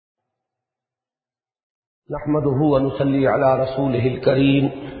نحمده ونصلي على رسوله الكريم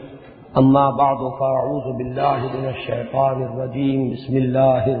أما بعد فأعوذ بالله من الشيطان الرجيم بسم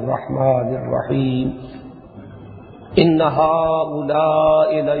الله الرحمن الرحيم إن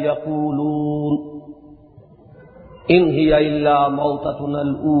هؤلاء ليقولون إن هي إلا موتتنا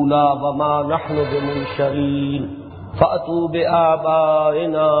الأولى وما نحن بمنشرين فأتوا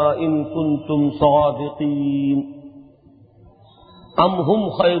بآبائنا إن كنتم صادقين أم هم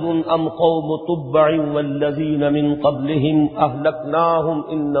خير أم قوم تبع والذين من قبلهم أهلكناهم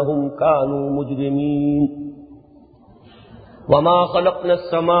إنهم كانوا مجرمين وما خلقنا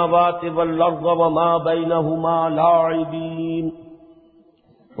السماوات والأرض وما بينهما لاعبين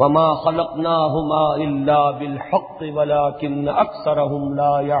وما خلقناهما إلا بالحق ولكن أكثرهم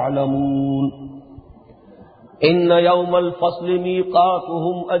لا يعلمون إن يوم الفصل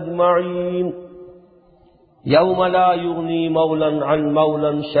ميقاتهم أجمعين يوم لا يغني مولا عن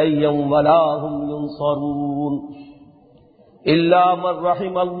مولا شيئا ولا هم ينصرون إلا من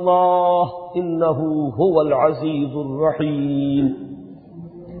رحم الله إنه هو العزيز الرحيم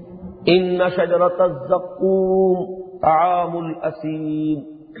إن شجرة الزقوم طعام الأثيم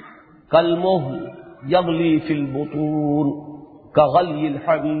كالمهل يغلي في البطون كغلي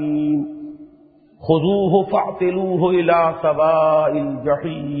الحميم خذوه فاعتلوه إلى سواء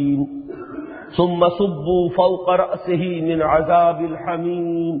الجحيم ثم صبوا فوق رأسه من عذاب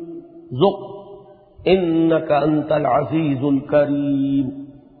الحميم ذق إنك أنت العزيز الكريم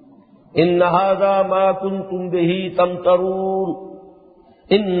إن هذا ما كنتم به تمترون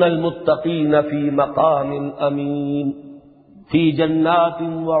إن المتقين في مقام أمين في جنات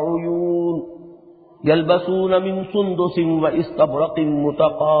وعيون يلبسون من سندس واستبرق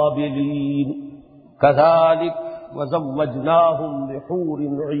متقابلين كذلك وزوجناهم بحور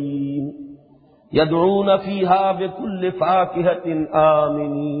عين يدعون فيها بكل فاكهة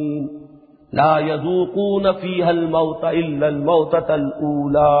آمنين لا يذوقون فيها الموت إلا الموتة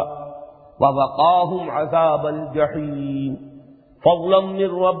الأولى ووقاهم عذاب الجحيم فضلا من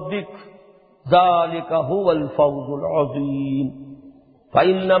ربك ذلك هو الفوز العظيم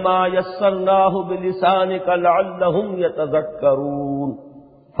فإنما يسرناه بلسانك لعلهم يتذكرون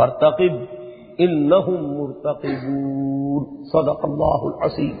فارتقب إنهم مرتقبون صدق الله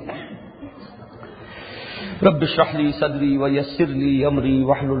العظيم رب اشرح لي صدري ويسر لي امري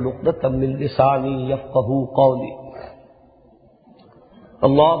واحلل عقدة من لساني يفقهوا قولي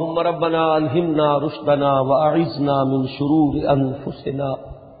اللهم ربنا الهمنا رشدنا واعذنا من شرور انفسنا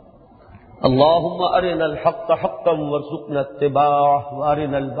اللهم ارنا الحق حقا وارزقنا اتباعه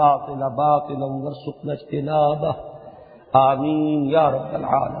وارنا الباطل باطلا وارزقنا اجتنابه آمین یا رب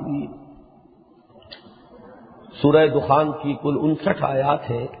العالمین۔ سورہ دخان کی کل 59 آیات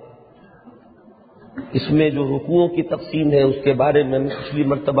ہیں۔ اس میں جو رکوعوں کی تقسیم ہے اس کے بارے میں پچھلی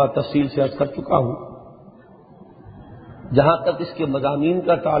مرتبہ تفصیل سے عرض کر چکا ہوں۔ جہاں تک اس کے مضامین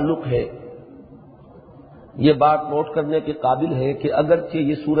کا تعلق ہے، یہ بات نوٹ کرنے کے قابل ہے کہ اگرچہ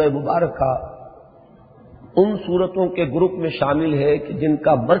یہ سورہ مبارکہ ان سورتوں کے گروپ میں شامل ہے کہ جن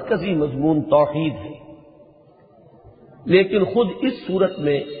کا مرکزی مضمون توحید ہے، لیکن خود اس سورت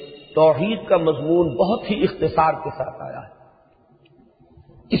میں توحید کا مضمون بہت ہی اختصار کے ساتھ آیا ہے۔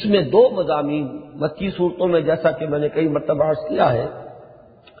 اس میں 2 مضامین مکی صورتوں میں، جیسا کہ میں نے کئی مرتبہ عرض کیا ہے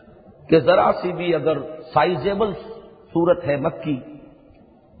کہ ذرا سی بھی اگر سائزیبل صورت ہے مکی،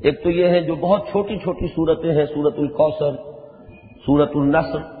 ایک تو یہ ہے جو بہت چھوٹی چھوٹی صورتیں ہیں، سورۃ الکوثر، سورۃ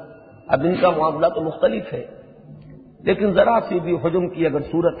النصر، اب ان کا معاملہ تو مختلف ہے، لیکن ذرا سی بھی حجم کی اگر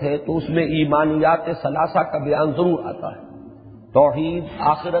صورت ہے تو اس میں ایمانیات ثلاثہ کا بیان ضرور آتا ہے، توحید،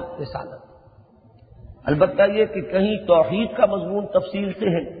 آخرت، رسالت۔ البتہ یہ کہ کہیں توحید کا مضمون تفصیل سے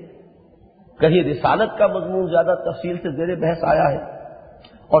ہے، کہیں رسالت کا مضمون زیادہ تفصیل سے زیر بحث آیا ہے،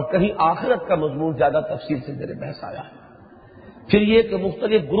 اور کہیں آخرت کا مضمون زیادہ تفصیل سے زیر بحث آیا ہے۔ پھر یہ کہ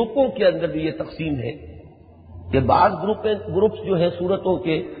مختلف گروپوں کے اندر بھی یہ تقسیم ہے کہ بعض گروپس جو ہیں سورتوں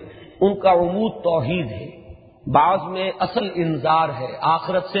کے، ان کا عمود توحید ہے، بعض میں اصل انذار ہے،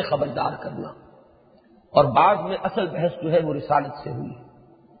 آخرت سے خبردار کرنا، اور بعض میں اصل بحث جو ہے وہ رسالت سے ہوئی ہے۔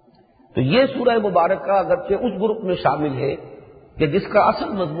 تو یہ سورہ مبارکہ اگرچہ اس گروپ میں شامل ہے کہ جس کا اصل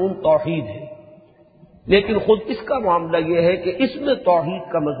مضمون توحید ہے، لیکن خود اس کا معاملہ یہ ہے کہ اس میں توحید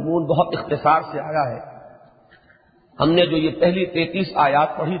کا مضمون بہت اختصار سے آیا ہے۔ ہم نے جو یہ پہلی 33 آیات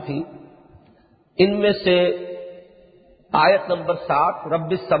پڑھی تھی، ان میں سے آیت نمبر 7 رب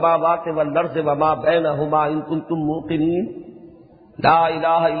السماوات والارض وما بینہما ان کنتم موقنین لا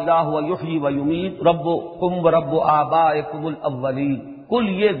الہ الا هو یحیی ویمیت ربکم ورب آبائکم الاولین، کل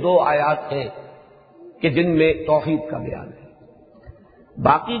یہ 2 آیات ہیں کہ جن میں توحید کا بیان ہے۔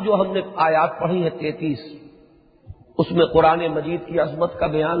 باقی جو ہم نے آیات پڑھی ہیں 33، اس میں قرآن مجید کی عظمت کا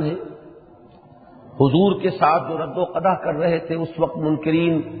بیان ہے، حضور کے ساتھ جو رد و قدح کر رہے تھے اس وقت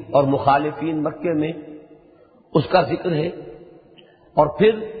منکرین اور مخالفین مکے میں، اس کا ذکر ہے۔ اور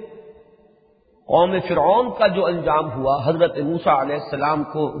پھر قوم فرعون کا جو انجام ہوا حضرت موسیٰ علیہ السلام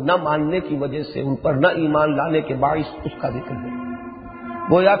کو نہ ماننے کی وجہ سے، ان پر نہ ایمان لانے کے باعث، اس کا ذکر ہے۔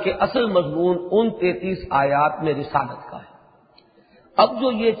 گویا کہ اصل مضمون ان 33 آیات میں رسالت کا ہے۔ اب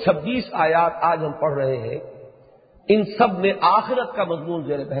جو یہ 26 آیات آج ہم پڑھ رہے ہیں، ان سب میں آخرت کا مضمون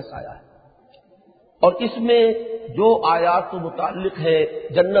زیر بحث آیا ہے، اور اس میں جو آیات تو متعلق ہے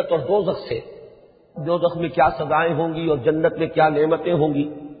جنت اور دوزخ سے، دوزخ میں کیا سزائیں ہوں گی اور جنت میں کیا نعمتیں ہوں گی،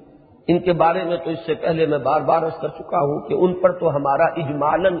 ان کے بارے میں تو اس سے پہلے میں بار بار عرض کر چکا ہوں کہ ان پر تو ہمارا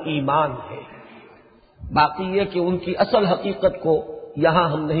اجمالاً ایمان ہے، باقی یہ کہ ان کی اصل حقیقت کو یہاں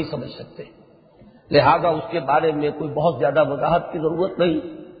ہم نہیں سمجھ سکتے، لہذا اس کے بارے میں کوئی بہت زیادہ وضاحت کی ضرورت نہیں۔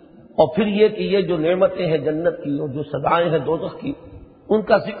 اور پھر یہ کہ یہ جو نعمتیں ہیں جنت کی اور جو سزائیں ہیں دوزخ کی، ان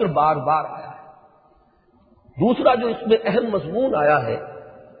کا ذکر بار بار آیا ہے۔ دوسرا جو اس میں اہم مضمون آیا ہے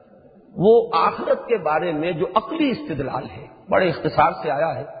وہ آخرت کے بارے میں جو عقلی استدلال ہے، بڑے اختصار سے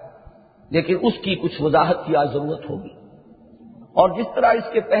آیا ہے، لیکن اس کی کچھ وضاحت کی آج ضرورت ہوگی۔ اور جس طرح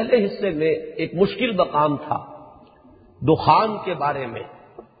اس کے پہلے حصے میں ایک مشکل مقام تھا دخان کے بارے میں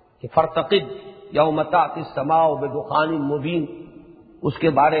کہ فرتقب یوم تأتی السماء بدخان مبین، اس کے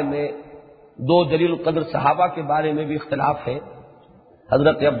بارے میں دو جلیل القدر صحابہ کے بارے میں بھی اختلاف ہے۔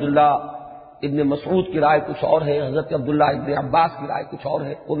 حضرت عبداللہ ابن مسعود کی رائے کچھ اور ہے، حضرت عبداللہ ابن عباس کی رائے کچھ اور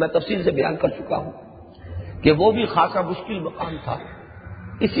ہے، وہ میں تفصیل سے بیان کر چکا ہوں کہ وہ بھی خاصا مشکل مقام تھا۔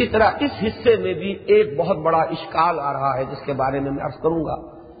 اسی طرح اس حصے میں بھی ایک بہت بڑا اشکال آ رہا ہے جس کے بارے میں عرض کروں گا۔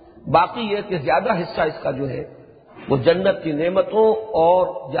 باقی یہ کہ زیادہ حصہ اس کا جو ہے وہ جنت کی نعمتوں اور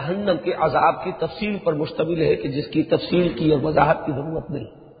جہنم کے عذاب کی تفصیل پر مشتمل ہے کہ جس کی تفصیل کی اور وضاحت کی ضرورت نہیں۔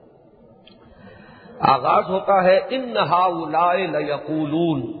 آغاز ہوتا ہے ان ہؤلاء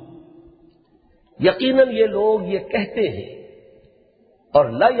لیقولون، یقیناً یہ لوگ یہ کہتے ہیں، اور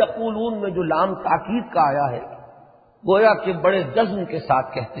لا یقولون میں جو لام تاکید کا آیا ہے گویا کہ بڑے جزم کے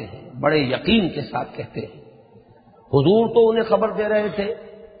ساتھ کہتے ہیں، بڑے یقین کے ساتھ کہتے ہیں۔ حضور تو انہیں خبر دے رہے تھے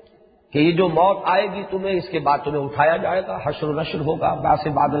کہ یہ جو موت آئے گی تمہیں، اس کے بعد تمہیں اٹھایا جائے گا، حشر و نشر ہوگا، بعث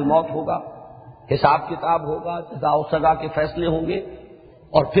بعد الموت ہوگا، حساب کتاب ہوگا، جزا و سزا کے فیصلے ہوں گے،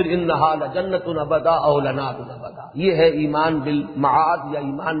 اور پھر انہا لجنت ابدا او لنار ابدا، یہ ہے ایمان بالمعاد یا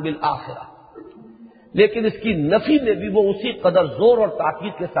ایمان بالآخرہ۔ لیکن اس کی نفی میں بھی وہ اسی قدر زور اور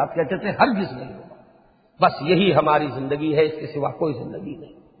تاکید کے ساتھ کہتے تھے ہرگز نہیں ہوگا، بس یہی ہماری زندگی ہے، اس کے سوا کوئی زندگی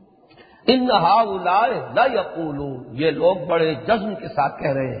نہیں۔ ان ہؤلاء لا یقولون، یہ لوگ بڑے جزم کے ساتھ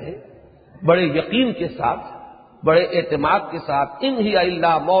کہہ رہے ہیں، بڑے یقین کے ساتھ، بڑے اعتماد کے ساتھ، ان ہی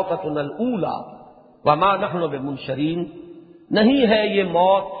الا موتتنا الاولی وما نحن بمنشرین، نہیں ہے یہ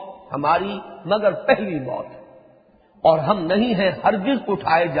موت ہماری مگر پہلی موت، اور ہم نہیں ہیں ہرگز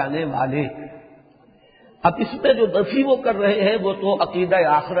اٹھائے جانے والے۔ اب اس میں جو نفی وہ کر رہے ہیں وہ تو عقیدہ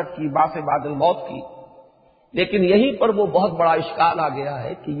آخرت کی، بعث بعد الموت کی، لیکن یہیں پر وہ بہت بڑا اشکال آ گیا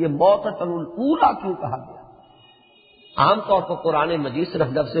ہے کہ یہ موتۃ الاولی کیوں کہا گیا۔ عام طور پر قرآن مجید صرف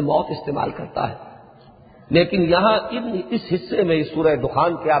لفظ موت استعمال کرتا ہے، لیکن یہاں اس حصے میں اس سورہ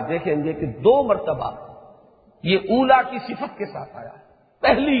دخان کے آپ دیکھیں گے کہ 2 مرتبہ یہ اولا کی صفت کے ساتھ آیا ہے،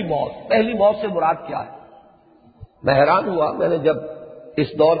 پہلی موت۔ پہلی موت سے مراد کیا ہے؟ میں حیران ہوا، میں نے جب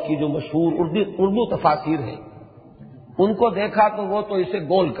اس دور کی جو مشہور اردو تفاسیر ہیں ان کو دیکھا تو وہ تو اسے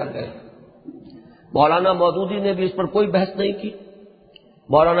گول کر گئے۔ مولانا مودودی نے بھی اس پر کوئی بحث نہیں کی،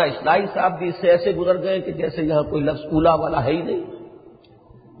 مولانا اسلائی صاحب بھی اس سے ایسے گزر گئے کہ جیسے یہاں کوئی لفظ اولا والا ہے ہی نہیں،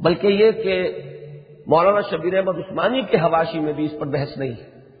 بلکہ یہ کہ مولانا شبیر احمد عثمانی کے حواشی میں بھی اس پر بحث نہیں ہے۔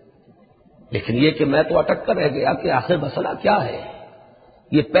 لیکن یہ کہ میں تو اٹک کر رہ گیا کہ آخر مسئلہ کیا ہے؟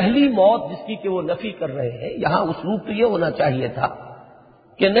 یہ پہلی موت جس کی کہ وہ نفی کر رہے ہیں، یہاں اسلوب تو یہ ہونا چاہیے تھا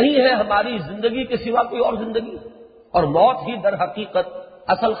کہ نہیں ہے ہماری زندگی کے سوا کوئی اور زندگی، اور موت ہی در حقیقت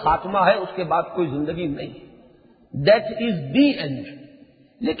اصل خاتمہ ہے، اس کے بعد کوئی زندگی نہیں، دیٹ از دی اینڈ۔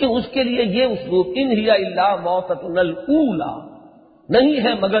 لیکن اس کے لیے یہ اسلوب ان ہی الا موتتنا الاولی، نہیں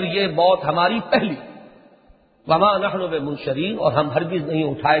ہے مگر یہ موت ہماری پہلی، وما نحن بمنشرین، اور ہم ہرگز نہیں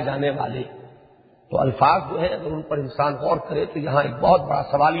اٹھائے جانے والے۔ تو الفاظ جو ہے اگر ان پر انسان غور کرے تو یہاں ایک بہت بڑا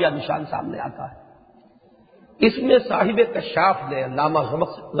سوالیہ نشان سامنے آتا ہے۔ اس میں صاحب کشاف نے، علامہ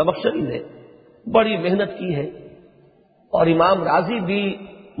زمخشری نے بڑی محنت کی ہے، اور امام راضی بھی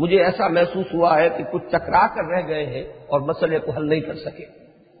مجھے ایسا محسوس ہوا ہے کہ کچھ چکرا کر رہ گئے ہیں اور مسئلے کو حل نہیں کر سکے۔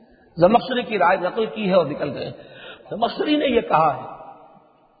 زمخشری کی رائے نقل کی ہے اور نکل گئے۔ زمخشری نے یہ کہا ہے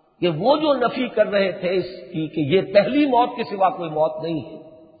کہ وہ جو نفی کر رہے تھے اس کی کہ یہ پہلی موت کے سوا کوئی موت نہیں ہے،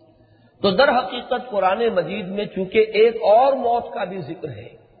 تو در حقیقت قرآن مجید میں چونکہ ایک اور موت کا بھی ذکر ہے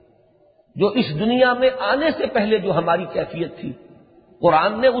جو اس دنیا میں آنے سے پہلے جو ہماری کیفیت تھی،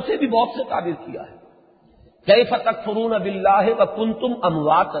 قرآن نے اسے بھی موت سے تعبیر کیا ہے۔ کیف تکفرون باللہ وکنتم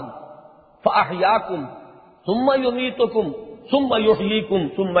امواتا فاحیاکم ثم یمیتکم ثم یحییکم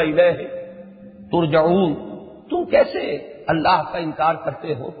ثم الیہ ترجعون، تم کیسے اللہ کا انکار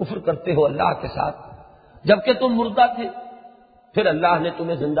کرتے ہو، کفر کرتے ہو اللہ کے ساتھ، جبکہ تم مردہ تھے، پھر اللہ نے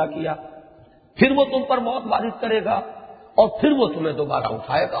تمہیں زندہ کیا، پھر وہ تم پر موت وارد کرے گا اور پھر وہ تمہیں دوبارہ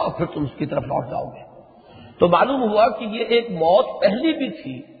اٹھائے گا اور پھر تم اس کی طرف لوٹ جاؤ گے۔ تو معلوم ہوا کہ یہ ایک موت پہلی بھی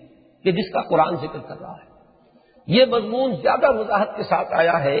تھی کہ جس کا قرآن ذکر کر رہا ہے۔ یہ مضمون زیادہ وضاحت کے ساتھ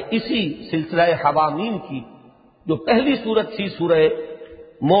آیا ہے اسی سلسلہ حوامیم کی جو پہلی سورت تھی سورہ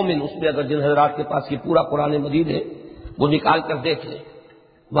مومن، اس میں اگر جن حضرات کے پاس یہ پورا قرآن مجید ہے وہ نکال کر دیکھ لیں،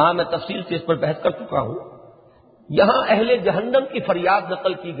 وہاں میں تفصیل سے اس پر بحث کر چکا ہوں۔ یہاں اہل جہنم کی فریاد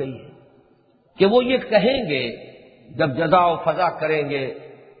نقل کی گئی ہے کہ وہ یہ کہیں گے جب جزا و فضا کریں گے،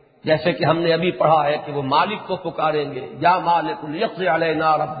 جیسے کہ ہم نے ابھی پڑھا ہے کہ وہ مالک کو پکاریں گے، یا مالک لیقض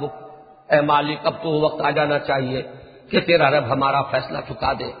علینا ربک، اے مالک اب تو وقت آ جانا چاہیے کہ تیرا رب ہمارا فیصلہ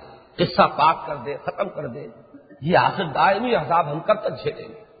چکا دے، قصہ پاک کر دے، ختم کر دے، یہ آخر دائمی عذاب ہم کب تک جھیلیں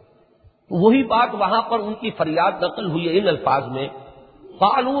گے۔ وہی بات وہاں پر ان کی فریاد نقل ہوئی ہے ان الفاظ میں،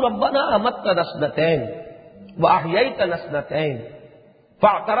 قالوا ربنا امتنا سنتین واحییتنا سنتین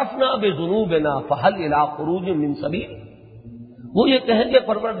فاعترفنا بذنوبنا فهل الى خروج من سبیل۔ وہ یہ کہیں گے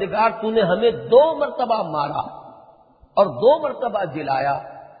پروردگار تو نے ہمیں 2 مرتبہ مارا اور 2 مرتبہ جلایا،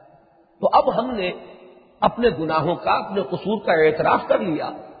 تو اب ہم نے اپنے گناہوں کا، اپنے قصور کا اعتراف کر لیا،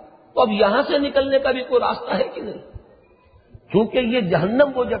 تو اب یہاں سے نکلنے کا بھی کوئی راستہ ہے کہ نہیں؟ کیونکہ یہ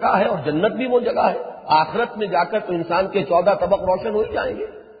جہنم وہ جگہ ہے اور جنت بھی وہ جگہ ہے، آخرت میں جا کر تو انسان کے 14 طبق روشن ہو ہی جائیں گے۔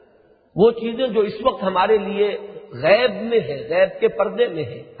 وہ چیزیں جو اس وقت ہمارے لیے غیب میں ہے، غیب کے پردے میں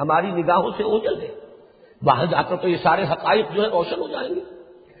ہے، ہماری نگاہوں سے اوجھل ہے، وہاں جا کر تو یہ سارے حقائق جو ہے روشن ہو جائیں گے۔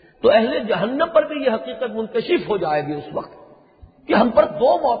 تو اہل جہنم پر بھی یہ حقیقت منکشف ہو جائے گی اس وقت کہ ہم پر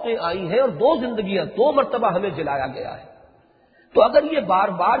 2 موتیں آئی ہیں اور 2 زندگیاں، 2 مرتبہ ہمیں جلایا گیا ہے۔ تو اگر یہ بار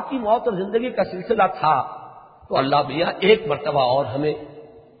بار کی موت اور زندگی کا سلسلہ تھا تو اللہ بھیا 1 مرتبہ اور ہمیں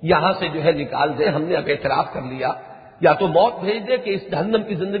یہاں سے جو ہے نکال دے، ہم نے اب اعتراف کر لیا، یا تو موت بھیج دے کہ اس جہنم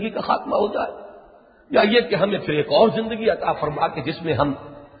کی زندگی کا خاتمہ ہو جائے، یا یہ کہ ہمیں پھر ایک اور زندگی عطا فرما کے جس میں ہم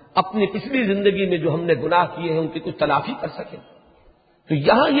اپنی پچھلی زندگی میں جو ہم نے گناہ کیے ہیں ان کی کچھ تلافی کر سکیں۔ تو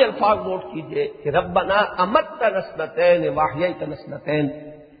یہاں یہ الفاظ نوٹ کیجئے کہ ربنا امتنا سنتین واحییتنا سنتین،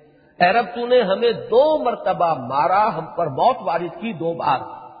 اے رب تو نے ہمیں 2 مرتبہ مارا، ہم پر موت وارد کی 2 بار،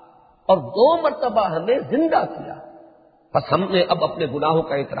 اور 2 مرتبہ ہمیں زندہ کیا، بس ہم نے اب اپنے گناہوں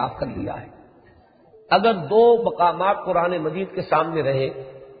کا اعتراف کر لیا ہے۔ اگر 2 مقامات قرآن مجید کے سامنے رہے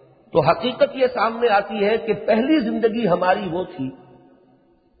تو حقیقت یہ سامنے آتی ہے کہ پہلی زندگی ہماری وہ تھی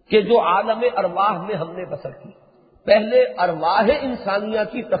کہ جو عالم ارواح میں ہم نے بسر کی۔ پہلے ارواح انسانیہ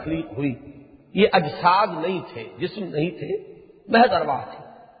کی تخلیق ہوئی، یہ اجساد نہیں تھے، جسم نہیں تھے، محض ارواح تھے۔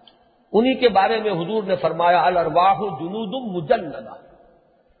 انہی کے بارے میں حضور نے فرمایا الارواح جنود مجندہ،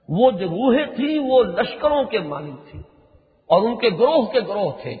 وہ جو روحیں تھیں وہ لشکروں کے مانند تھی اور ان کے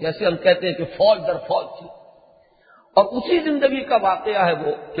گروہ تھے، جیسے ہم کہتے ہیں کہ فوج در فوج تھی۔ اور اسی زندگی کا واقعہ ہے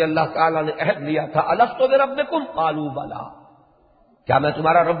وہ کہ اللہ تعالیٰ نے عہد لیا تھا الست بربکم قالوا بلی، کیا میں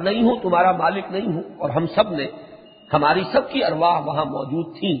تمہارا رب نہیں ہوں، تمہارا مالک نہیں ہوں؟ اور ہم سب نے، ہماری سب کی ارواح وہاں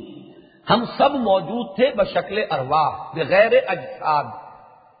موجود تھیں، ہم سب موجود تھے بشکل ارواح بغیر اجساد،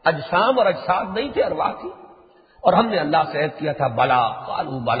 اجسام اور اجساد نہیں تھے، ارواح تھی۔ اور ہم نے اللہ سے عہد کیا تھا بلا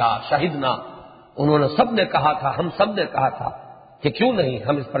قالوا بلا شہدنا، انہوں نے سب نے کہا تھا، ہم سب نے کہا تھا کہ کیوں نہیں،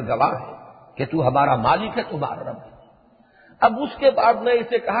 ہم اس پر گواہ ہیں کہ تو ہمارا مالک ہے، تمہارا رب ہے۔ اب اس کے بعد میں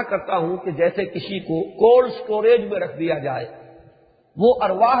اسے کہا کرتا ہوں کہ جیسے کسی کو کولڈ سٹوریج میں رکھ دیا جائے، وہ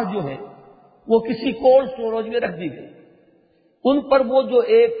ارواح جو ہیں وہ کسی کولڈ سٹوریج میں رکھ دی گئی، ان پر وہ جو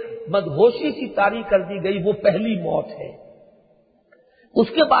ایک مدہوشی سی طاری کر دی گئی وہ پہلی موت ہے۔ اس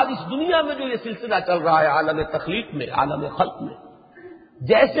کے بعد اس دنیا میں جو یہ سلسلہ چل رہا ہے عالم تخلیق میں، عالم خلق میں،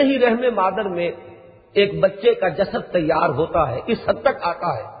 جیسے ہی رحم مادر میں ایک بچے کا جسد تیار ہوتا ہے، اس حد تک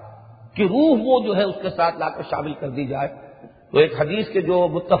آتا ہے کہ روح وہ جو ہے اس کے ساتھ لا کر شامل کر دی جائے، تو ایک حدیث کے جو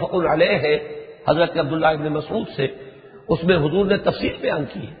متفق علیہ ہے حضرت عبداللہ ابن مسعود سے، اس میں حضور نے تفصیل بیان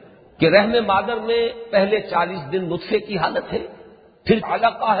کی ہے کہ رحم مادر میں پہلے 40 دن نطفے کی حالت ہے، پھر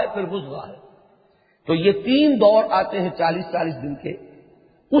علقہ ہے، پھر مضغہ ہے، تو یہ 3 دور آتے ہیں 40 دن کے۔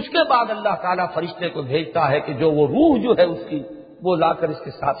 اس کے بعد اللہ تعالیٰ فرشتے کو بھیجتا ہے کہ جو وہ روح جو ہے اس کی وہ لا کر اس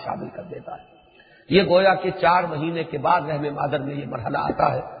کے ساتھ شامل کر دیتا ہے۔ یہ گویا کہ 4 مہینے کے بعد رحم مادر میں یہ مرحلہ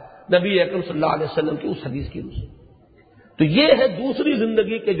آتا ہے نبی اکرم صلی اللہ علیہ وسلم کی اس حدیث کی روح سے۔ تو یہ ہے دوسری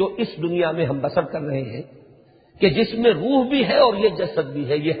زندگی کے جو اس دنیا میں ہم بسر کر رہے ہیں کہ جس میں روح بھی ہے اور یہ جسد بھی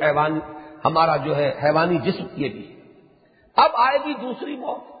ہے، یہ حیوان ہمارا جو ہے حیوانی جسم یہ بھی ہے۔ اب آئے گی دوسری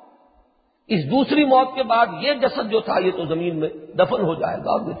موت، اس دوسری موت کے بعد یہ جسد جو تھا یہ تو زمین میں دفن ہو جائے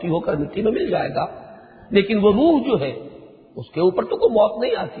گا اور مٹی ہو کر مٹی میں مل جائے گا، لیکن وہ روح جو ہے اس کے اوپر تو کوئی موت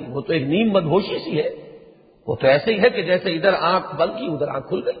نہیں آتی، وہ تو ایک نیم مدہوشی سی ہے، وہ تو ایسے ہی ہے کہ جیسے ادھر آنکھ بند کی ادھر آنکھ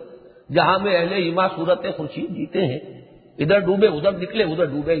کھل گئی، جہاں میں اہل ایما صورت خورشید جیتے ہیں، ادھر ڈوبے ادھر نکلے، ادھر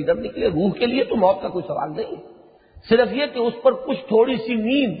ڈوبے ادھر نکلے، روح کے لیے تو موت کا کوئی سوال نہیں ہے، صرف یہ کہ اس پر کچھ تھوڑی سی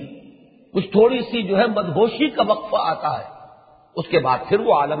نیند، کچھ تھوڑی سی جو ہے مدہوشی کا وقفہ آتا ہے، اس کے بعد پھر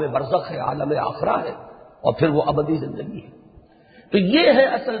وہ عالم برزخ ہے، عالم آخرہ ہے، اور پھر وہ ابدی زندگی ہے۔ تو یہ ہے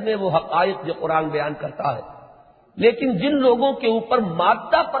اصل میں وہ حقائق جو قرآن بیان کرتا ہے۔ لیکن جن لوگوں کے اوپر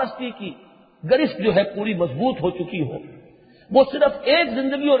مادہ پرستی کی گرفت جو ہے پوری مضبوط ہو چکی ہو، وہ صرف ایک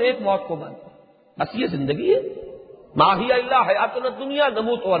زندگی اور ایک موت کو مانتے ہیں، بس یہ زندگی ہے، ما ہی الا حیاتنا الدنیا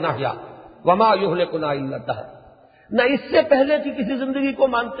نموت و نحیا وما یہلکنا الا الدہر۔ نہ اس سے پہلے کی کسی زندگی کو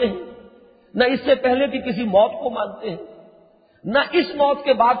مانتے ہیں، نہ اس سے پہلے کی کسی موت کو مانتے ہیں، نہ اس موت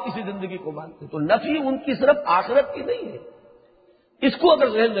کے بعد کسی زندگی کو مانتے ہیں۔ تو نفی ان کی صرف آخرت کی نہیں ہے، اس کو اگر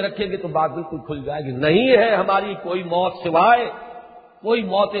ذہن میں رکھیں گے تو بات بالکل کھل جائے گی۔ نہیں ہے ہماری کوئی موت سوائے، کوئی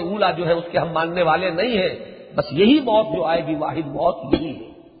موت اولا جو ہے اس کے ہم ماننے والے نہیں ہیں، بس یہی موت جو آئے گی، واحد موت یہی ہے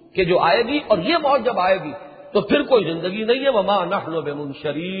کہ جو آئے گی، اور یہ موت جب آئے گی تو پھر کوئی زندگی نہیں ہے، وما نحن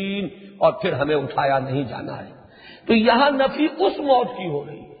بمنشرین، اور پھر ہمیں اٹھایا نہیں جانا ہے۔ تو یہاں نفی اس موت کی ہو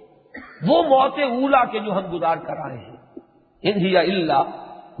رہی ہے، وہ موت اولا کے جو ہم گزار کر آئے ہیں، ان ہی الا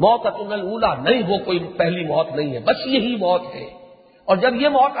موتۃ الاولی، نہیں وہ کوئی پہلی موت نہیں ہے، بس یہی موت ہے، اور جب یہ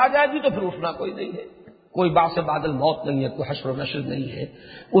موت آ جائے گی تو پھر اٹھنا کوئی نہیں ہے، کوئی بعد سے بادل موت نہیں ہے، کوئی حشر و نشر نہیں ہے۔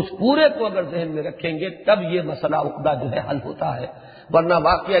 اس پورے کو اگر ذہن میں رکھیں گے تب یہ مسئلہ عقدہ جو ہے حل ہوتا ہے، ورنہ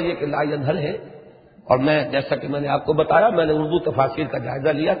واقعہ یہ کہ لا ینحل ہے۔ اور میں جیسا کہ میں نے آپ کو بتایا، میں نے اردو تفاسیر کا جائزہ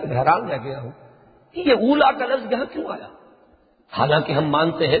لیا تو حیران رہ گیا ہوں کہ یہ اولا کا لفظ یہاں کیوں آیا، حالانکہ ہم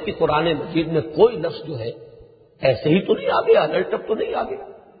مانتے ہیں کہ قرآن مجید میں کوئی لفظ جو ہے ایسے ہی تو نہیں آ گیا، الٹپ تو نہیں آ گیا۔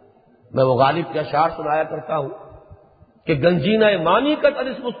 میں وہ غالب کے اشعار سنایا کرتا ہوں کہ گنجینہ مانی کا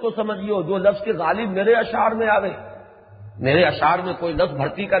طرز اس کو سمجھیو، جو لفظ کے غالب میرے اشعار میں آوے، میرے اشعار میں کوئی لفظ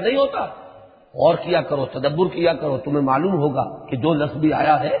بھرتی کا نہیں ہوتا، اور کیا کرو، تدبر کیا کرو، تمہیں معلوم ہوگا کہ جو لفظ بھی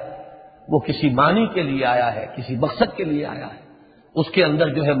آیا ہے وہ کسی معنی کے لیے آیا ہے، کسی مقصد کے لیے آیا ہے، اس کے اندر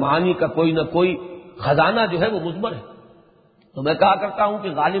جو ہے معنی کا کوئی نہ کوئی خزانہ جو ہے وہ مضمر ہے۔ تو میں کہا کرتا ہوں کہ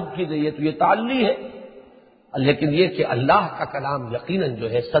غالب کی ذریعے تو یہ تعلی ہے، لیکن یہ کہ اللہ کا کلام یقیناً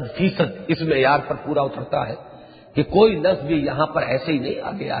جو ہے 100% اس معیار پر پورا اترتا ہے کہ کوئی لفظ بھی یہاں پر ایسے ہی نہیں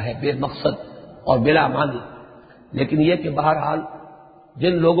آ گیا ہے بے مقصد اور بلا معنی۔ لیکن یہ کہ بہرحال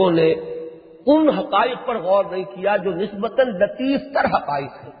جن لوگوں نے ان حقائق پر غور نہیں کیا جو نسبتاً لطیف تر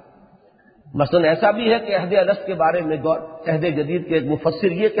حقائق ہیں، مثلا ایسا بھی ہے کہ عہد الست کے بارے میں عہد جدید کے ایک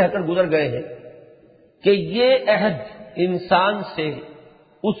مفسر یہ کہہ کر گزر گئے ہیں کہ یہ عہد انسان سے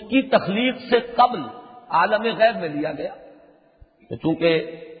اس کی تخلیق سے قبل عالم غیب میں لیا گیا۔ تو چونکہ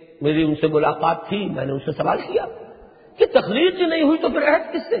میری ان سے ملاقات تھی، میں نے ان سے سوال کیا کہ تخلیق ہی نہیں ہوئی تو پھر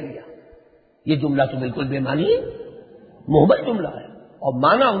عہد کس سے لیا؟ یہ جملہ تو بالکل بے معنی ہے، محمل جملہ ہے، اور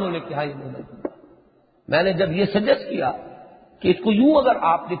مانا انہوں نے کہا یہ محمل جملہ۔ میں نے جب یہ سجیسٹ کیا کہ اس کو یوں اگر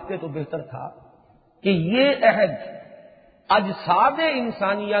آپ لکھتے تو بہتر تھا کہ یہ عہد اجساد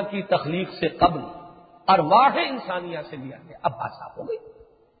انسانیہ کی تخلیق سے قبل ارواح انسانیہ سے لیا گیا، اب بات صاف ہو گئی،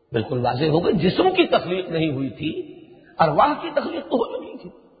 بالکل واضح ہو گئی، جسم کی تخلیق نہیں ہوئی تھی، ارواح کی تخلیق تو ہو چکی تھی۔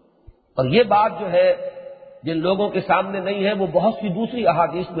 اور یہ بات جو ہے جن لوگوں کے سامنے نہیں ہے وہ بہت سی دوسری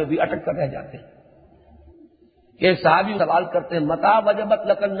احادیث میں بھی اٹک کر رہ جاتے ہیں کہ ایک صحابی سوال کرتے ہیں متى وجبت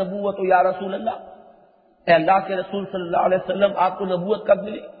لك النبوۃ یا رسول اللہ، اے اللہ کے رسول صلی اللہ علیہ وسلم آپ کو نبوت کب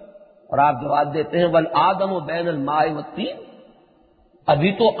ملی؟ اور آپ جواب دیتے ہیں والآدم بین الماء والطین،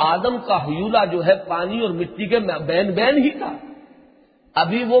 ابھی تو آدم کا حیولہ جو ہے پانی اور مٹی کے بین بین ہی تھا،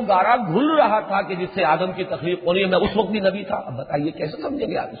 ابھی وہ گارا گھل رہا تھا کہ جس سے آدم کی تخلیق ہونی ہے، میں اس وقت بھی نبی تھا۔ اب بتائیے کیسے سمجھیں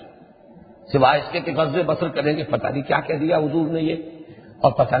گے آپ اس کو، سوائے اس کے کہ غرض بسر کریں گے پتہ نہیں کیا کہہ دیا حضور نے یہ،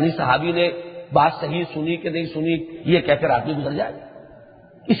 اور پتہ نہیں صحابی نے بات صحیح سنی کہ نہیں سنی، یہ کہہ کر آدمی گزر جائے۔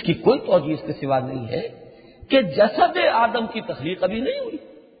 اس کی کوئی توجہ اس کے سوا نہیں ہے کہ جسد آدم کی تخلیق ابھی نہیں ہوئی،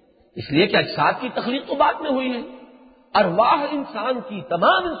 اس لیے کہ اجساد کی تخلیق تو بعد میں ہوئی ہے، ارواح انسان کی،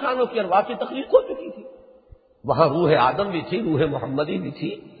 تمام انسانوں کی ارواح کی تخلیق ہو چکی تھی، وہاں روح آدم بھی تھی، روح محمدی بھی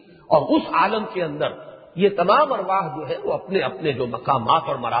تھی، اور اس عالم کے اندر یہ تمام ارواح جو ہے وہ اپنے اپنے جو مقامات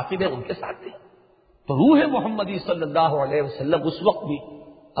اور مراتب ہیں ان کے ساتھ تھے۔ تو روح محمدی صلی اللہ علیہ وسلم اس وقت بھی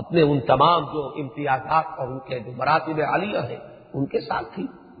اپنے ان تمام جو امتیازات اور ان کے جو مراتب عالیہ ہیں ان کے ساتھ تھی۔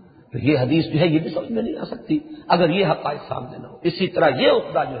 تو یہ حدیث جو ہے یہ بھی سمجھ میں نہیں آ سکتی اگر یہ حقائق سامنے نہ ہو۔ اسی طرح یہ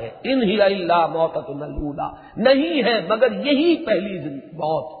عقدہ جو ہے ان ہی الا موتۃ الاولی، نہیں ہے مگر یہی پہلی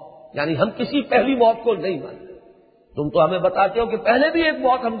موت، یعنی ہم کسی پہلی موت کو نہیں مانتے۔ تم تو ہمیں بتاتے ہو کہ پہلے بھی ایک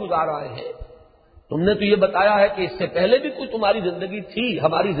موت ہم گزار آئے ہیں، تم نے تو یہ بتایا ہے کہ اس سے پہلے بھی کوئی تمہاری زندگی تھی،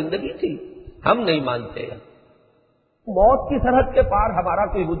 ہماری زندگی تھی، ہم نہیں مانتے۔ موت کی سرحد کے پار ہمارا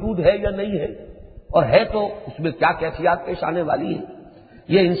کوئی وجود ہے یا نہیں ہے، اور ہے تو اس میں کیا کیفیات پیش آنے والی ہے۔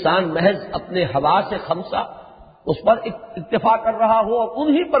 یہ انسان محض اپنے حواس خمسہ اس پر اتفاق کر رہا ہو اور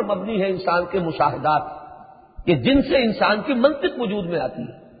انہی پر مبنی ہے انسان کے مشاہدات کہ جن سے انسان کی منطق وجود میں آتی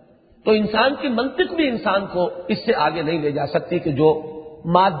ہے، تو انسان کی منطق بھی انسان کو اس سے آگے نہیں لے جا سکتی کہ جو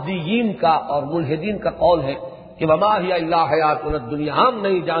مادیین کا اور ملحدین کا قول ہے کہ وما ہی الا حیاتنا الدنیا، ہم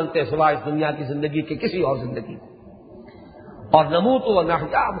نہیں جانتے سوائے اس دنیا کی زندگی کے کسی اور زندگی کو، اور نموت و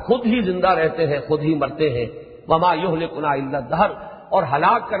نحیا، ہم خود ہی زندہ رہتے ہیں خود ہی مرتے ہیں، وما یہلکنا الا الدہر، اور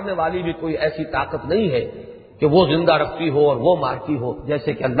ہلاک کرنے والی بھی کوئی ایسی طاقت نہیں ہے کہ وہ زندہ رکھتی ہو اور وہ مارتی ہو،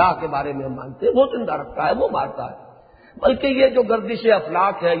 جیسے کہ اللہ کے بارے میں ہم مانتے ہیں وہ زندہ رکھتا ہے وہ مارتا ہے، بلکہ یہ جو گردش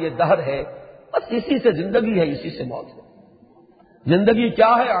افلاک ہے، یہ دہر ہے، بس اسی سے زندگی ہے اسی سے موت ہے۔ زندگی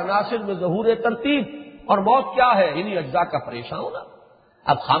کیا ہے؟ عناصر میں ظہور ترتیب، اور موت کیا ہے؟ انہی اجزاء کا پریشان ہونا۔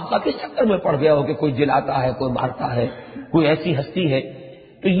 اب خامخواہ کس چکر میں پڑ گیا ہو کہ کوئی جلاتا ہے کوئی مارتا ہے کوئی ایسی ہستی ہے،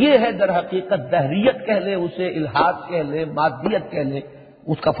 تو یہ ہے در حقیقت دہریت کہہ لیں اسے، الحاد کہہ لیں، مادیت کہہ لیں،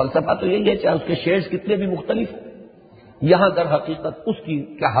 اس کا فلسفہ تو یہی ہے، چاہے اس کے شیڈز کتنے بھی مختلف ہوں۔ یہاں در حقیقت اس کی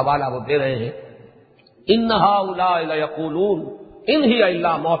کیا حوالہ وہ دے رہے ہیں، ان ہؤلاء لیقولون ان ہی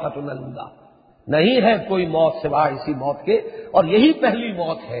الا موتۃ الاولیٰ، نہیں ہے کوئی موت سوائے اسی موت کے، اور یہی پہلی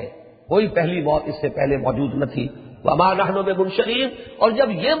موت ہے، کوئی پہلی موت اس سے پہلے موجود نہ تھی، وما نحن بمنشرین، اور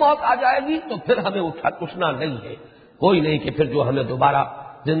جب یہ موت آ جائے گی تو پھر ہمیں اٹھنا نہیں ہے، کوئی نہیں کہ پھر جو ہمیں دوبارہ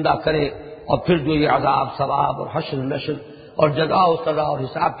زندہ کرے، اور پھر جو یہ عذاب ثواب اور حشر نشر اور جزا و سزا اور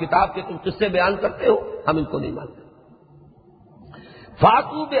حساب کتاب کے تم قصے بیان کرتے ہو، ہم ان کو نہیں مانتے۔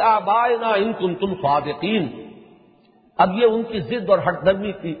 فاتوا بآبائنا ان کنتم صادقین، اب یہ ان کی ضد اور ہٹ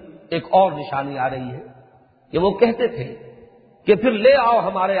درمی کی ایک اور نشانی آ رہی ہے کہ وہ کہتے تھے کہ پھر لے آؤ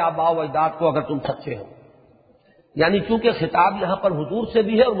ہمارے آباء و اجداد کو اگر تم سچے ہو، یعنی چونکہ خطاب یہاں پر حضور سے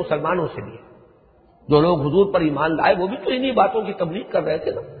بھی ہے اور مسلمانوں سے بھی ہے، جو لوگ حضور پر ایمان لائے وہ بھی تو انہی باتوں کی تبلیغ کر رہے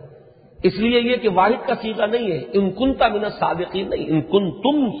تھے نا، اس لیے یہ کہ واحد کا صیغہ نہیں ہے، ان کنت من الصادقین نہیں، ان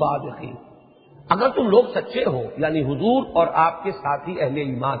کنتم صادقین، اگر تم لوگ سچے ہو، یعنی حضور اور آپ کے ساتھی اہل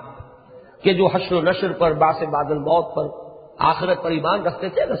ایمان کہ جو حشر و نشر پر، باس بعد الموت پر، آخرت پر ایمان رکھتے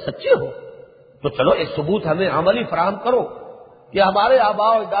تھے، اگر سچے ہو تو چلو ایک ثبوت ہمیں عملی فراہم کرو کہ ہمارے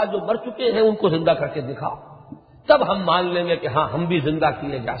آباء و اجداد جو مر چکے ہیں ان کو زندہ کر کے دکھاؤ، تب ہم مان لیں گے کہ ہاں ہم بھی زندہ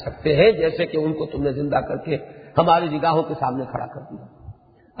کیے جا سکتے ہیں جیسے کہ ان کو تم نے زندہ کر کے ہماری نگاہوں کے سامنے کھڑا کر دیا۔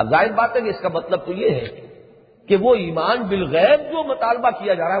 اب ظاہر بات ہے کہ اس کا مطلب تو یہ ہے کہ وہ ایمان بالغیب جو مطالبہ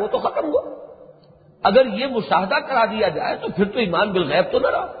کیا جا رہا ہے وہ تو ختم ہوا، اگر یہ مشاہدہ کرا دیا جائے تو پھر تو ایمان بالغیب تو نہ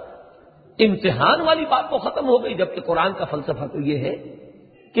رہا، امتحان والی بات تو ختم ہو گئی، جبکہ قرآن کا فلسفہ تو یہ ہے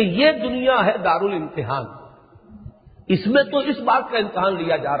کہ یہ دنیا ہے دارالامتحان، اس میں تو اس بات کا امتحان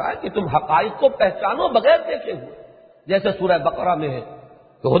لیا جا رہا ہے کہ تم حقائق کو پہچانو بغیر دیکھے ہوئے، جیسے سورہ بقرہ میں ہے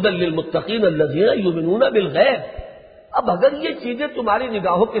کہ ھدی للمتقین الذین یؤمنون بالغیب۔ اب اگر یہ چیزیں تمہاری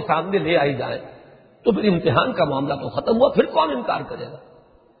نگاہوں کے سامنے لے آئی جائیں تو پھر امتحان کا معاملہ تو ختم ہوا، پھر کون انکار کرے گا؟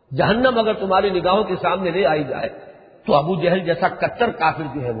 جہنم اگر تمہاری نگاہوں کے سامنے لے آئی جائے تو ابو جہل جیسا کٹر کافر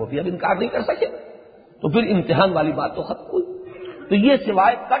جو ہے وہ بھی اب انکار نہیں کر سکے، تو پھر امتحان والی بات تو ختم ہوئی۔ تو یہ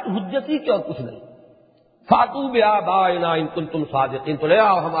سوائے کٹ حجتی کے اور کچھ نہیں۔ فاتوا بآبائنا ان کنتم صادقین، تو لے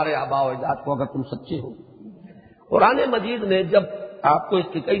آؤ ہمارے آباء و اجداد کو اگر تم سچے ہو۔ قرآن مجید میں جب آپ کو اس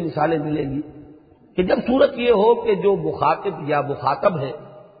کی کئی مثالیں ملیں گی کہ جب صورت یہ ہو کہ جو مخاطب یا مخاطب ہے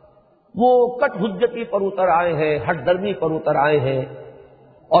وہ کٹ حجتی پر اتر آئے ہیں، ہٹ درمی پر اتر آئے ہیں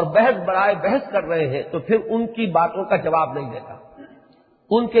اور بحث برائے بحث کر رہے ہیں، تو پھر ان کی باتوں کا جواب نہیں دیتا،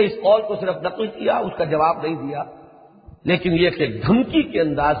 ان کے اس قول کو صرف نقل کیا، اس کا جواب نہیں دیا، لیکن یہ کہ دھمکی کے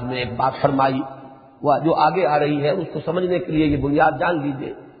انداز میں ایک بات فرمائی، وہ جو آگے آ رہی ہے اس کو سمجھنے کے لیے یہ بنیاد جان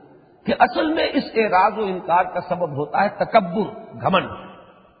لیجیے کہ اصل میں اس اعراض و انکار کا سبب ہوتا ہے تکبر، گھمنڈ،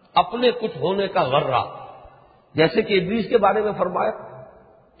 اپنے کچھ ہونے کا غرہ، جیسے کہ ابلیس کے بارے میں فرمایا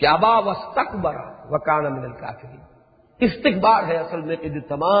کہ ابا واستکبر وکان من الکافرین، استکبار ہے اصل میں کہ جو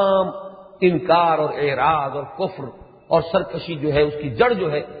تمام انکار اور اعراض اور کفر اور سرکشی جو ہے اس کی جڑ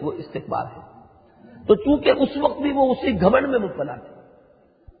جو ہے وہ استکبار ہے۔ تو چونکہ اس وقت بھی وہ اسی گھمنڈ میں مبتلا تھے،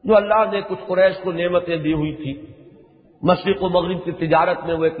 جو اللہ نے کچھ قریش کو نعمتیں دی ہوئی تھی، مشرق و مغرب کی تجارت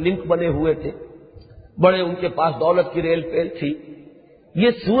میں وہ ایک لنک بنے ہوئے تھے، بڑے ان کے پاس دولت کی ریل پیل تھی،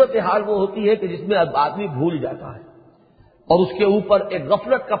 یہ صورتحال وہ ہوتی ہے کہ جس میں اب آدمی بھول جاتا ہے اور اس کے اوپر ایک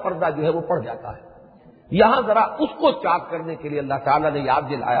غفلت کا پردہ جو ہے وہ پڑ جاتا ہے۔ یہاں ذرا اس کو چاک کرنے کے لیے اللہ تعالیٰ نے یاد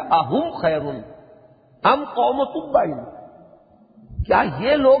دلایا اہم خیر ام قوم تبع، کیا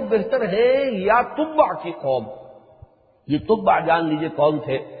یہ لوگ بہتر ہیں یا تبع کی قوم؟ یہ تبع جان لیجئے کون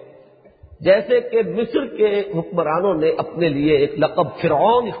تھے، جیسے کہ مصر کے حکمرانوں نے اپنے لیے ایک لقب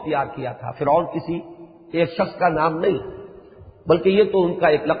فرعون اختیار کیا تھا، فرعون کسی ایک شخص کا نام نہیں بلکہ یہ تو ان کا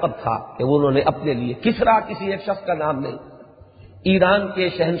ایک لقب تھا کہ انہوں نے اپنے لیے، کسرا کسی ایک شخص کا نام نہیں، ایران کے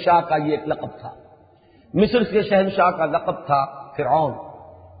شہنشاہ کا یہ ایک لقب تھا، مصر کے شہنشاہ کا لقب تھا فرعون۔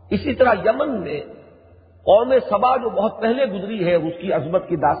 اسی طرح یمن میں قوم سبا جو بہت پہلے گزری ہے، اس کی عظمت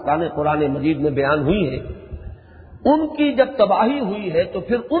کی داستانیں قرآن مجید میں بیان ہوئی ہیں۔ ان کی جب تباہی ہوئی ہے تو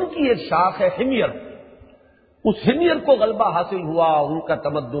پھر ان کی ایک شاخ ہے حمیر، اس حمیر کو غلبہ حاصل ہوا، ان کا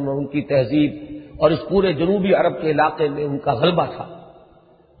تمدن اور ان کی تہذیب اور اس پورے جنوبی عرب کے علاقے میں ان کا غلبہ تھا۔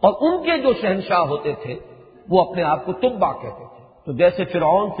 اور ان کے جو شہنشاہ ہوتے تھے وہ اپنے آپ کو تبع کہتے تھے۔ تو جیسے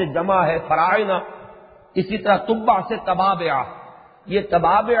فرعون سے جمع ہے فرائنہ، اسی طرح تبع سے تبابعہ۔ یہ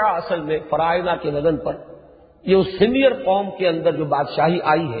تبابعہ اصل میں فرائنہ کے وزن پر یہ اس حمیر قوم کے اندر جو بادشاہی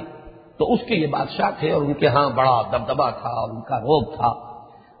آئی ہے تو اس کے یہ بادشاہ تھے، اور ان کے ہاں بڑا دبدبہ تھا اور ان کا روب تھا،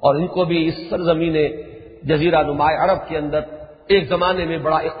 اور ان کو بھی اس سرزمین جزیرہ نماء عرب کے اندر ایک زمانے میں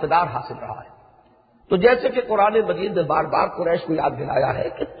بڑا اقتدار حاصل رہا ہے۔ تو جیسے کہ قرآن مجید نے بار بار قریش کو یاد دلایا ہے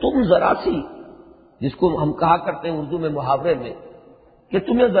کہ تم ذرا سی، جس کو ہم کہا کرتے ہیں اردو میں محاورے میں کہ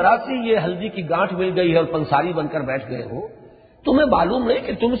تمہیں ذرا سی یہ ہلدی کی گانٹھ مل گئی ہے اور پنساری بن کر بیٹھ گئے ہو، تمہیں معلوم نہیں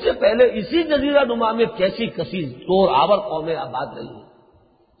کہ تم سے پہلے اسی جزیرہ نما میں کیسی کسی زور آور قومیں آباد رہی ہیں۔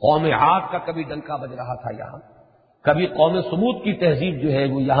 قوم عاد کا کبھی ڈنکا بج رہا تھا یہاں، کبھی قوم سمود کی تہذیب جو ہے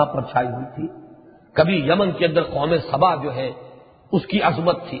وہ یہاں پر چھائی ہوئی تھی، کبھی یمن کے اندر قوم سبا جو ہے اس کی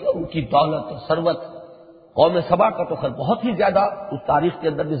عظمت تھی اور ان کی دولت اور ثروت۔ قوم سبا کا تو خیر بہت ہی زیادہ اس تاریخ کے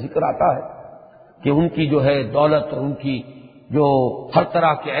اندر بھی ذکر آتا ہے کہ ان کی جو ہے دولت اور ان کی جو ہر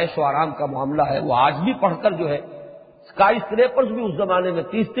طرح کے عیش و آرام کا معاملہ ہے وہ آج بھی پڑھ کر جو ہے اسکائی اسکریپرز بھی اس زمانے میں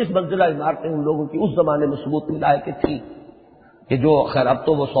 30 منزلہ عمارتیں ان لوگوں کی اس زمانے میں ثبوت ملا ہے کہ تھی، کہ جو خیر اب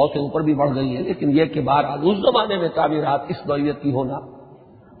تو وہ 100 سے اوپر بھی بڑھ گئی ہے، لیکن یہ کہ بہرحال اس زمانے میں تعمیرات اس نوعیت کی ہونا،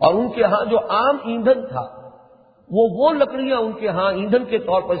 اور ان کے ہاں جو عام ایندھن تھا وہ لکڑیاں ان کے ہاں ایندھن کے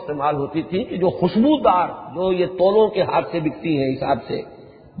طور پر استعمال ہوتی تھیں کہ جو خوشبودار، جو یہ تولوں کے ہاتھ سے بکتی ہیں حساب سے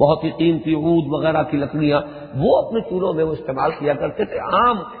بہت ہی قیمتی عود وغیرہ کی لکڑیاں، وہ اپنے چولہوں میں وہ استعمال کیا کرتے تھے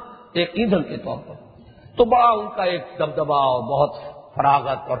عام ایک ایندھن کے طور پر۔ تو بڑا ان کا ایک دبدبا اور بہت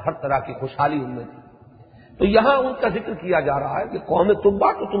فراغت اور ہر طرح کی خوشحالی ان میں تھی۔ تو یہاں ان کا ذکر کیا جا رہا ہے کہ قوم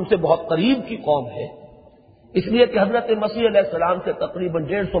تبع تو تم سے بہت قریب کی قوم ہے، اس لیے کہ حضرت مسیح علیہ السلام سے تقریباً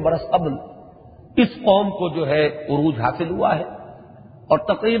 150 برس قبل اس قوم کو جو ہے عروج حاصل ہوا ہے، اور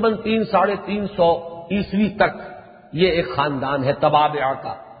تقریباً 300-350 عیسوی تک یہ ایک خاندان ہے تبابعہ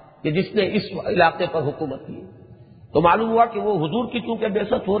کا کہ جس نے اس علاقے پر حکومت کی۔ تو معلوم ہوا کہ وہ حضور کی چونکہ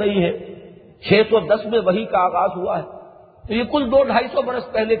بعثت ہو رہی ہے 610 میں وحی کا آغاز ہوا ہے، تو یہ کل 200-250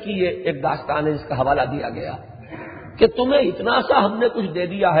 برس پہلے کی یہ ایک داستان ہے جس کا حوالہ دیا گیا کہ تمہیں اتنا سا ہم نے کچھ دے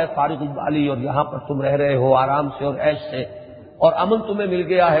دیا ہے فارغ البالی، اور یہاں پر تم رہ رہے ہو آرام سے اور عیش سے، اور امن تمہیں مل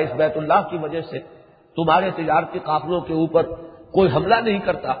گیا ہے اس بیت اللہ کی وجہ سے، تمہارے تجارتی قافلوں کے اوپر کوئی حملہ نہیں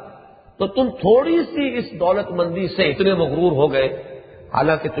کرتا، تو تم تھوڑی سی اس دولت مندی سے اتنے مغرور ہو گئے،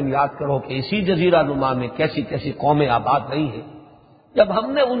 حالانکہ تم یاد کرو کہ اسی جزیرہ نما میں کیسی کیسی قومیں آباد رہی ہیں۔ جب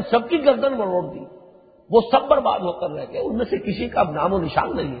ہم نے ان سب کی گردن مروڑ دی، وہ سب برباد ہو کر رہ گئے، ان میں سے کسی کا نام و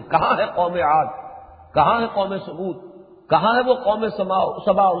نشان نہیں ہے۔ کہاں ہے قوم عاد، کہاں ہے قوم سمود، کہاں ہے وہ قوم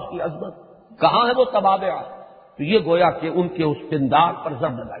سبا اس کی عظمت، کہاں ہے وہ تبابعہ؟ تو یہ گویا کہ ان کے اس پندار پر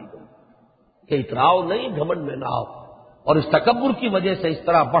ضرب لگائی گئی کہ اتراؤ نہیں، گھمنڈ میں نہ آؤ، اور اس تکبر کی وجہ سے اس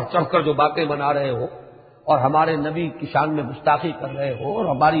طرح بڑھ چڑھ کر جو باتیں بنا رہے ہو اور ہمارے نبی کی شان میں گستاخی کر رہے ہو اور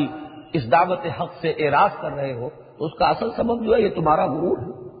ہماری اس دعوت حق سے اعراض کر رہے ہو، تو اس کا اصل سبب جو ہے یہ تمہارا غرور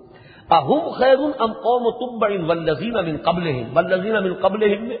ہے۔ اہم خیر ام قوم تبع والذین من قبلہم، والذین من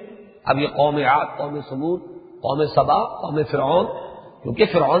قبلہم میں اب یہ قوم عاد، قوم سمود، قوم سبا، قوم فرعون، کیونکہ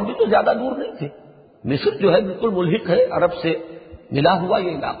فرعون بھی تو زیادہ دور نہیں تھے۔ مصر جو ہے بالکل ملحق ہے، عرب سے ملا ہوا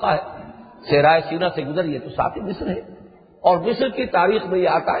یہ علاقہ ہے، صحرائے سینا سے گزریے تو ساتھ ہی مصر ہے، اور مصر کی تاریخ میں یہ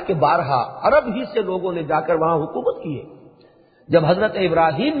آتا ہے کہ بارہا عرب ہی سے لوگوں نے جا کر وہاں حکومت کی ہے۔ جب حضرت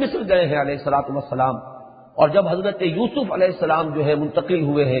ابراہیم مصر گئے ہیں علیہ الصلوۃ والسلام، اور جب حضرت یوسف علیہ السلام جو ہے منتقل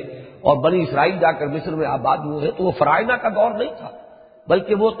ہوئے ہیں اور بنی اسرائیل جا کر مصر میں آباد ہوئے ہیں، تو وہ فرائنہ کا دور نہیں تھا،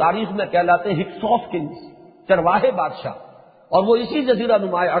 بلکہ وہ تاریخ میں کہلاتے ہیں ہکس آف کنگز، چرواہے بادشاہ، اور وہ اسی جزیرہ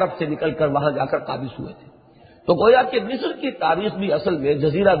نماء عرب سے نکل کر وہاں جا کر قابض ہوئے تھے۔ تو گویا کہ مصر کی تاریخ بھی اصل میں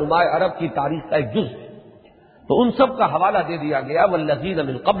جزیرہ نماء عرب کی تاریخ کا ایک جز ہے۔ تو ان سب کا حوالہ دے دیا گیا والذین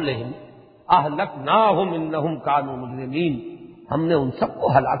من قبلہم اہلکناہم انہم کانوا مجرمین، ہم نے ان سب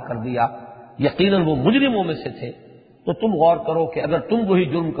کو ہلاک کر دیا، یقیناً وہ مجرموں میں سے تھے۔ تو تم غور کرو کہ اگر تم وہی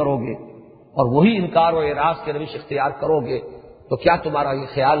جرم کرو گے اور وہی انکار و اعراض کے روش اختیار کرو گے تو کیا تمہارا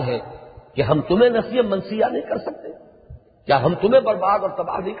یہ خیال ہے کہ ہم تمہیں نسیہ منسیہ نہیں کر سکتے؟ کیا ہم تمہیں برباد اور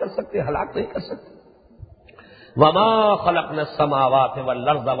تباہ نہیں کر سکتے، ہلاک نہیں کر سکتے؟ وما خلقنا السماوات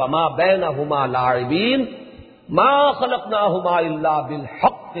والارض وما بینہما لاعبین ما خلقناہما الا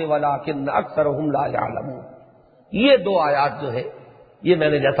بالحق ولکن اکثرہم لا یعلمون۔ یہ دو آیات جو ہے یہ میں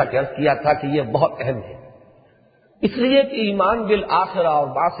نے جیسا کہ عرض کیا تھا کہ یہ بہت اہم ہے، اس لیے کہ ایمان بالآخرہ اور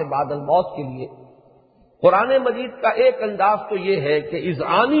بعث بعد الموت کے لیے قرآن مجید کا ایک انداز تو یہ ہے کہ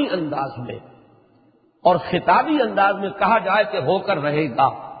اذعانی انداز میں اور خطابی انداز میں کہا جائے کہ ہو کر رہے گا،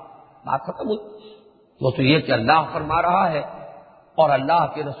 بات ختم ہوئی۔ وہ تو یہ کہ اللہ فرما رہا ہے اور اللہ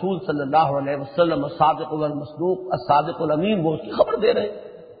کے رسول صلی اللہ علیہ وسلم الصادق والمصدوق الصادق الامین وہ اس کی خبر دے رہے ہیں۔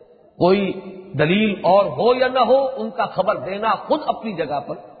 کوئی دلیل اور ہو یا نہ ہو، ان کا خبر دینا خود اپنی جگہ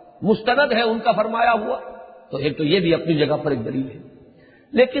پر مستند ہے ان کا فرمایا ہوا، تو ایک تو یہ بھی اپنی جگہ پر ایک دلیل ہے۔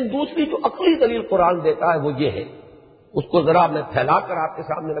 لیکن دوسری جو عقلی دلیل قرآن دیتا ہے وہ یہ ہے، اس کو ذرا میں پھیلا کر آپ کے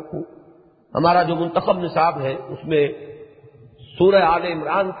سامنے رکھوں۔ ہمارا جو منتخب نصاب ہے اس میں سورہ آل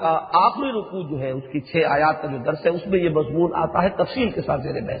عمران کا آخری رکوع جو ہے اس کی 6 آیات کا جو درس ہے اس میں یہ مضمون آتا ہے تفصیل کے ساتھ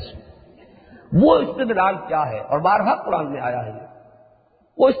زیر بحث۔ وہ استدلال کیا ہے، اور بارہا قرآن میں آیا ہے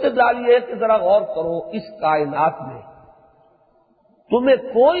وہ استدلال یہ ہے کہ ذرا غور کرو، اس کائنات میں تمہیں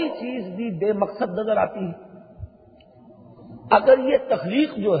کوئی چیز بھی بے مقصد نظر آتی ہے؟ اگر یہ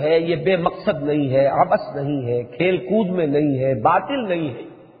تخلیق جو ہے یہ بے مقصد نہیں ہے، عبث نہیں ہے، کھیل کود میں نہیں ہے، باطل نہیں ہے،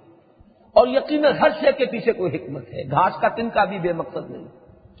 اور یقیناً ہر شے کے پیچھے کوئی حکمت ہے، گھاس کا تنکا بھی بے مقصد نہیں،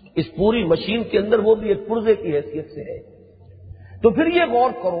 اس پوری مشین کے اندر وہ بھی ایک پرزے کی حیثیت سے ہے، تو پھر یہ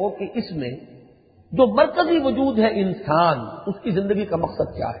غور کرو کہ اس میں جو مرکزی وجود ہے انسان، اس کی زندگی کا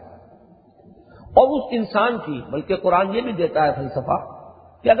مقصد کیا ہے، اور اس انسان کی، بلکہ قرآن یہ بھی دیتا ہے فلسفہ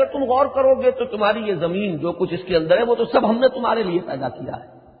کہ اگر تم غور کرو گے تو تمہاری یہ زمین جو کچھ اس کے اندر ہے وہ تو سب ہم نے تمہارے لیے پیدا کیا ہے۔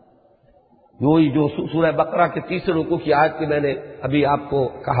 وہی جو سورہ بقرہ کے 30 رکوع کی آیت کی میں نے ابھی آپ کو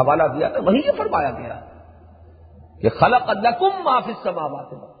کا حوالہ دیا تھا، وہیں یہ فرمایا گیا کہ خلق لکم ما فی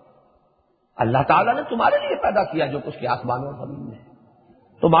السماوات، اللہ تعالیٰ نے تمہارے لیے پیدا کیا جو کچھ کے آسمان اور زمین میں ہے۔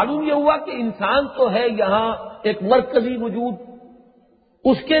 تو معلوم یہ ہوا کہ انسان تو ہے یہاں ایک مرکزی وجود،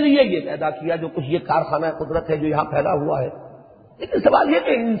 اس کے لیے یہ پیدا کیا جو کچھ یہ کارخانہ قدرت ہے جو یہاں پیدا ہوا ہے۔ لیکن سوال یہ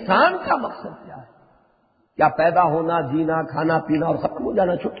کہ انسان کا مقصد کیا ہے؟ کیا پیدا ہونا، جینا، کھانا پینا اور ختم ہو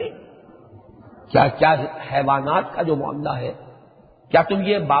جانا چھٹی؟ کیا حیوانات کا جو معاملہ ہے، کیا تم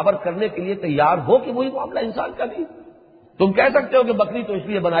یہ باور کرنے کے لیے تیار ہو کہ وہی معاملہ انسان کا بھی؟ تم کہہ سکتے ہو کہ بکری تو اس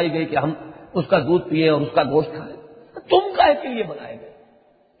لیے بنائی گئی کہ ہم اس کا دودھ پیئیں اور اس کا گوشت کھائیں، تم کہے کے لیے بنائے گئے؟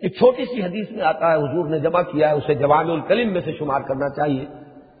 ایک چھوٹی سی حدیث میں آتا ہے، حضور نے جمع کیا ہے، اسے جوامع الکلم میں سے شمار کرنا چاہیے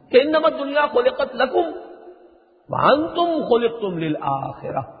کہ انما الدنیا خلقت لکم وانتم خلقتم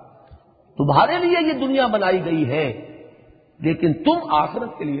للآخرہ، تمہارے لیے یہ دنیا بنائی گئی ہے لیکن تم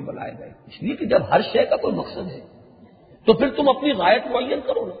آخرت کے لیے بنائے گئے، اس لیے کہ جب ہر شے کا کوئی مقصد ہے تو پھر تم اپنی غایت معین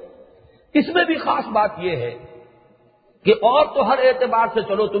کرو نا۔ اس میں بھی خاص بات یہ ہے کہ اور تو ہر اعتبار سے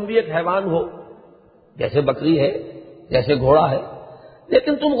چلو تم بھی ایک حیوان ہو، جیسے بکری ہے، جیسے گھوڑا ہے،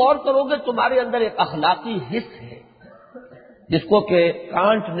 لیکن تم غور کرو گے تمہارے اندر ایک اخلاقی حص ہے جس کو کہ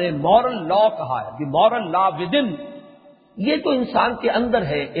کانٹ نے مورل لا کہا ہے، دی مورل لا ودن، یہ تو انسان کے اندر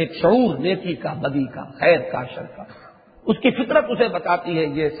ہے، ایک شعور نیکی کا، بدی کا، خیر کا، شر کا، اس کی فطرت اسے بتاتی ہے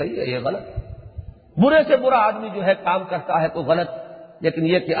یہ صحیح ہے یہ غلط ہے۔ برے سے برا آدمی جو ہے کام کرتا ہے تو غلط، لیکن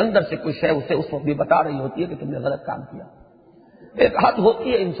یہ کہ اندر سے کوئی شے اسے اس وقت بھی بتا رہی ہوتی ہے کہ تم نے غلط کام کیا۔ ایک حد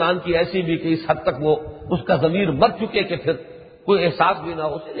ہوتی ہے انسان کی ایسی بھی کہ اس حد تک وہ اس کا ضمیر مر چکے کہ پھر کوئی احساس بھی نہ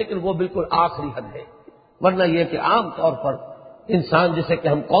ہو اسے، لیکن وہ بالکل آخری حد ہے، ورنہ یہ کہ عام طور پر انسان جسے کہ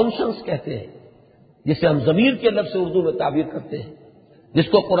ہم کانشنس کہتے ہیں، جسے ہم ضمیر کے لفظ سے اردو میں تعبیر کرتے ہیں، جس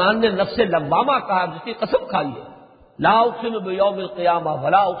کو قرآن نے نفس لوامہ کہا، جس کی قسم کھائی ہے، لا اقسم بیوم القیامہ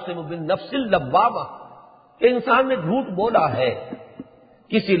ولا اقسم بالنفس اللوامہ، کہ انسان نے جھوٹ بولا ہے،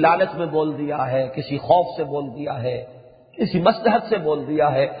 کسی لالچ میں بول دیا ہے، کسی خوف سے بول دیا ہے، کسی مصلحت سے بول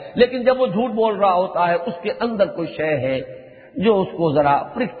دیا ہے، لیکن جب وہ جھوٹ بول رہا ہوتا ہے اس کے اندر کوئی شے ہے جو اس کو ذرا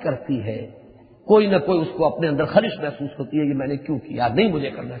پرک کرتی ہے، کوئی نہ کوئی اس کو اپنے اندر خلش محسوس ہوتی ہے کہ میں نے کیوں کیا، نہیں مجھے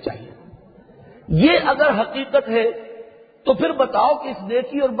کرنا چاہیے۔ یہ اگر حقیقت ہے تو پھر بتاؤ کہ اس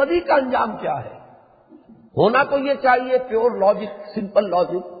نیکی اور بدی کا انجام کیا ہے؟ ہونا تو یہ چاہیے پیور لاجک، سمپل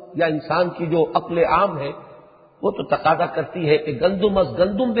لاجک، یا انسان کی جو عقل عام ہے وہ تو تقاضا کرتی ہے کہ گندم از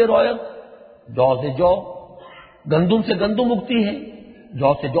گندم بے رویت، جو سے جو، گندم سے گندم اگتی ہے،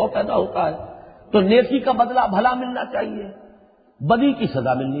 جو سے جو پیدا ہوتا ہے، تو نیکی کا بدلہ بھلا ملنا چاہیے، بدی کی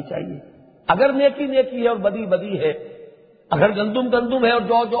سزا ملنی چاہیے۔ اگر نیکی نیکی ہے اور بدی بدی ہے، اگر گندم گندم ہے اور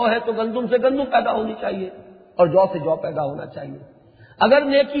جو ہے تو گندم سے گندم پیدا ہونی چاہیے اور جو سے جو پیدا ہونا چاہیے۔ اگر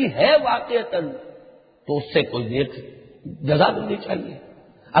نیکی ہے واقعتاً تو اس سے کوئی نیک جزا ملنی چاہیے،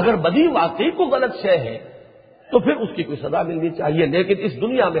 اگر بدی واقعی کو غلط شے ہے تو پھر اس کی کوئی سزا ملنی چاہیے۔ لیکن اس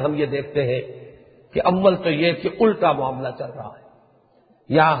دنیا میں ہم یہ دیکھتے ہیں کہ اول تو یہ کہ الٹا معاملہ چل رہا ہے،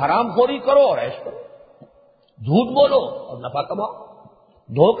 یہاں حرام خوری کرو اور عیش کرو، جھوٹ بولو اور نفع کماؤ،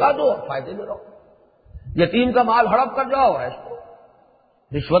 دھوکہ دو اور فائدے میں رہو، یتیم کا مال ہڑپ کر جاؤ اور عیش کرو،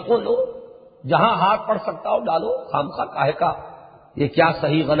 رشوتوں لو، جہاں ہاتھ پڑ سکتا ہو ڈالو، خامخواہ کاہے کا یہ کیا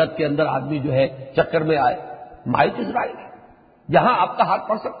صحیح غلط کے اندر آدمی جو ہے چکر میں آئے، مائٹ از رائٹ، جہاں آپ کا ہاتھ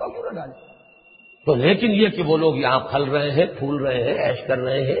پڑ سکتا ہو کیوں نہ ڈالے۔ تو لیکن یہ کہ وہ لوگ یہاں پھل رہے ہیں، پھول رہے ہیں، عیش کر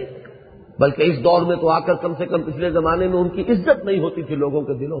رہے ہیں، بلکہ اس دور میں تو آ کر کم سے کم پچھلے زمانے میں ان کی عزت نہیں ہوتی تھی لوگوں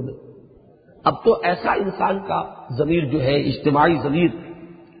کے دلوں میں. اب تو ایسا انسان کا ضمیر جو ہے، اجتماعی ضمیر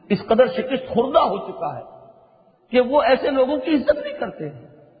اس قدر شکست خوردہ ہو چکا ہے کہ وہ ایسے لوگوں کی عزت نہیں کرتے ہیں،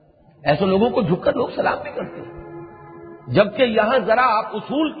 ایسے لوگوں کو جھک کر لوگ سلام نہیں کرتے ہیں. جبکہ یہاں ذرا آپ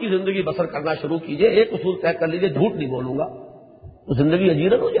اصول کی زندگی بسر کرنا شروع کیجئے، ایک اصول طے کر لیجئے، جھوٹ نہیں بولوں گا، تو زندگی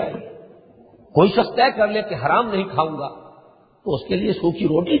اجیرن ہو جائے گی. کوئی شخص طے کر لے کہ حرام نہیں کھاؤں گا، تو اس کے لیے سوکھی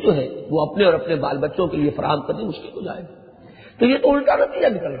روٹی جو ہے وہ اپنے اور اپنے بال بچوں کے لیے فراہم کرنی مشکل ہو جائے گی. تو یہ تو الٹا نتیجہ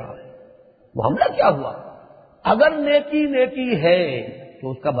نکل رہا ہے. معاملہ کیا ہوا؟ اگر نیکی نیکی ہے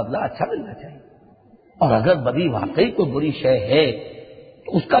تو اس کا بدلہ اچھا ملنا چاہیے، اور اگر بدی واقعی کوئی بری شے ہے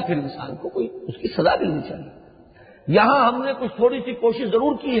تو اس کا پھر انسان کو کوئی اس کی سزا ملنی چاہیے. یہاں ہم نے کچھ تھوڑی سی کوشش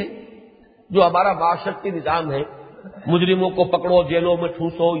ضرور کی ہے، جو ہمارا معاشرتی نظام ہے، مجرموں کو پکڑو، جیلوں میں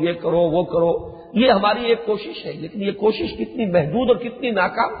ٹھوسو، یہ کرو وہ کرو، یہ ہماری ایک کوشش ہے. لیکن یہ کوشش کتنی محدود اور کتنی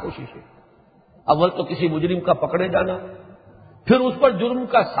ناکام کوشش ہے. اول تو کسی مجرم کا پکڑے جانا، پھر اس پر جرم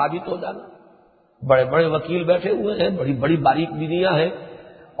کا ثابت ہو جانا. بڑے بڑے وکیل بیٹھے ہوئے ہیں، بڑی بڑی باریک بینیاں ہیں،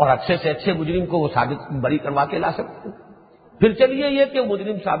 اور اچھے سے اچھے مجرم کو وہ ثابت بری کروا کے لا سکتے ہیں. پھر چلیے یہ کہ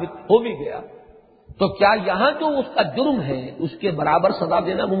مجرم ثابت ہو بھی گیا، تو کیا یہاں جو اس کا جرم ہے اس کے برابر سزا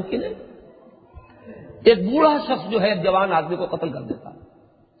دینا ممکن ہے؟ ایک بوڑھا شخص جو ہے جوان آدمی کو قتل کر دیتا،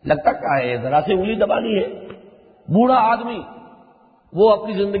 لگتا کیا ہے ذرا سے انگلی دبانی ہے. بوڑھا آدمی وہ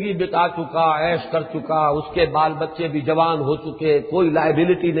اپنی زندگی بتا چکا، عیش کر چکا، اس کے بال بچے بھی جوان ہو چکے، کوئی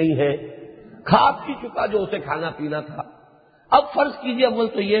لائبلٹی نہیں ہے، کھا پی چکا جو اسے کھانا پینا تھا. اب فرض کیجئے اول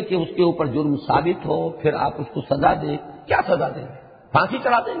تو یہ کہ اس کے اوپر جرم ثابت ہو، پھر آپ اس کو سزا دیں. کیا سزا دیں گے؟ پھانسی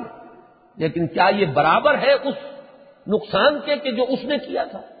چڑھا دیں گے. لیکن کیا یہ برابر ہے اس نقصان کے کہ جو اس نے کیا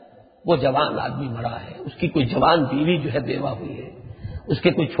تھا؟ وہ جوان آدمی مرا ہے، اس کی کوئی جوان بیوی جو ہے بیوہ ہوئی ہے، اس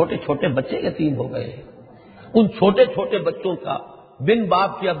کے کوئی چھوٹے چھوٹے بچے یتیم ہو گئے ہیں. ان چھوٹے چھوٹے بچوں کا بن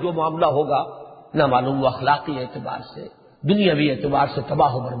باپ کی اب جو معاملہ ہوگا نہ معلوم وہ اخلاقی اعتبار سے، دنیاوی اعتبار سے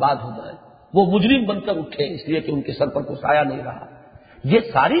تباہ و برباد ہو جائے، وہ مجرم بن کر اٹھے اس لیے کہ ان کے سر پر کوئی سایہ نہیں رہا. یہ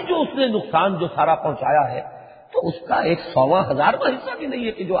ساری جو اس نے نقصان جو سارا پہنچایا ہے، تو اس کا 100,000واں حصہ بھی نہیں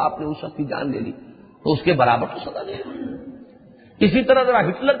ہے کہ جو آپ نے اس شخص کی جان لے لی، تو اس کے برابر تو سزا دے گا. اسی طرح ذرا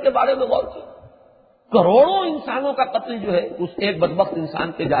ہٹلر کے بارے میں غور کیجیے. کروڑوں انسانوں کا قتل جو ہے اس ایک بدبخت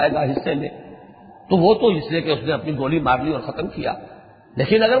انسان کے جائے گا حصے میں، تو وہ تو اس لیے کہ اس نے اپنی گولی مار لی اور ختم کیا.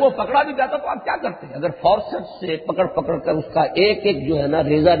 لیکن اگر وہ پکڑا بھی جاتا تو آپ کیا کرتے ہیں؟ اگر فورسز سے پکڑ کر اس کا ایک ایک جو ہے نا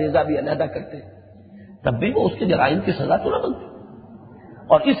ریزہ ریزہ بھی علیحدہ کرتے تب بھی وہ اس کے جرائم کی سزا تو نہ بنتی.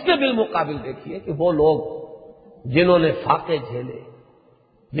 اور اس کے بالمقابل دیکھیے کہ وہ لوگ جنہوں نے فاقے جھیلے،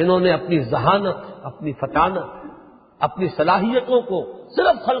 جنہوں نے اپنی ذہانت، اپنی فطانت، اپنی صلاحیتوں کو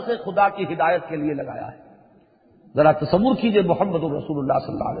صرف خلق خدا کی ہدایت کے لیے لگایا ہے. ذرا تصور کیجئے محمد رسول اللہ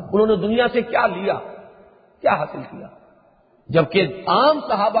صلی اللہ علیہ وسلم، انہوں نے دنیا سے کیا لیا، کیا حاصل کیا. جبکہ عام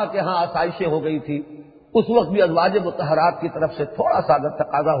صحابہ کے ہاں آسائشیں ہو گئی تھی، اس وقت بھی ازواج مطہرات کی طرف سے تھوڑا سا اگر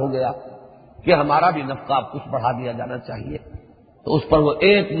تقاضا ہو گیا کہ ہمارا بھی نفقہ اب کچھ بڑھا دیا جانا چاہیے، تو اس پر وہ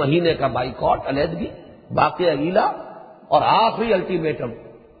 1 مہینے کا بائیکاٹ، علیحدگی، باقی علیلہ، اور آخری الٹیمیٹم،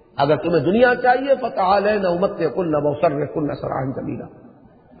 اگر تمہیں دنیا چاہیے فتعالین امتعکن واسرحکن سراحا جمیلا،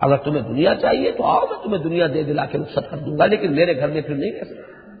 اگر تمہیں دنیا چاہیے تو آؤ، میں تمہیں دنیا دے دلا کے رخصت کر دوں گا، لیکن میرے گھر میں پھر نہیں رہ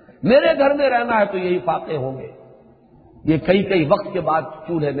سکتے. میرے گھر میں رہنا ہے تو یہی فاقے ہوں گے. یہ کئی وقت کے بعد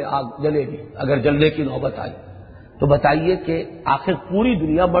چولہے میں آگ جلے گی اگر جلنے کی نوبت آئی. تو بتائیے کہ آخر پوری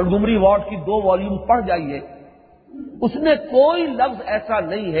دنیا، منٹگومری وارڈ کی 2 والیوم پڑھ جائیے، اس میں کوئی لفظ ایسا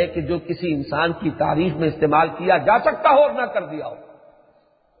نہیں ہے کہ جو کسی انسان کی تعریف میں استعمال کیا جا سکتا ہو اور نہ کر دیا ہو.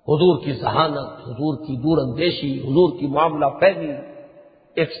 حضور کی ذہانت، حضور کی دور اندیشی، حضور کی معاملہ فہمی،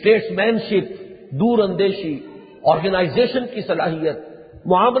 ایک اسٹیٹس مین شپ، دور اندیشی، آرگنائزیشن کی صلاحیت،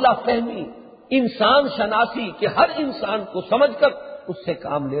 معاملہ فہمی، انسان شناسی کہ ہر انسان کو سمجھ کر اس سے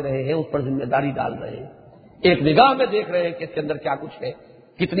کام لے رہے ہیں، اس پر ذمہ داری ڈال رہے ہیں، ایک نگاہ میں دیکھ رہے ہیں کہ اس کے اندر کیا کچھ ہے،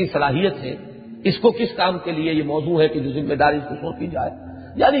 کتنی صلاحیت ہے، اس کو کس کام کے لیے یہ موضوع ہے کہ جو ذمہ داری اس کو سونپی جائے.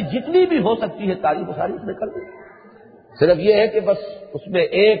 یعنی جتنی بھی ہو سکتی ہے تعریف و ساری اس نے کر دی. صرف یہ ہے کہ بس اس میں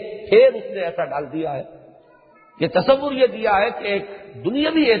ایک پھیر اس نے ایسا ڈال دیا ہے کہ تصور یہ دیا ہے کہ ایک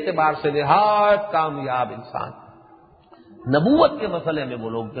دنیاوی اعتبار سے نہایت کامیاب انسان، نبوت کے مسئلے میں وہ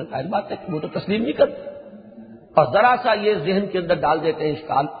لوگ ظاہر بات ہے کہ وہ تو تسلیم نہیں کرتے. اور ذرا سا یہ ذہن کے اندر ڈال دیتے ہیں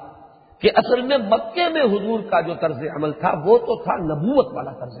اشکال کہ اصل میں مکے میں حضور کا جو طرز عمل تھا وہ تو تھا نبوت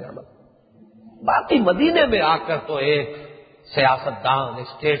والا طرز عمل، باقی مدینے میں آ کر تو ایک سیاستدان، ایک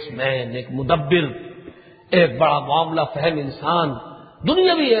اسٹیٹس مین، ایک مدبر، ایک بڑا معاملہ فہم انسان،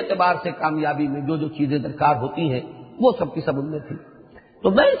 دنیاوی اعتبار سے کامیابی میں جو جو چیزیں درکار ہوتی ہیں وہ سب کی سب ان میں تھی.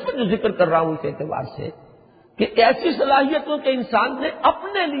 تو میں اس میں جو ذکر کر رہا ہوں اس اعتبار سے کہ ایسی صلاحیتوں کے انسان نے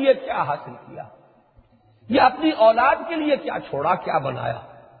اپنے لیے کیا حاصل کیا. یا اپنی اولاد کے لیے کیا چھوڑا، کیا بنایا؟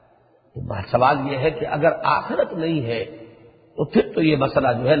 تو سوال یہ ہے کہ اگر آخرت نہیں ہے تو پھر تو یہ مسئلہ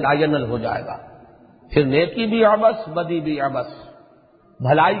جو ہے لا ینل ہو جائے گا، پھر نیکی بھی عبث، بدی بھی عبث،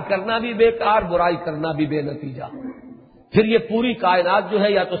 بھلائی کرنا بھی بیکار، برائی کرنا بھی بے نتیجہ۔ پھر یہ پوری کائنات جو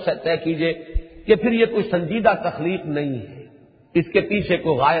ہے یا تو طے کیجئے کہ پھر یہ کوئی سنجیدہ تخلیق نہیں ہے، اس کے پیچھے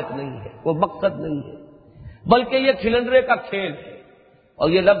کوئی غایت نہیں ہے، کوئی مقصد نہیں ہے، بلکہ یہ کھلندرے کا کھیل ہے۔ اور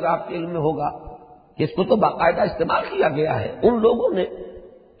یہ لفظ آپ کے علم میں ہوگا کہ اس کو تو باقاعدہ استعمال کیا گیا ہے ان لوگوں نے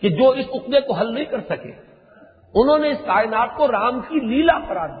کہ جو اس عقدے کو حل نہیں کر سکے، انہوں نے اس کائنات کو رام کی لیلا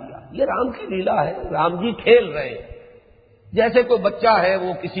قرار دیا۔ یہ رام کی لیلا ہے، رام جی کھیل رہے ہیں۔ جیسے کوئی بچہ ہے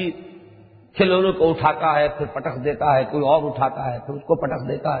وہ کسی کھلونے کو اٹھاتا ہے پھر پٹخ دیتا ہے، کوئی اور اٹھاتا ہے پھر اس کو پٹخ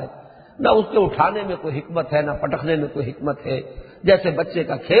دیتا ہے، نہ اس کے اٹھانے میں کوئی حکمت ہے نہ پٹخنے میں کوئی حکمت ہے۔ جیسے بچے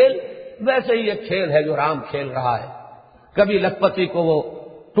کا کھیل ویسے ہی ایک کھیل ہے جو رام کھیل رہا ہے۔ کبھی لکھپتی کو وہ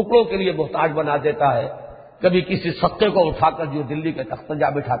ٹکڑوں کے لیے محتاج بنا دیتا ہے، کبھی کسی سکے کو اٹھا کر جو دلی کے تخت پر جا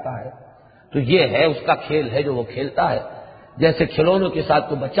بٹھاتا ہے۔ تو یہ ہے اس کا کھیل ہے جو وہ کھیلتا ہے، جیسے کھلونوں کے ساتھ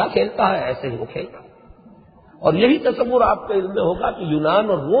کوئی بچہ کھیلتا ہے ایسے ہی وہ کھیلتا ہے۔ اور یہی تصور آپ کے علم میں ہوگا کہ یونان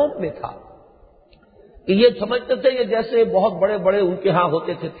اور روم میں تھا کہ یہ سمجھتے تھے یہ جیسے بہت بڑے بڑے ان کے ہاں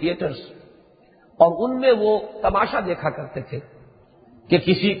ہوتے تھے تھیٹرز، اور ان میں وہ تماشا دیکھا کرتے تھے کہ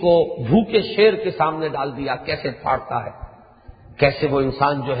کسی کو بھوکے شیر کے سامنے ڈال دیا کیسے پھاڑتا ہے، کیسے وہ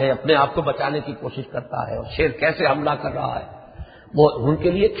انسان جو ہے اپنے آپ کو بچانے کی کوشش کرتا ہے اور شیر کیسے حملہ کر رہا ہے۔ وہ ان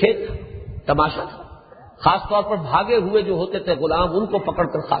کے لیے کھیل تھا، تماشا تھا۔ خاص طور پر بھاگے ہوئے جو ہوتے تھے غلام، ان کو پکڑ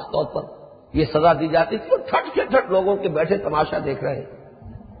کر خاص طور پر یہ سزا دی جاتی تھی، اور ٹھٹ کے ٹھٹ لوگوں کے بیٹھے تماشا دیکھ رہے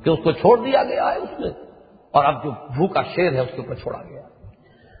ہیں کہ اس کو چھوڑ دیا گیا ہے اس میں، اور اب جو بھوکا شیر ہے اس کے اوپر چھوڑا گیا۔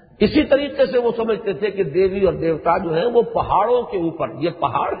 اسی طریقے سے وہ سمجھتے تھے کہ دیوی اور دیوتا جو ہیں وہ پہاڑوں کے اوپر، یہ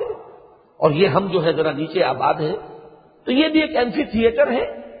پہاڑ ہے اور یہ ہم جو ہے ذرا نیچے آباد ہیں، تو یہ بھی ایک ایمفی تھیٹر ہے،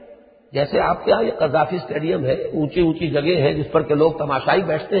 جیسے آپ کے یہاں یہ قذافی اسٹیڈیم ہے، اونچی اونچی جگہ ہے جس پر کہ لوگ تماشائی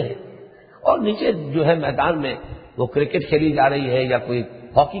بیٹھتے ہیں، اور نیچے جو ہے میدان میں وہ کرکٹ کھیلی جا رہی ہے یا کوئی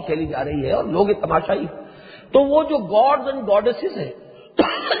ہاکی کھیلی جا رہی ہے اور لوگ یہ تماشائی۔ تو وہ جو گاڈز اینڈ گاڈیسز ہیں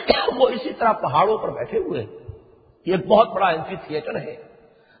وہ اسی طرح پہاڑوں پر بیٹھے ہوئے ہیں، یہ ایک بہت بڑا ایمفی تھیٹر ہے۔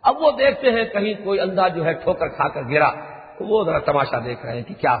 اب وہ دیکھتے ہیں کہیں کوئی اندھا جو ہے ٹھوکر کھا کر گرا تو وہ ذرا تماشا دیکھ رہے ہیں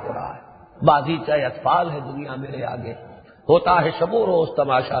کہ کیا ہو رہا ہے۔ بازی چاہے اطفال ہے دنیا میرے آگے، ہوتا ہے شب و روز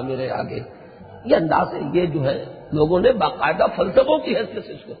تماشا میرے آگے۔ یہ انداز ہے، یہ جو ہے لوگوں نے باقاعدہ فلسفوں کی حیثیت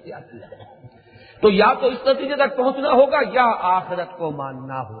سے اس کو اختیار کیا ہے۔ تو یا تو اس نتیجے تک پہنچنا ہوگا یا آخرت کو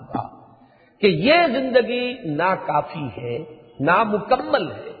ماننا ہوگا کہ یہ زندگی ناکافی ہے،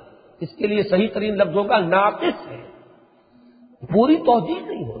 نامکمل ہے، اس کے لیے صحیح ترین لفظ ہوگا ناقص ہے، پوری توجیہ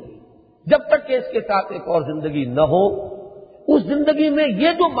نہیں ہوگی جب تک کہ اس کے ساتھ ایک اور زندگی نہ ہو۔ اس زندگی میں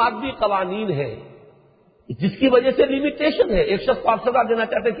یہ جو مادی قوانین ہے جس کی وجہ سے لمیٹیشن ہے، ایک شخص کو آپ سزا دینا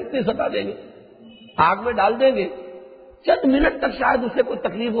چاہتے ہیں، کتنی سزا دیں گے؟ آگ میں ڈال دیں گے، چند منٹ تک شاید اسے کوئی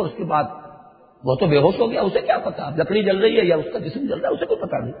تکلیف ہو، اس کے بعد وہ تو بے ہوش ہو گیا، اسے کیا پتا لکڑی جل رہی ہے یا اس کا جسم جل رہا ہے، اسے کوئی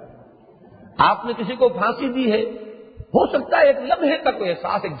پتا نہیں۔ آپ نے کسی کو پھانسی دی ہے، ہو سکتا ہے ایک لمحے کا کوئی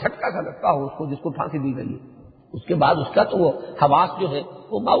احساس، ایک جھٹکا سا لگتا ہو اس کو جس کو پھانسی دی گئی ہے، اس کے بعد اس کا تو وہ حواس جو ہے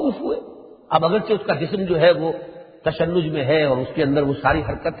وہ معروف ہوئے۔ اب اگرچہ اس کا جسم جو ہے وہ تشنج میں ہے اور اس کے اندر وہ ساری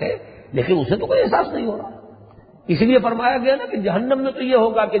حرکت ہے، لیکن اسے تو کوئی احساس نہیں ہو رہا۔ اس لیے فرمایا گیا نا کہ جہنم میں تو یہ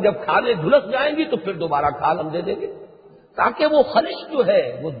ہوگا کہ جب کھالیں جھلس جائیں گی تو پھر دوبارہ کھال ہم دے دیں گے، تاکہ وہ خلش جو ہے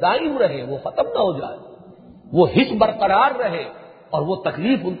وہ دائم رہے، وہ ختم نہ ہو جائے، وہ حس برقرار رہے اور وہ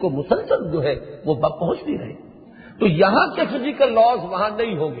تکلیف ان کو مسلسل جو ہے وہ پہنچتی رہے۔ تو یہاں کے فزیکل لاز وہاں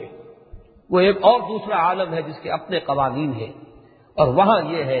نہیں ہوں گے، وہ ایک اور دوسرا عالم ہے جس کے اپنے قوانین ہیں، اور وہاں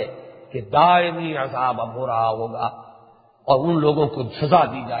یہ ہے کہ دائمی عذاب اب ہو رہا ہوگا اور ان لوگوں کو سزا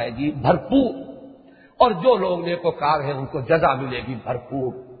دی جائے گی بھرپور، اور جو لوگ نیکوکار ہیں ان کو جزا ملے گی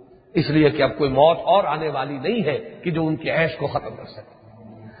بھرپور، اس لیے کہ اب کوئی موت اور آنے والی نہیں ہے کہ جو ان کے عیش کو ختم کر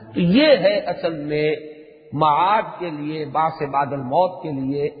سکے۔ تو یہ ہے اصل میں معاد کے لیے، بعث بعد الموت کے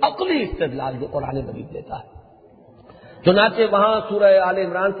لیے عقلی استدلال جو قرآن مجید دیتا ہے۔ چنانچہ وہاں سورہ آل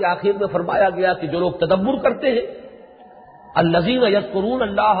عمران کے آخر میں فرمایا گیا کہ جو لوگ تدبر کرتے ہیں، الذین یذکرون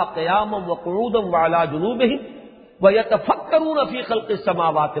اللہ قیاما وقعودا وعلی جنوبہم ویتفکرون فی خلق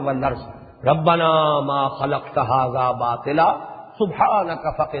السماوات والارض ربنا ما خلقت ھذا باطلا سبحانک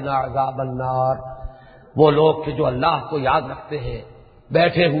فقنا عذاب النار۔ وہ لوگ کہ جو اللہ کو یاد رکھتے ہیں،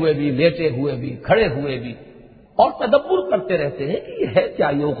 بیٹھے ہوئے بھی، لیٹے ہوئے بھی، کھڑے ہوئے بھی، اور تدبر کرتے رہتے ہیں کہ یہ ہے کیا،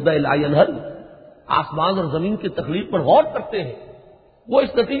 یہ عقدہ لا ینحل، آسمان اور زمین کی تخلیق پر غور کرتے ہیں، وہ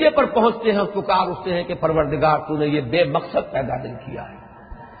اس نتیجے پر پہنچتے ہیں، پکار اٹھتے ہیں کہ پروردگار تو نے یہ بے مقصد پیدا نہیں کیا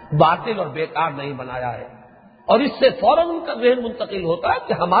ہے، باطل اور بیکار نہیں بنایا ہے، اور اس سے فوراً ان کا ذہن منتقل ہوتا ہے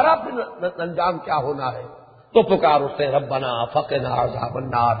کہ ہمارا پھر انجام کیا ہونا ہے، تو پکار اٹھتے ہیں ربنا فقنا عذاب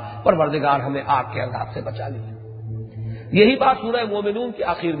النار، پروردگار ہمیں آگ کے عذاب سے بچا لیجیے۔ یہی بات سورہ مومنون کے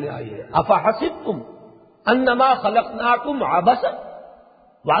آخر میں آئی ہے، افحسبتم انما خلقناکم عبثا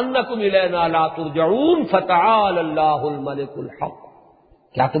وانکم الینا لا ترجعون فتعالی اللہ الملک الحق۔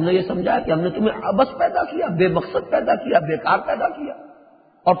 کیا تم نے یہ سمجھا کہ ہم نے تمہیں عبث پیدا کیا، بے مقصد پیدا کیا، بیکار پیدا کیا،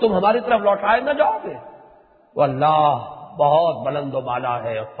 اور تم ہماری طرف لوٹائے نہ جاؤ گے؟ وہ اللہ بہت بلند و بالا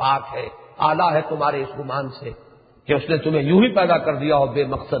ہے اور پاک ہے، اعلیٰ ہے تمہارے اس گمان سے کہ اس نے تمہیں یوں ہی پیدا کر دیا ہو بے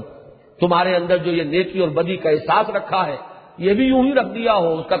مقصد، تمہارے اندر جو یہ نیکی اور بدی کا احساس رکھا ہے یہ بھی یوں ہی رکھ دیا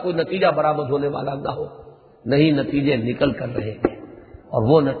ہو، اس کا کوئی نتیجہ برآمد ہونے والا نہ ہو۔ نہیں، نتیجے نکل کر رہے ہیں، اور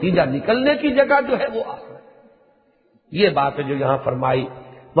وہ نتیجہ نکلنے کی جگہ جو ہے وہ آخرت۔ یہ بات ہے جو یہاں فرمائی،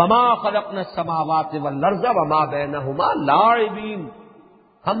 وما خلقنا السماوات والارض وما بینہما لاعبین،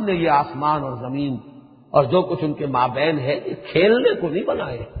 ہم نے یہ آسمان اور زمین اور جو کچھ ان کے مابین ہے یہ کھیلنے کو نہیں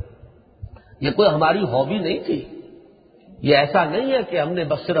بنائے، یہ کوئی ہماری ہابی نہیں تھی، یہ ایسا نہیں ہے کہ ہم نے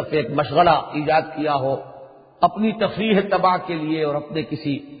بس صرف ایک مشغلہ ایجاد کیا ہو اپنی تفریح تباہ کے لیے اور اپنے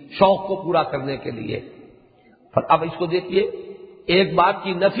کسی شوق کو پورا کرنے کے لیے۔ اب اس کو دیکھیے، ایک بات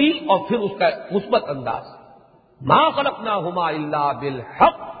کی نفی اور پھر اس کا مثبت انداز، ما خلقناہما الا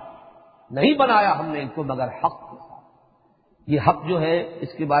بالحق، نہیں بنایا ہم نے ان کو مگر حق کے ساتھ۔ یہ حق جو ہے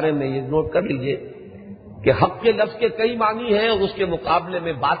اس کے بارے میں یہ نوٹ کر لیجئے کہ حق کے لفظ کے کئی معنی ہیں اور اس کے مقابلے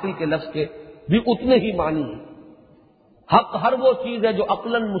میں باطل کے لفظ کے بھی اتنے ہی معنی ہیں۔ حق ہر وہ چیز ہے جو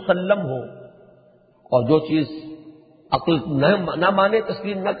عقلاً مسلم ہو، اور جو چیز عقل نہ مانے،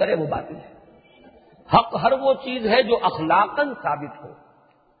 تسلیم نہ کرے، وہ باطل ہے۔ حق ہر وہ چیز ہے جو اخلاقاً ثابت ہو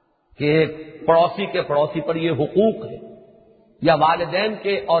کہ ایک پڑوسی کے پڑوسی پر یہ حقوق ہے، یا والدین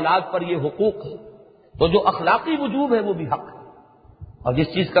کے اولاد پر یہ حقوق ہے، تو جو اخلاقی وجوب ہے وہ بھی حق ہے، اور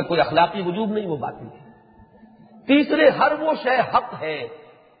جس چیز کا کوئی اخلاقی وجوب نہیں وہ باطل ہے۔ تیسرے، ہر وہ شے حق ہے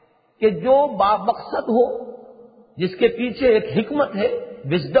کہ جو بامقصد ہو، جس کے پیچھے ایک حکمت ہے،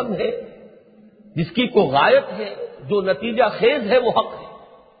 وزڈم ہے، جس کی کوئی غایت ہے، جو نتیجہ خیز ہے وہ حق ہے،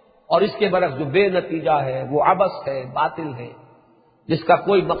 اور اس کے برعکس جو بے نتیجہ ہے وہ عبث ہے، باطل ہے، جس کا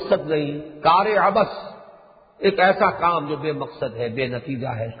کوئی مقصد نہیں، کار عبث، ایک ایسا کام جو بے مقصد ہے، بے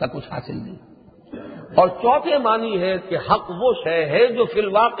نتیجہ ہے، اس کا کچھ حاصل نہیں۔ اور چوتھے معنی ہے کہ حق وہ شے ہے جو فی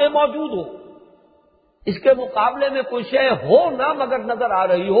الواقع موجود ہو، اس کے مقابلے میں کوئی شے ہو نہ مگر نظر آ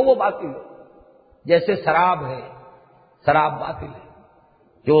رہی ہو، وہ باطل ہے۔ جیسے شراب ہے، شراب باطل ہے،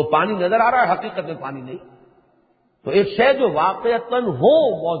 کہ وہ پانی نظر آ رہا ہے، حقیقت میں پانی نہیں۔ تو ایک شے جو واقعتاً ہو،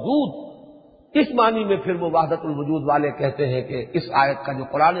 موجود، اس معنی میں پھر وہ وحدت الوجود والے کہتے ہیں کہ اس آیت کا جو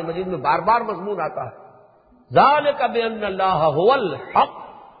قرآن مجید میں بار بار مضمون آتا ہے، ذالک بان اللہ هو الحق،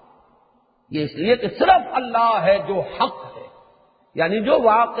 یہ اس لیے کہ صرف اللہ ہے جو حق ہے، یعنی جو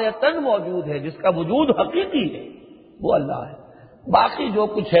واقعتاً موجود ہے، جس کا وجود حقیقی ہے، وہ اللہ ہے۔ باقی جو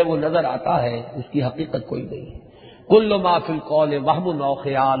کچھ ہے وہ نظر آتا ہے، اس کی حقیقت کوئی نہیں ہے۔ کل ما فی القول وہم او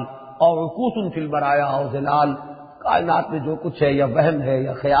خیال اور عکوس فی البرایا او ظلال، کائنات میں جو کچھ ہے یا وہم ہے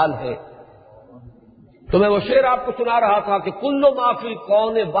یا خیال ہے۔ تو میں وہ شعر آپ کو سنا رہا تھا کہ کل ما فی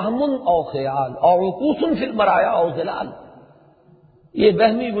الکون وہم او خیال اور عکوس فی البرایا او ظلال، یہ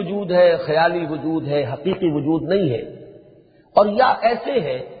وہمی وجود ہے، خیالی وجود ہے، حقیقی وجود نہیں ہے۔ اور یا ایسے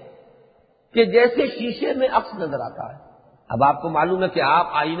ہے کہ جیسے شیشے میں عکس نظر آتا ہے۔ اب آپ کو معلوم ہے کہ آپ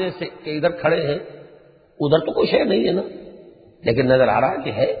آئینے سے کہ ادھر کھڑے ہیں، ادھر تو کوئی شے نہیں ہے نا، لیکن نظر آ رہا ہے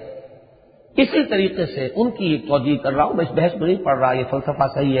کہ ہے۔ اسی طریقے سے ان کی توجیہ کر رہا ہوں، میں اس بحث میں نہیں پڑھ رہا یہ فلسفہ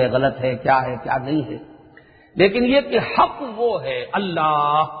صحیح ہے غلط ہے کیا نہیں ہے، لیکن یہ کہ حق وہ ہے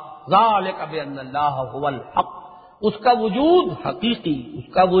اللہ، ذالک بان اللہ هو الحق، اس کا وجود حقیقی،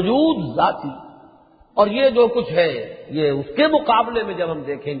 اس کا وجود ذاتی، اور یہ جو کچھ ہے یہ اس کے مقابلے میں جب ہم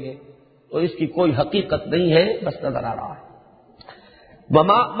دیکھیں گے تو اس کی کوئی حقیقت نہیں ہے، بس نظر آ رہا ہے۔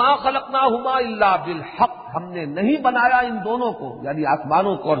 ما خلقناہما الا بالحق، ہم نے نہیں بنایا ان دونوں کو، یعنی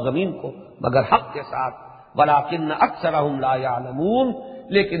آسمانوں کو اور زمین کو، مگر حق کے ساتھ، ولکن اکثرہم لا یعلمون،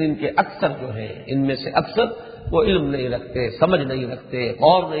 لیکن ان کے اکثر جو ہیں، ان میں سے اکثر وہ علم نہیں رکھتے، سمجھ نہیں رکھتے،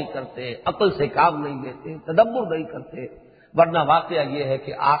 غور نہیں کرتے، عقل سے کام نہیں لیتے، تدبر نہیں کرتے۔ ورنہ واقعہ یہ ہے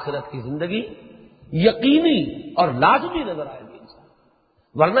کہ آخرت کی زندگی یقینی اور لازمی نظر آئے گی انسان،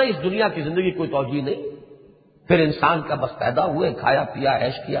 ورنہ اس دنیا کی زندگی کوئی توجیہ نہیں۔ پھر انسان کا بس پیدا ہوئے، کھایا پیا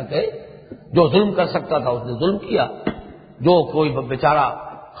عیش کیا گئے، جو ظلم کر سکتا تھا اس نے ظلم کیا، جو کوئی بیچارہ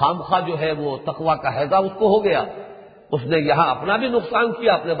خامخواہ جو ہے وہ تقویٰ کا ہیضہ اس کو ہو گیا، اس نے یہاں اپنا بھی نقصان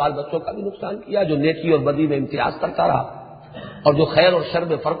کیا، اپنے بال بچوں کا بھی نقصان کیا، جو نیکی اور بدی میں امتیاز کرتا رہا اور جو خیر اور شر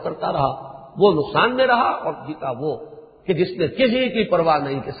میں فرق کرتا رہا وہ نقصان میں رہا، اور جیتا وہ کہ جس نے کسی کی پرواہ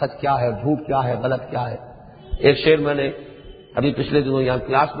نہیں کہ سچ کیا ہے، جھوٹ کیا ہے، غلط کیا ہے۔ ایک شعر میں نے ابھی پچھلے دنوں یہاں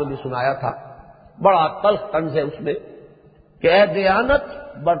کلاس میں بھی سنایا تھا، بڑا تلخ طنز ہے اس میں کہ اے دیانت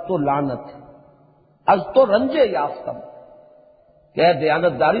بر تو لعنت، از تو رنجے یافتم، کہ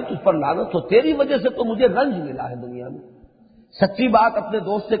دیانتداری تجھ پر لعنت ہو، تیری وجہ سے تو مجھے رنج ملا ہے دنیا میں۔ سچی بات اپنے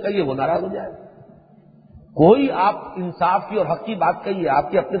دوست سے کہیے، وہ ناراض ہو جائے گا۔ کوئی آپ انصاف کی اور حق کی بات کہیے،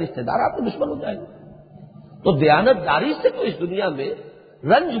 آپ کے اپنے رشتہ دار آپ کے دشمن ہو جائیں گے۔ تو دیانتداری سے تو اس دنیا میں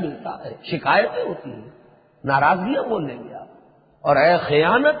رنج ملتا ہے، شکایتیں ہوتی ہیں، ناراضگیاں بول لیں گے آپ۔ اور اے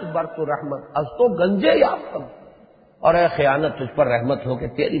خیانت بر تو رحمت از تو گنجے یافتم، اور اے خیانت تجھ پر رحمت ہو کہ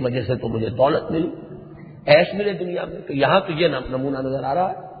تیری وجہ سے تو مجھے دولت ملی، عیش ملے دنیا میں۔ تو یہاں تو یہ نمونہ نظر آ رہا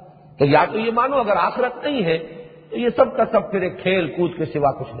ہے۔ تو یا تو یہ مانو اگر آخرت نہیں ہے تو یہ سب کا سب پھر ایک کھیل کود کے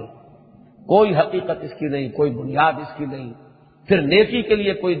سوا کچھ نہیں، کوئی حقیقت اس کی نہیں، کوئی بنیاد اس کی نہیں، پھر نیکی کے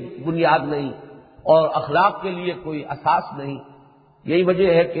لیے کوئی بنیاد نہیں اور اخلاق کے لیے کوئی اساس نہیں۔ یہی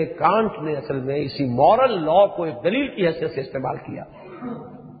وجہ ہے کہ کانٹ نے اصل میں اسی مورل لا کو ایک دلیل کی حیثیت سے استعمال کیا۔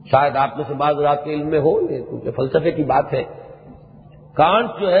 شاید آپ میں سے بعض رات کے علم میں ہو، یہ کیونکہ فلسفے کی بات ہے۔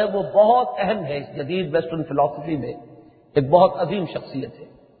 کانٹ جو ہے وہ بہت اہم ہے اس جدید ویسٹرن فلسفی میں، ایک بہت عظیم شخصیت ہے۔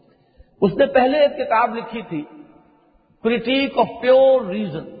 اس نے پہلے ایک کتاب لکھی تھی کریٹیک آف پیور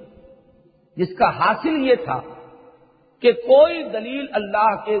ریزن، جس کا حاصل یہ تھا کہ کوئی دلیل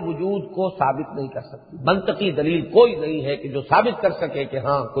اللہ کے وجود کو ثابت نہیں کر سکتی، منطقی دلیل کوئی نہیں ہے کہ جو ثابت کر سکے کہ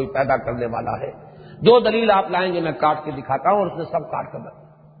ہاں کوئی پیدا کرنے والا ہے۔ جو دلیل آپ لائیں گے میں کاٹ کے دکھاتا ہوں، اور اس نے سب کاٹ کر رکھا۔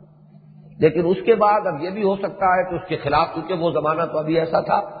 لیکن اس کے بعد اب یہ بھی ہو سکتا ہے کہ اس کے خلاف، کیونکہ وہ زمانہ تو ابھی ایسا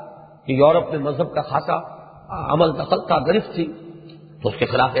تھا کہ یورپ میں مذہب کا خاصا عمل دخل تھا، گرفت تھی، تو اس کے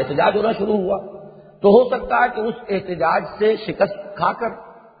خلاف احتجاج ہونا شروع ہوا۔ تو ہو سکتا ہے کہ اس احتجاج سے شکست کھا کر،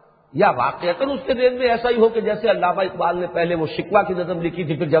 یا واقعتاً اس کے ذہن میں ایسا ہی ہو کہ جیسے علامہ اقبال نے پہلے وہ شکوہ کی نظم لکھی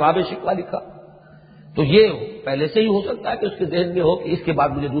تھی، پھر جواب شکوہ لکھا، تو یہ پہلے سے ہی ہو سکتا ہے کہ اس کے ذہن میں ہو کہ اس کے بعد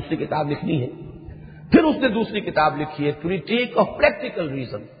مجھے دوسری کتاب لکھنی ہے۔ پھر اس نے دوسری کتاب لکھی ہے کریٹیک آف پریکٹیکل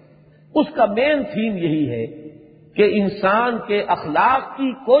ریزن۔ اس کا مین تھیم یہی ہے کہ انسان کے اخلاق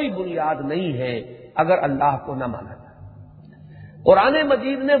کی کوئی بنیاد نہیں ہے اگر اللہ کو نہ مانا جائے۔ قرآن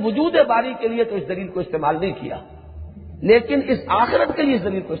مجید نے وجود باری کے لیے تو اس دلیل کو استعمال نہیں کیا، لیکن اس آخرت کے لیے اس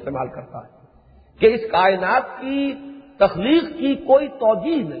دلیل کو استعمال کرتا ہے کہ اس کائنات کی تخلیق کی کوئی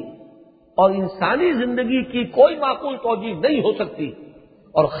توجیہ نہیں، اور انسانی زندگی کی کوئی معقول توجیہ نہیں ہو سکتی،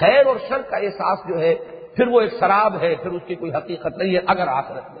 اور خیر اور شر کا احساس جو ہے پھر وہ ایک سراب ہے، پھر اس کی کوئی حقیقت نہیں ہے اگر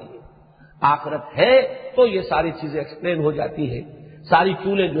آخرت نہیں ہے۔ آخرت ہے تو یہ ساری چیزیں ایکسپلین ہو جاتی ہیں، ساری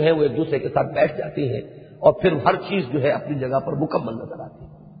چولیں جو ہیں وہ ایک دوسرے کے ساتھ بیٹھ جاتی ہیں، اور پھر ہر چیز جو ہے اپنی جگہ پر مکمل نظر آتی ہے۔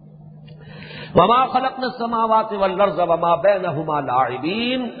 وما خلقنا السماوات والارض وما بينهما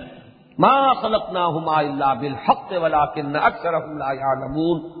لاعبين ما خلقناهما الا بالحق ولكن اكثرهم لا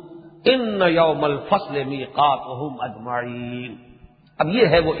يعلمون ان يوم الفصل ميقاتهم اجمعين۔ اب یہ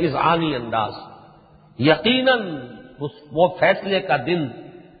ہے وہ اذعانی انداز، یقیناً وہ فیصلے کا دن،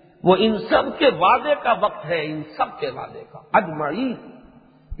 وہ ان سب کے وعدے کا وقت ہے، ان سب کے وعدے کا، اجمعین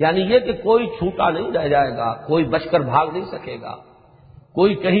یعنی یہ کہ کوئی چھوٹا نہیں رہ جائے گا، کوئی بچ کر بھاگ نہیں سکے گا،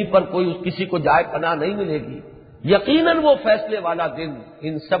 کوئی کہیں پر کوئی کسی کو جائے پناہ نہیں ملے گی۔ یقیناً وہ فیصلے والا دن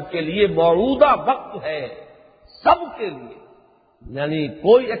ان سب کے لیے موعودہ وقت ہے، سب کے لیے، یعنی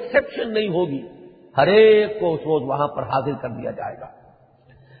کوئی ایکسیپشن نہیں ہوگی، ہر ایک کو اس روز وہاں پر حاضر کر دیا جائے گا۔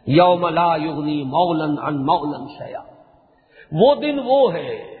 یوم لا یغنی مولا عن مولا شیئا، وہ دن وہ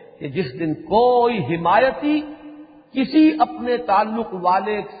ہے کہ جس دن کوئی حمایتی کسی اپنے تعلق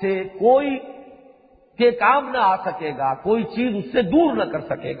والے سے کوئی کے کام نہ آ سکے گا، کوئی چیز اس سے دور نہ کر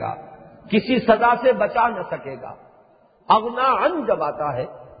سکے گا، کسی سزا سے بچا نہ سکے گا۔ اغنا عن جب آتا ہے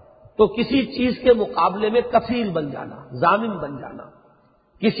تو کسی چیز کے مقابلے میں کفیل بن جانا، ضامن بن جانا،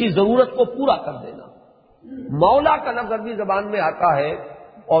 کسی ضرورت کو پورا کر دینا۔ مولا کا لفظ عربی زبان میں آتا ہے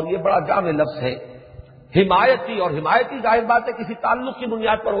اور یہ بڑا جامع لفظ ہے، حمایتی، اور حمایتی ظاہر بات ہے کسی تعلق کی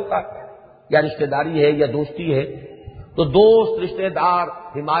بنیاد پر ہوتا ہے، یا رشتہ داری ہے یا دوستی ہے، تو دوست، رشتہ دار،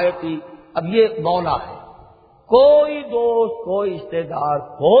 حمایتی، اب یہ مولا ہے۔ کوئی دوست، کوئی رشتہ دار،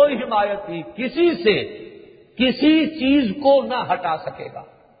 کوئی حمایتی کسی سے کسی چیز کو نہ ہٹا سکے گا،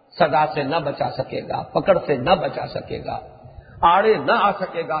 سزا سے نہ بچا سکے گا، پکڑ سے نہ بچا سکے گا، آڑے نہ آ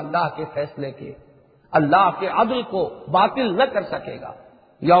سکے گا اللہ کے فیصلے کے، اللہ کے عدل کو باطل نہ کر سکے گا۔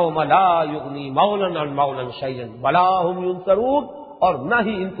 یوم لا یغنی مولا عن مولا شیئا ولا هم ینصرون، اور نہ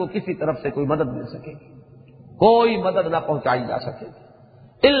ہی ان کو کسی طرف سے کوئی مدد مل سکے گی، کوئی مدد نہ پہنچائی جا سکے گی،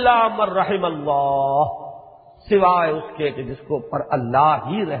 الا من رحم اللہ، سوائے اس کے کہ جس کو پر اللہ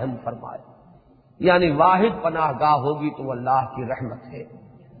ہی رحم فرمائے، یعنی واحد پناہ گاہ ہوگی تو وہ اللہ کی رحمت ہے،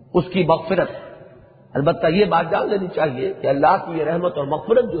 اس کی مغفرت۔ البتہ یہ بات جان لینی چاہیے کہ اللہ کی یہ رحمت اور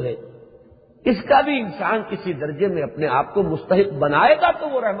مغفرت جو ہے، اس کا بھی انسان کسی درجے میں اپنے آپ کو مستحق بنائے گا تو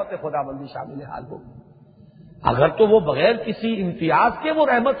وہ رحمت خدا بندی شامل حال ہوگی۔ اگر تو وہ بغیر کسی امتیاز کے وہ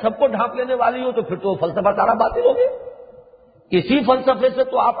رحمت سب کو ڈھانپ لینے والی ہو تو پھر تو وہ فلسفہ سارا باطل ہو گیا۔ اسی فلسفے سے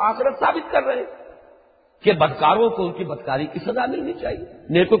تو آپ آخرت ثابت کر رہے ہیں کہ بدکاروں کو ان کی بدکاری کی سزا ملنی چاہیے،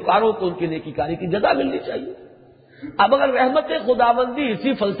 نیکوکاروں کو ان کی نیکی کاری کی جزا ملنی چاہیے۔ اب اگر رحمت خداوندی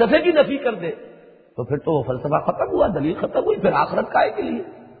اسی فلسفے کی نفی کر دے تو پھر تو وہ فلسفہ ختم ہوا، دلیل ختم ہوئی، پھر آخرت کائے کے لیے؟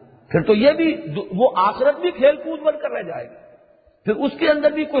 پھر تو یہ بھی وہ آخرت بھی کھیل کود بن کر رہ جائے گی، پھر اس کے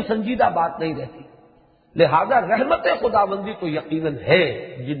اندر بھی کوئی سنجیدہ بات نہیں رہتی۔ لہذا رحمت خداوندی تو یقیناً ہے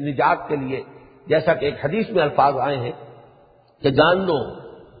جن نجات کے لیے، جیسا کہ ایک حدیث میں الفاظ آئے ہیں کہ جان لو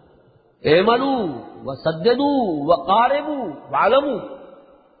اعملوا وسددوا وقاربوا واعلموا،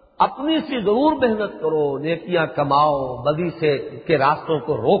 اپنی سی ضرور محنت کرو، نیکیاں کماؤ، بدی سے کے راستوں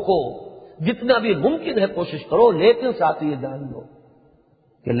کو روکو، جتنا بھی ممکن ہے کوشش کرو، لیکن ساتھ یہ جان لو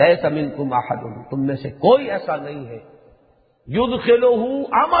کہ لیس منکم احد، تم میں سے کوئی ایسا نہیں ہے یدخلہ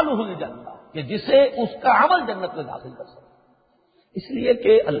عملہ الجنہ، کہ جسے اس کا عمل جنت میں داخل کر سکے۔ اس لیے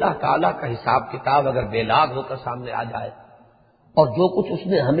کہ اللہ تعالیٰ کا حساب کتاب اگر بے لاگ ہو کر سامنے آ جائے اور جو کچھ اس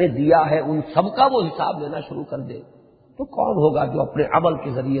نے ہمیں دیا ہے ان سب کا وہ حساب لینا شروع کر دے تو کون ہوگا جو اپنے عمل کے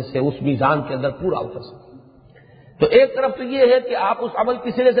ذریعے سے اس میزان کے اندر پورا اتر سکے؟ تو ایک طرف تو یہ ہے کہ آپ اس عمل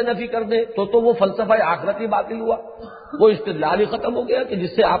کی سرے سے نفی کر دیں تو وہ فلسفہ آخرت ہی باطل ہوا، وہ استدلال ہی ختم ہو گیا کہ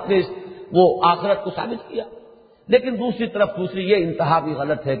جس سے آپ نے وہ آخرت کو ثابت کیا۔ لیکن دوسری طرف دوسری یہ انتہا بھی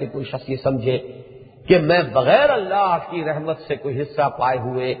غلط ہے کہ کوئی شخص یہ سمجھے کہ میں بغیر اللہ کی رحمت سے کوئی حصہ پائے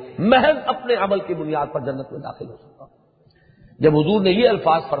ہوئے محض اپنے عمل کی بنیاد پر جنت میں داخل ہو سکتا ہوں۔ جب حضور نے یہ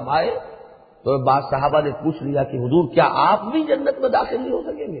الفاظ فرمائے تو بعض صحابہ نے پوچھ لیا کہ حضور کیا آپ بھی جنت میں داخل نہیں ہو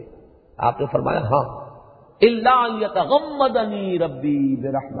سکیں گے؟ آپ نے فرمایا ہاں، الا ان یتغمدنی ربی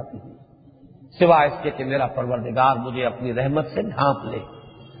برحمتہ، سوائے اس کے کہ میرا پروردگار مجھے اپنی رحمت سے ڈھانپ لے۔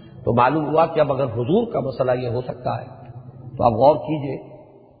 تو معلوم ہوا کہ اب اگر حضور کا مسئلہ یہ ہو سکتا ہے تو آپ غور کیجئے۔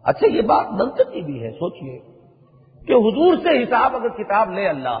 اچھا یہ بات منطقی بھی ہے، سوچئے کہ حضور سے حساب اگر کتاب لے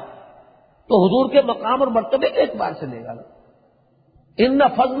اللہ تو حضور کے مقام اور مرتبے کے اعتبار سے لے گا نا۔ ان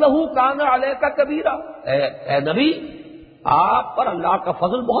فضلہ کان علیک کبیرہ، اے نبی آپ پر اللہ کا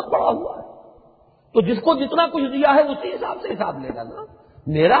فضل بہت بڑا ہوا ہے، تو جس کو جتنا کچھ دیا ہے اسی حساب سے حساب لے گا نا۔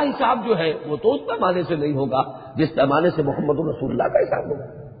 میرا حساب جو ہے وہ تو اس پیمانے سے نہیں ہوگا جس پیمانے سے محمد رسول اللہ کا حساب ہوگا۔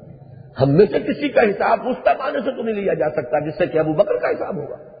 ہم میں سے کسی کا حساب اس پیمانے سے تو نہیں لیا جا سکتا جس سے کہ ابو بکر کا حساب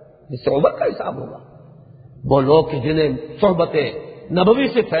ہوگا، جس سے عمر کا حساب ہوگا۔ وہ لوگ کہ جنہیں صحبت نبوی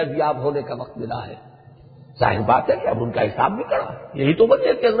سے فیض یاب ہونے کا وقت ملا ہے، ظاہر بات ہے کہ اب ان کا حساب بھی کڑا ہے۔ یہی تو وجہ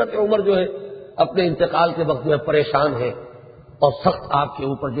ہے کہ حضرت عمر جو ہے اپنے انتقال کے وقت جو ہے پریشان ہے اور سخت آپ کے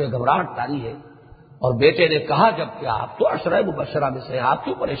اوپر جو ہے گھبراہٹ طاری ہے، اور بیٹے نے کہا جب کہ آپ تو عشرہ مبشرہ میں سے ہیں، آپ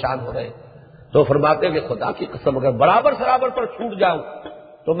کیوں پریشان ہو رہے ہیں؟ تو فرماتے ہیں کہ خدا کی قسم اگر برابر سرابر پر چھوٹ جاؤں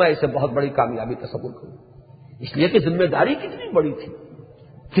تو میں اسے بہت بڑی کامیابی تصور کروں، اس لیے کہ ذمہ داری کتنی بڑی تھی،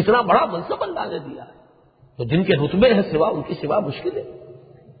 کتنا بڑا منصب اللہ نے دیا ہے، تو جن کے رتبے ہیں سوا ان کی سوا مشکل ہے۔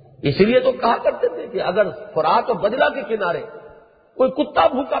 اسی لیے تو کہا کرتے تھے کہ اگر فرات اور بدلا کے کنارے کوئی کتا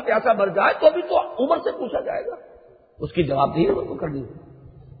بھوکا پیاسا مر جائے تو ابھی تو عمر سے پوچھا جائے گا، اس کی جوابدہی عمر کو کرنی ہے۔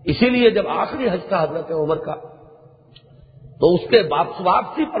 اسی لیے جب آخری حج تھا حضرت عمر کا تو اس کے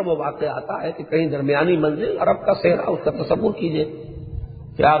واپسی پر وہ واقعہ آتا ہے کہ کہیں درمیانی منزل عرب کا صحرا، اس کا تصور کیجئے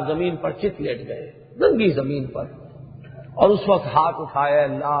کہ آپ زمین پر چت لیٹ گئے، ننگی زمین پر، اور اس وقت ہاتھ اٹھایا،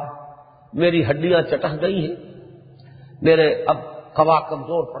 اللہ میری ہڈیاں چٹک گئی ہیں، میرے اب قوا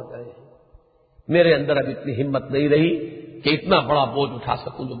کمزور پڑ گئے ہیں، میرے اندر اب اتنی ہمت نہیں رہی کہ اتنا بڑا بوجھ اٹھا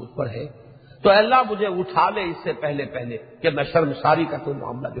سکوں جو مجھ پر ہے، تو اللہ مجھے اٹھا لے اس سے پہلے کہ میں شرمساری کا کوئی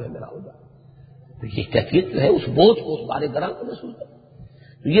معاملہ جو ہے میرا ہو جائے۔ تو یہ کیفیت جو ہے اس بوجھ کو، اس بارے گراں کو محسوس کریں۔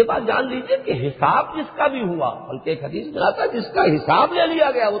 تو یہ بات جان لیجئے کہ حساب جس کا بھی ہوا، بلکہ ایک حدیث میں آتا ہے جس کا حساب لے لیا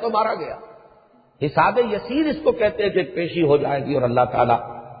گیا وہ تو مارا گیا۔ حساب یسیر اس کو کہتے ہیں کہ ایک پیشی ہو جائے گی اور اللہ تعالیٰ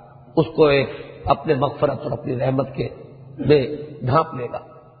اس کو ایک اپنے مغفرت اور اپنی رحمت کے میں ڈھانپ لے گا۔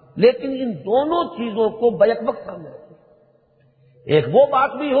 لیکن ان دونوں چیزوں کو بیک وقت سامنے رکھیں، ایک وہ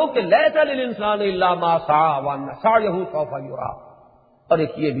بات بھی ہو کہ لیس للانسان الا ما سعى وان سعيه سوف يرى، اور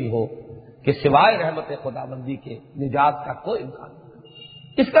ایک یہ بھی ہو کہ سوائے رحمت خداوندی کے نجات کا کوئی امکان نہیں۔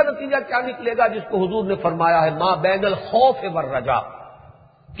 اس کا نتیجہ کیا نکلے گا جس کو حضور نے فرمایا ہے ما بین الخوف والرجا،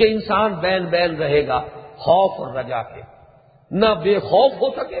 کہ انسان بین بین رہے گا خوف اور رجا کے، نہ بے خوف ہو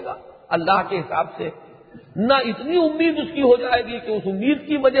سکے گا اللہ کے حساب سے، نہ اتنی امید اس کی ہو جائے گی کہ اس امید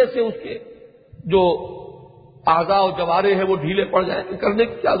کی وجہ سے اس کے جو اعضاء و جوارے ہیں وہ ڈھیلے پڑ جائیں کہ کرنے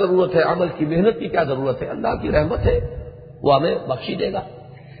کی کیا ضرورت ہے، عمل کی محنت کی کیا ضرورت ہے، اللہ کی رحمت ہے وہ ہمیں بخشی دے گا۔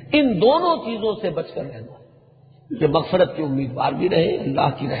 ان دونوں چیزوں سے بچ کر رہنا کہ مغفرت کے امیدوار بھی رہے، اللہ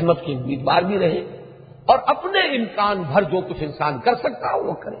کی رحمت کے امیدوار بھی رہے، اور اپنے امکان بھر جو کچھ انسان کر سکتا ہو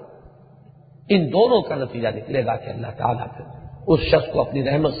وہ کرے۔ ان دونوں کا نتیجہ نکلے گا کہ اللہ تعالیٰ پھر اس شخص کو اپنی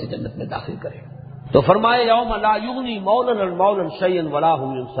رحمت سے جنت میں داخل کرے۔ تو فرمائے یوم لا یغنی مولا عن مولا شیئا ولا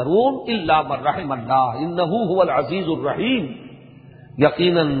هم ينصرون الا من رحم اللہ انہ هو العزیز الرحیم۔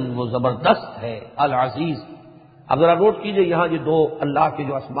 یقیناً وہ زبردست ہے العزیز. اب ذرا نوٹ کیجئے یہاں یہ دو اللہ کے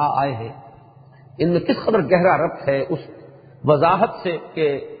جو اسماء آئے ہیں ان میں کس قدر گہرا ربط ہے اس وضاحت سے کہ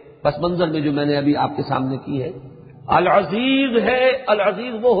پس منظر میں جو میں نے ابھی آپ کے سامنے کی ہے. العزیز ہے،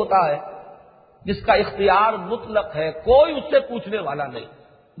 العزیز وہ ہوتا ہے جس کا اختیار مطلق ہے، کوئی اس سے پوچھنے والا نہیں،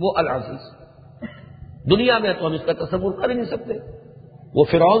 وہ العزیز. دنیا میں تو ہم اس کا تصور کر ہی نہیں سکتے. وہ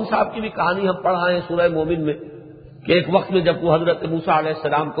فرعون صاحب کی بھی کہانی ہم پڑھ آئے ہیں سورہ مومن میں کہ ایک وقت میں جب وہ حضرت موسیٰ علیہ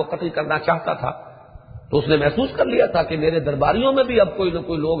السلام کو قتل کرنا چاہتا تھا تو اس نے محسوس کر لیا تھا کہ میرے درباریوں میں بھی اب کوئی نہ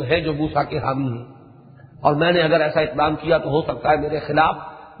کوئی لوگ ہیں جو موسیٰ کے حامی ہیں، اور میں نے اگر ایسا اقدام کیا تو ہو سکتا ہے میرے خلاف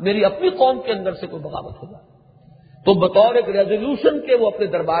میری اپنی قوم کے اندر سے کوئی بغاوت ہو جائے. تو بطور ایک ریزولوشن کے وہ اپنے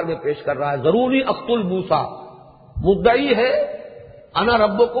دربار میں پیش کر رہا ہے ضروری اقتل موسیٰ. مدعی ہے انا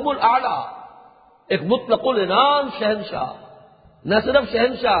ربکم الاعلی، ایک مطلق العنان شہنشاہ، نہ صرف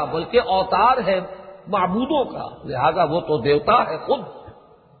شہنشاہ بلکہ اوتار ہے معبودوں کا، لہذا وہ تو دیوتا ہے خود.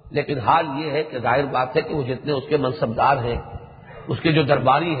 لیکن حال یہ ہے کہ ظاہر بات ہے کہ وہ جتنے اس کے منصبدار ہیں، اس کے جو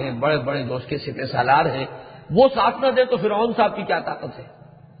درباری ہیں، بڑے بڑے جو اس کے سپہ سالار ہیں، وہ ساتھ نہ دیں تو فرعون صاحب کی کیا طاقت ہے.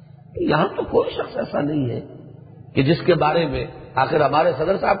 یہاں تو کوئی شخص ایسا نہیں ہے کہ جس کے بارے میں آخر ہمارے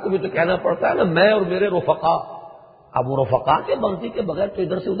صدر صاحب کو بھی تو کہنا پڑتا ہے نا میں اور میرے رفقا. اب وہ رفقا کے مرضی کے بغیر تو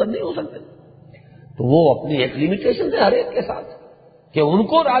ادھر سے ادھر نہیں ہو سکتے. تو وہ اپنی ایک لمیٹیشن ہے ہر ایک کے ساتھ کہ ان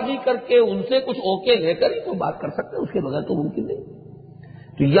کو راضی کر کے ان سے کچھ اوکے لے کر ہی تو بات کر سکتے ہیں، اس کے بغیر تو ممکن نہیں.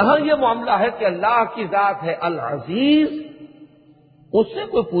 تو یہاں یہ معاملہ ہے کہ اللہ کی ذات ہے العزیز، اس سے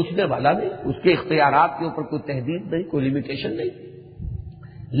کوئی پوچھنے والا نہیں، اس کے اختیارات کے اوپر کوئی تحدید نہیں، کوئی لمیٹیشن نہیں.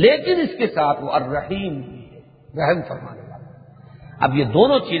 لیکن اس کے ساتھ وہ الرحیم بھی ہے، رحم فرمانے والا. اب یہ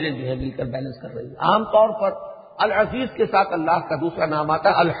دونوں چیزیں جو ہے مل کر بیلنس کر رہی ہیں. عام طور پر العزیز کے ساتھ اللہ کا دوسرا نام آتا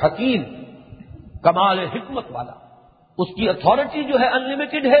ہے الحکیم، کمال حکمت والا. اس کی اتھارٹی جو ہے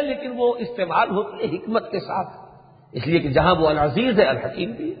انلمیٹڈ ہے لیکن وہ استعمال ہوتی ہے حکمت کے ساتھ، اس لیے کہ جہاں وہ العزیز ہے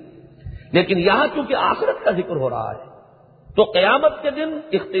الحکیم بھی ہے. لیکن یہاں چونکہ آخرت کا ذکر ہو رہا ہے تو قیامت کے دن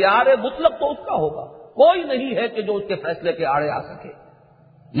اختیار مطلق تو اس کا ہوگا، کوئی نہیں ہے کہ جو اس کے فیصلے کے آڑے آ سکے.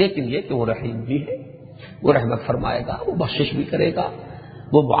 لیکن یہ کہ وہ رحیم بھی ہے، وہ رحمت فرمائے گا، وہ بخشش بھی کرے گا،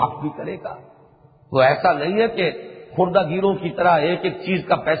 وہ معاف بھی کرے گا. وہ ایسا نہیں ہے کہ خوردہ گیروں کی طرح ایک ایک چیز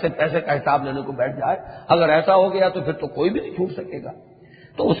کا پیسے کا حساب لینے کو بیٹھ جائے. اگر ایسا ہو گیا تو پھر تو کوئی بھی نہیں چھوٹ سکے گا.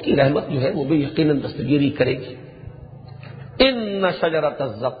 تو اس کی رحمت جو ہے وہ بھی یقیناً دستگیری کرے گی. ان شجرۃ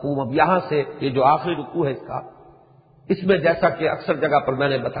الزقوم، اب یہاں سے یہ جو آخری رکوع ہے اس میں جیسا کہ اکثر جگہ پر میں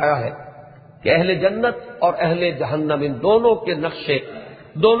نے بتایا ہے کہ اہل جنت اور اہل جہنم ان دونوں کے نقشے،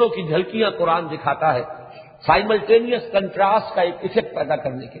 دونوں کی جھلکیاں قرآن دکھاتا ہے سائملٹینیس کنٹراسٹ کا ایک ایفیکٹ پیدا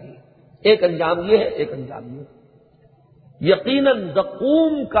کرنے کے لیے. ایک انجام یہ ہے، ایک انجام یہ ہے. یقیناً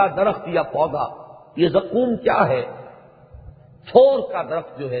زقوم کا درخت یا پودا، یہ زقوم کیا ہے؟ تھور کا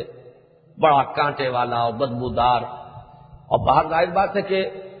درخت جو ہے بڑا کانٹے والا اور بدبودار، اور باہر ظاہر بات ہے کہ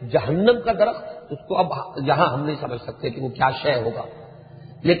جہنم کا درخت اس کو اب یہاں ہم نہیں سمجھ سکتے کہ وہ کیا شے ہوگا،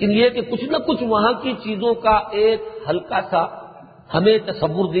 لیکن یہ کہ کچھ نہ کچھ وہاں کی چیزوں کا ایک ہلکا سا ہمیں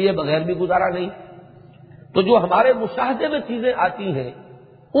تصور دیے بغیر بھی گزارا نہیں. تو جو ہمارے مشاہدے میں چیزیں آتی ہیں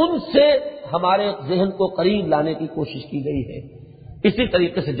ان سے ہمارے ذہن کو قریب لانے کی کوشش کی گئی ہے. اسی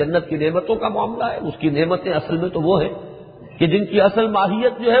طریقے سے جنت کی نعمتوں کا معاملہ ہے. اس کی نعمتیں اصل میں تو وہ ہے کہ جن کی اصل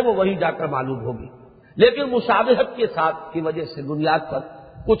ماہیت جو ہے وہ وہیں جا کر معلوم ہوگی، لیکن مشابہت کے ساتھ کی وجہ سے بنیاد پر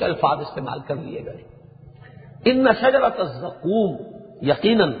کچھ الفاظ استعمال کر لیے گئے. ان شجرۃ الزقوم،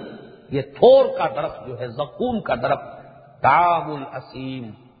 یقیناً یہ تھور کا درخت جو ہے، زقوم کا درخت، طعام الاسیم،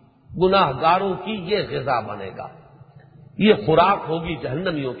 گناہ گاروں کی یہ غذا بنے گا، یہ خوراک ہوگی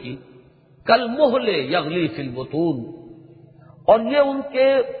جہنمیوں کی. کالمہل یغلی فی البطون، اور یہ ان کے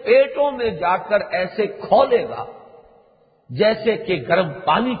پیٹوں میں جا کر ایسے کھولے گا جیسے کہ گرم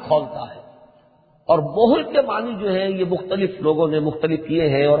پانی کھولتا ہے. اور مہل کے معنی جو ہے یہ مختلف لوگوں نے مختلف کیے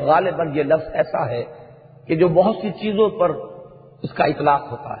ہیں، اور غالباً یہ لفظ ایسا ہے کہ جو بہت سی چیزوں پر اس کا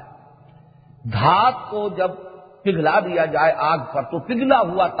اطلاق ہوتا ہے. دھات کو جب پگھلا دیا جائے آگ پر تو پگھلا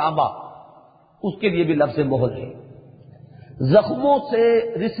ہوا تانبا، اس کے لیے بھی لفظ مہل ہے. زخموں سے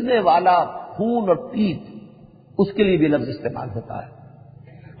رسنے والا خون اور پیپ، اس کے لیے بھی لفظ استعمال ہوتا ہے.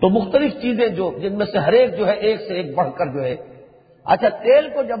 تو مختلف چیزیں جو جن میں سے ہر ایک جو ہے ایک سے ایک بڑھ کر جو ہے. اچھا، تیل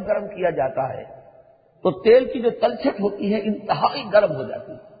کو جب گرم کیا جاتا ہے تو تیل کی جو تلچھٹ ہوتی ہے انتہائی گرم ہو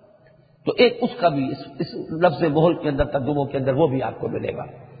جاتی ہے. تو ایک اس کا بھی اس لفظ مہل کے اندر ترجموں کے اندر وہ بھی آپ کو ملے گا.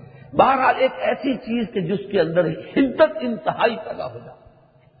 بہرحال ایک ایسی چیز کہ جس کے اندر حدت انتہائی پیدا ہو جائے.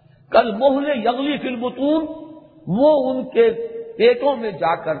 کل مہل یغلی فی البطون، وہ ان کے پیٹوں میں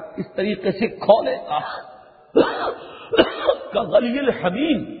جا کر اس طریقے سے کھولے گا کغلی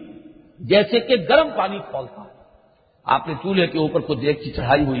الحمیم، جیسے کہ گرم پانی کھولتا ہے. آپ نے چولہے کے اوپر کو دیگچی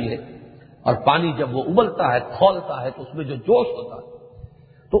چڑھائی ہوئی ہے اور پانی جب وہ ابلتا ہے کھولتا ہے تو اس میں جو جوش ہوتا ہے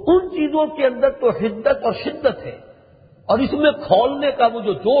تو ان چیزوں کے اندر تو حدت اور شدت ہے، اور اس میں کھولنے کا وہ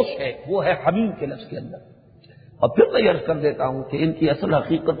جو جوش ہے وہ ہے حمیم کے لفظ کے اندر۔ اور پھر میں عرض کر دیتا ہوں کہ ان کی اصل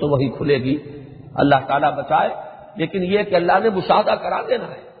حقیقت تو وہی کھلے گی، اللہ تعالیٰ بچائے، لیکن یہ کہ اللہ نے مشاہدہ کرا دینا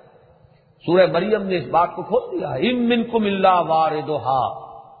ہے۔ سورہ مریم نے اس بات کو کھول دیا ہے، ان منکم الا واردھا،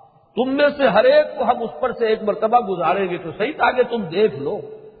 تم میں سے ہر ایک کو ہم اس پر سے ایک مرتبہ گزاریں گے، تو صحیح تھا کہ تم دیکھ لو،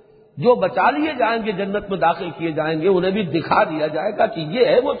 جو بچا لیے جائیں گے جنت میں داخل کیے جائیں گے انہیں بھی دکھا دیا جائے گا کہ یہ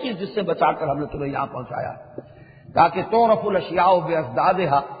ہے وہ چیز جس سے بچا کر ہم نے تمہیں یہاں پہنچایا، تاکہ تعرف الاشیاء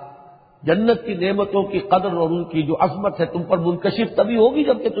باسدادھا، جنت کی نعمتوں کی قدر اور ان کی جو عظمت ہے تم پر منکشف تبھی ہوگی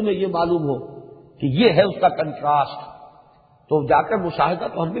جب کہ تمہیں یہ معلوم ہو کہ یہ ہے اس کا کنٹراسٹ۔ تو جا کر مشاہدہ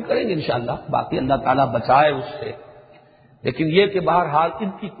تو ہم بھی کریں گے انشاءاللہ، باقی اللہ تعالیٰ بچائے اس سے، لیکن یہ کہ بہرحال ان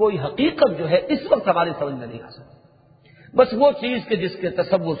کی کوئی حقیقت جو ہے اس وقت ہماری سمجھ میں نہیں آ سکتی، بس وہ چیز کہ جس کے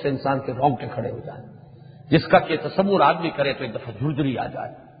تصور سے انسان کے رونگٹے کھڑے ہو جائیں، جس کا کہ تصور آدمی کرے تو ایک دفعہ جھرجھری آ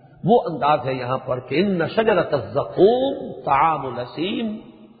جائے، وہ انداز ہے یہاں پر کہ ان شجرۃ الزقوم طعام الاسیم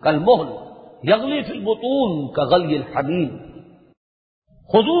کالمہل یغلی فی البطون کغلی الحمیم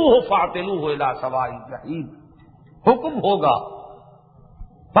خذوہ فاعتلوہ الی سواء الجحیم، حکم ہوگا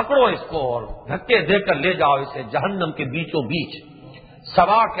پکڑو اس کو اور دھکے دے کر لے جاؤ اسے جہنم کے بیچوں بیچ،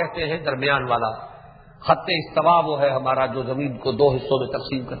 سوا کہتے ہیں درمیان والا، خط استوا وہ ہے ہمارا جو زمین کو دو حصوں میں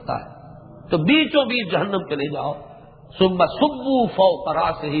تقسیم کرتا ہے، تو بیچوں بیچ جہنم کے لے جاؤ، ثم صبوا فوق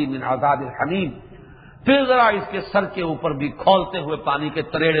راسہ من عذاب الحمیم، پھر ذرا اس کے سر کے اوپر بھی کھولتے ہوئے پانی کے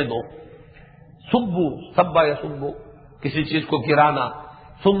تریڑے دو، صبوا صبا یصبو کسی چیز کو گرانا،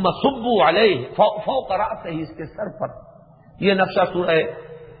 ثم صبوا علیہ فوق راسہ اس کے سر پر، یہ نقشہ سورہ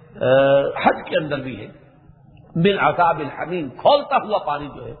حج کے اندر بھی ہے، من عذاب الحمیم، کھولتا ہوا پانی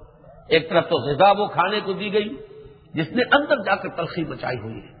جو ہے، ایک طرف تو غذا وہ کھانے کو دی گئی جس نے اندر جا کر تلخی مچائی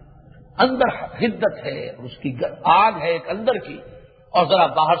ہوئی ہے، اندر حدت ہے، اس کی آگ ہے ایک اندر کی، اور ذرا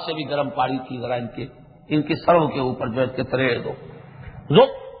باہر سے بھی گرم پانی کی، ذرا ان کے سروں کے اوپر جو اس کے تریڑ دو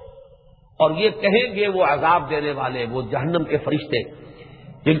ذوق، اور یہ کہیں گے وہ عذاب دینے والے، وہ جہنم کے فرشتے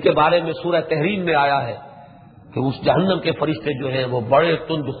جن کے بارے میں سورہ تحریم میں آیا ہے کہ اس جہنم کے فرشتے جو ہیں وہ بڑے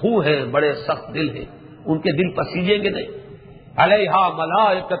تند خو ہیں، بڑے سخت دل ہیں، ان کے دل پسیجیں گے نہیں، علیہا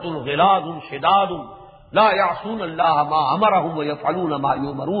ملائکۃ غلاظ شداد لا یعصون اللہ ما امرہم ویفعلون ما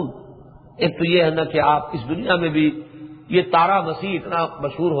یؤمرون۔ ایک تو یہ ہے نا کہ آپ اس دنیا میں بھی یہ تارا مسیح اتنا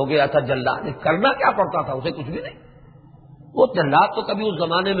مشہور ہو گیا تھا جلاد، کرنا کیا پڑتا تھا اسے؟ کچھ بھی نہیں، وہ جلاد تو کبھی اس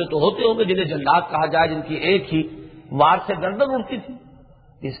زمانے میں تو ہوتے ہوں گے جنہیں جلاد کہا جائے، جن کی ایک ہی وار سے گردن اڑتی تھی،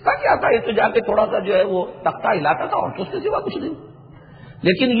 اس کا کیا تھا؟ یہ تو جا کے تھوڑا سا جو ہے وہ تختہ ہلاتا تھا اور تو اس کے سوا کچھ نہیں،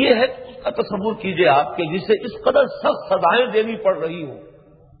 لیکن یہ ہے اس کا تصور کیجئے آپ کہ جسے اس قدر سخت سزائیں دینی پڑ رہی ہو،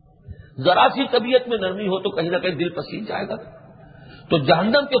 ذرا سی طبیعت میں نرمی ہو تو کہیں نہ کہیں دل پسیج جائے گا۔ تو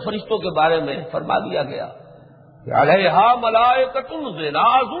جہنم کے فرشتوں کے بارے میں فرما دیا گیا کہ علیہا ملائکۃ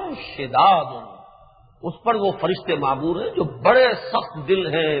غلاظ شداد، اس پر وہ فرشتے معمور ہیں جو بڑے سخت دل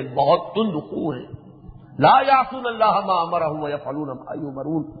ہیں، بہت تند خو ہیں، لا یعصون اللہ ما امرہم ویفعلون ما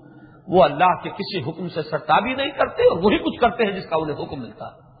یؤمرون، وہ اللہ کے کسی حکم سے سرتابی نہیں کرتے اور وہی کچھ کرتے ہیں جس کا انہیں حکم ملتا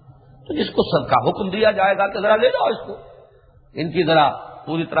ہے۔ تو جس کو سب کا حکم دیا جائے گا کہ ذرا لے جاؤ اس کو، ان کی ذرا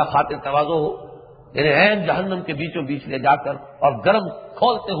پوری طرح خاطر تواضع ہو، انہیں عین جہنم کے بیچوں بیچ لے جا کر اور گرم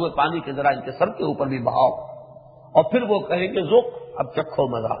کھولتے ہوئے پانی کے ذرا ان کے سر کے اوپر بھی بہاؤ، اور پھر وہ کہیں گے ذوق، اب چکھو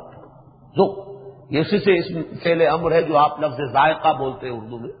مزہ، ذوق، یہ اسی سے اس فعل امر ہے جو آپ لفظ ذائقہ بولتے ہیں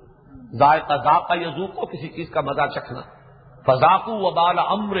اردو میں، ذائقہ، ذاقہ یذوق، کسی چیز کا مزہ چکھنا، فذاقوا وبال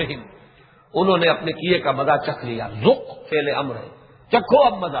امرہم، انہوں نے اپنے کیے کا مزہ چکھ لیا، ذوق فعل امر ہے، چکھو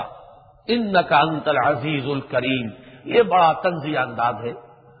اب مزہ، انک انت العزیز الکریم، یہ بڑا طنزیہ انداز ہے،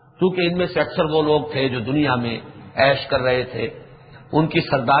 کیونکہ ان میں سے اکثر وہ لوگ تھے جو دنیا میں عیش کر رہے تھے، ان کی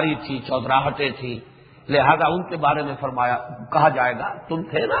سرداری تھی، چودراہٹیں تھیں، لہذا ان کے بارے میں فرمایا کہا جائے گا تم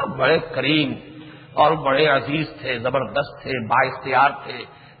تھے نا بڑے کریم اور بڑے عزیز تھے، زبردست تھے، بااختیار تھے،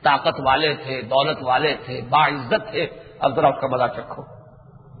 طاقت والے تھے، دولت والے تھے، باعزت تھے، اب ذرا اس کا مزہ چکھو۔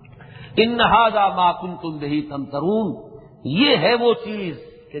 ان ھذا ما کنتم بہ تمترون، یہ ہے وہ چیز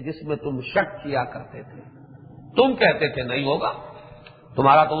کہ جس میں تم شک کیا کرتے تھے، تم کہتے تھے نہیں ہوگا،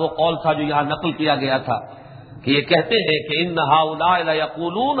 تمہارا تو وہ قول تھا جو یہاں نقل کیا گیا تھا کہ یہ کہتے ہیں کہ ان ھؤلاء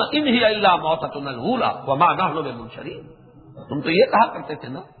لیقولون ان ہی الا موتتنا الاولی وما نحن بمنشرین، تم تو یہ کہا کرتے تھے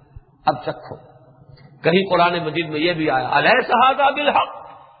نا، اب چکھو۔ کہیں قرآن مجید میں یہ بھی آیا الیس ھذا بالحق،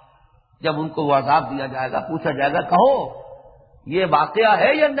 جب ان کو وہ عذاب دیا جائے گا پوچھا جائے گا کہو یہ واقعہ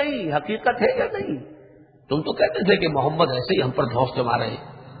ہے یا نہیں، حقیقت ہے یا نہیں؟ تم تو کہتے تھے کہ محمد ایسے ہی ہم پر دھوس مارے ہیں،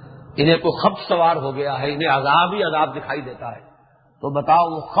 انہیں کوئی خبط سوار ہو گیا ہے، انہیں عذاب ہی عذاب دکھائی دیتا ہے، تو بتاؤ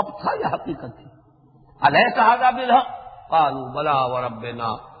وہ خبط تھا یا حقیقت تھی؟ الیس ھذا بالحق قالوا بلی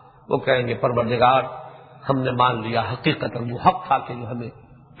وربنا، وہ کہیں گے پروردگار ہم نے مان لیا، حقیقت وہ حق تھا کہ جو ہمیں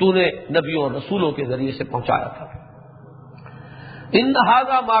تو نے نبیوں اور رسولوں کے ذریعے سے پہنچایا تھا۔ ان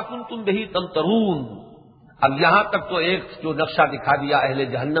ھذا ما کنتم بہ تمترون، اب یہاں تک تو ایک جو نقشہ دکھا دیا اہل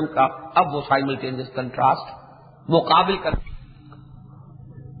جہنم کا، اب وہ سائملٹینیس کنٹراسٹ مقابل کر،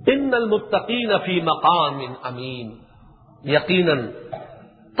 ان المتقین فی مقام امین، یقیناً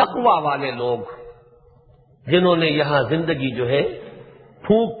تقوی والے لوگ جنہوں نے یہاں زندگی جو ہے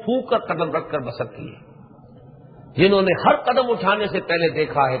پھونک پھونک کر قدم رکھ کر بسر کی ہے، جنہوں نے ہر قدم اٹھانے سے پہلے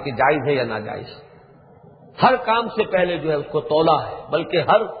دیکھا ہے کہ جائز ہے یا ناجائز، ہر کام سے پہلے جو ہے اس کو تولا ہے، بلکہ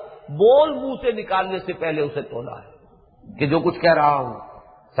ہر بول منہ سے نکالنے سے پہلے اسے تولا ہے کہ جو کچھ کہہ رہا ہوں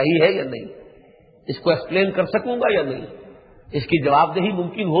صحیح ہے یا نہیں، اس کو ایکسپلین کر سکوں گا یا نہیں، اس کی جواب دہی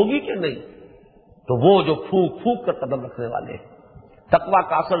ممکن ہوگی کہ نہیں۔ تو وہ جو پھونک پھونک کر قدم رکھنے والے ہیں، تقویٰ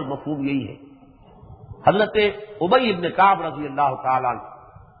کا اصل مفہوم یہی ہے۔ حضرت ابی بن کعب رضی اللہ تعالیٰ عنہ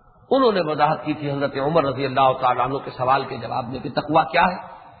انہوں نے وضاحت کی تھی حضرت عمر رضی اللہ تعالیٰ عنہ کے سوال کے جواب میں کہ تقویٰ کیا ہے،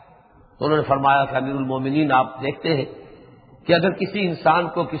 تو انہوں نے فرمایا کہ امیر المومنین آپ دیکھتے ہیں کہ اگر کسی انسان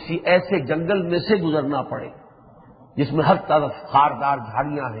کو کسی ایسے جنگل میں سے گزرنا پڑے جس میں ہر طرف خاردار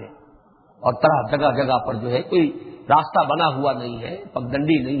جھاڑیاں ہیں اور طرح جگہ جگہ پر جو ہے کوئی راستہ بنا ہوا نہیں ہے،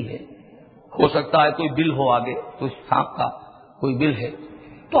 پگڈنڈی نہیں ہے، ہو سکتا ہے کوئی بل ہو آگے، کوئی سانپ کا کوئی بل ہے،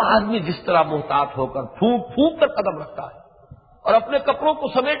 تو آدمی جس طرح محتاط ہو کر پھونک پھونک کر قدم رکھتا ہے اور اپنے کپڑوں کو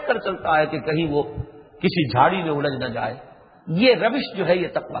سمیٹ کر چلتا ہے کہ کہیں وہ کسی جھاڑی میں الجھ نہ جائے، یہ روش جو ہے یہ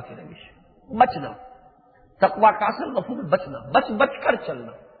تقویٰ کی روش ہے۔ بچنا، تقویٰ کا اصل مفہوم بچنا، بچ بچ کر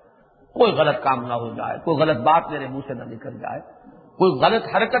چلنا، کوئی غلط کام نہ ہو جائے، کوئی غلط بات میرے منہ سے نہ نکل جائے، کوئی غلط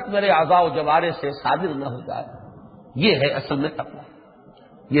حرکت میرے اعضاء و جوارے سے صادر نہ ہو جائے، یہ ہے اصل میں تقویٰ۔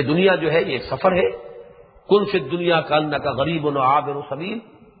 یہ دنیا جو ہے یہ ایک سفر ہے، کن فی الدنیا کانک غریب و عابر سبیل،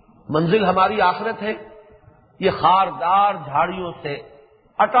 منزل ہماری آخرت ہے، یہ خاردار جھاڑیوں سے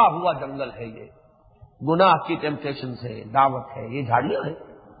اٹا ہوا جنگل ہے، یہ گناہ کی ٹیمپٹیشن سے دعوت ہے، یہ جھاڑیاں ہیں،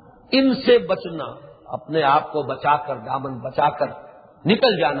 ان سے بچنا، اپنے آپ کو بچا کر دامن بچا کر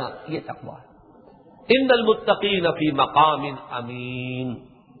نکل جانا، یہ تقویٰ ہے۔ ان المتقین فی مقام امین،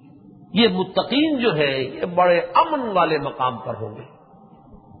 یہ متقین جو ہے یہ بڑے امن والے مقام پر ہوں گے،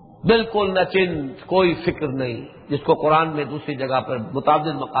 بالکل نہ چنت، کوئی فکر نہیں، جس کو قرآن میں دوسری جگہ پر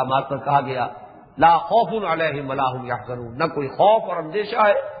متعدد مقامات پر کہا گیا لا خوف علیہم ولا هم یحزنون، نہ کوئی خوف اور اندیشہ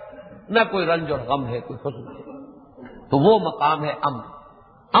ہے، نہ کوئی رنج اور غم ہے، کوئی حزن ہے، تو وہ مقام ہے امن۔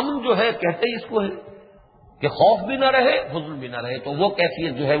 امن جو ہے کہتے ہی اس کو ہے کہ خوف بھی نہ رہے حزن بھی نہ رہے، تو وہ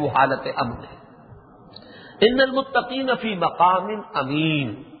کیفیت جو ہے وہ حالت امن ہے۔ ان المتقین فی مقام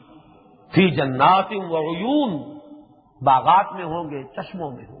امین فی جنات وعیون، باغات میں ہوں گے،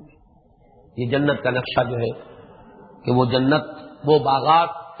 چشموں میں ہوں گے۔ یہ جنت کا نقشہ جو ہے کہ وہ جنت، وہ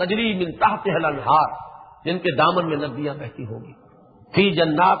باغات تجری من تحتها الانہار، جن کے دامن میں ندیاں بہتی ہوں گی۔ فی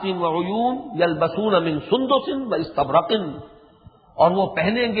جنات وعیون یلبسون من سندس واستبرق، اور وہ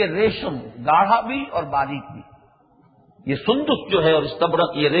پہنیں گے ریشم، گاڑھا بھی اور باریک بھی۔ یہ سندس جو ہے اور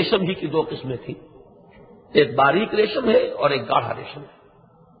استبرق یہ ریشم ہی کی دو قسمیں تھیں، ایک باریک ریشم ہے اور ایک گاڑھا ریشم ہے۔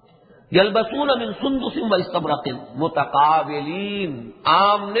 یلبسون من سندس واستبرق متقابلین،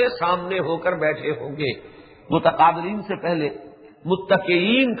 آمنے سامنے ہو کر بیٹھے ہوں گے۔ متقابلین سے پہلے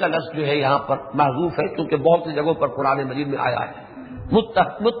متقین کا لفظ جو ہے یہاں پر محذوف ہے، کیونکہ بہت سی جگہوں پر قرآن مجید میں آیا ہے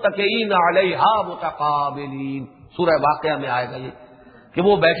متقین علیہا متقابلین، سورہ واقعہ میں آئے گا یہ کہ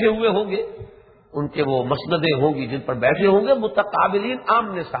وہ بیٹھے ہوئے ہوں گے، ان کے وہ مسندیں ہوں گی جن پر بیٹھے ہوں گے، متقابلین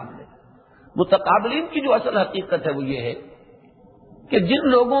آمنے سامنے۔ متقابلین کی جو اصل حقیقت ہے وہ یہ ہے کہ جن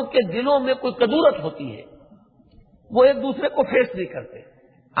لوگوں کے دلوں میں کوئی کدورت ہوتی ہے وہ ایک دوسرے کو فیس نہیں کرتے،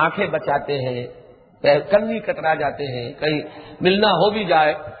 آنکھیں بچاتے ہیں، کن نہیں کترا جاتے ہیں، کہیں ملنا ہو بھی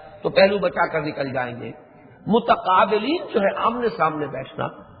جائے تو پہلو بچا کر نکل جائیں گے۔ متقابلین جو ہے آمنے سامنے بیٹھنا،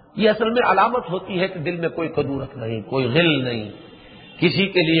 یہ اصل میں علامت ہوتی ہے کہ دل میں کوئی کدورت نہیں، کوئی غل نہیں، کسی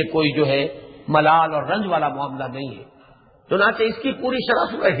کے لیے کوئی جو ہے ملال اور رنج والا معاملہ نہیں ہے۔ چنانچہ اس کی پوری شرح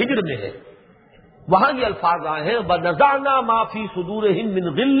سورہ ہجر میں ہے، وہاں یہ الفاظ آئے ہیں وَنَزَعْنَا مَا فِي صُدُورِهِم مِّن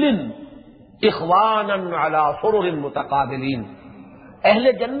غِلٍّ إِخْوَانًا عَلَىٰ سُرُرٍ مُتَقَابِلِينَ،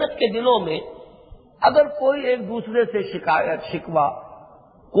 اہل جنت کے دلوں میں اگر کوئی ایک دوسرے سے شکایت شکوہ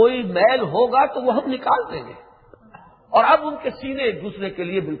کوئی میل ہوگا تو وہ ہم نکال دیں گے، اور اب ان کے سینے ایک دوسرے کے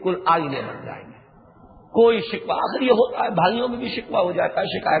لیے بالکل آئینے بن جائیں گے۔ کوئی شکوہ، آخر یہ ہوتا ہے بھائیوں میں بھی شکوہ ہو جاتا ہے،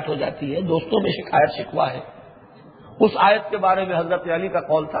 شکایت ہو جاتی ہے، دوستوں میں شکایت شکوہ ہے۔ اس آیت کے بارے میں حضرت علی کا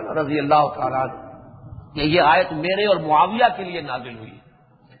قول تھا نا رضی اللہ تعالیٰ عنہ کہ یہ آیت میرے اور معاویہ کے لیے نازل ہوئی۔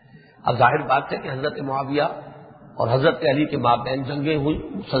 اب ظاہر بات ہے کہ حضرت معاویہ اور حضرت علی کے مابین جنگیں ہوئی،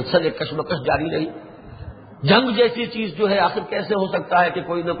 مسلسل ایک کشمکش جاری رہی۔ جنگ جیسی چیز جو ہے آخر کیسے ہو سکتا ہے کہ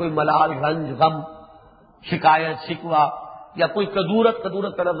کوئی نہ کوئی ملال، رنج، غم، شکایت شکوہ یا کوئی کدورت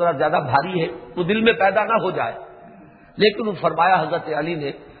کا لفظ ذرا زیادہ بھاری ہے تو دل میں پیدا نہ ہو جائے، لیکن وہ فرمایا حضرت علی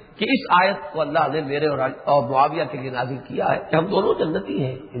نے کہ اس آیت کو اللہ نے میرے اور معاویہ کے لیے نازل کیا ہے کہ ہم دونوں جنتی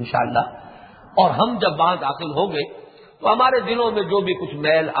ہیں انشاءاللہ، اور ہم جب وہاں داخل ہوں گے تو ہمارے دلوں میں جو بھی کچھ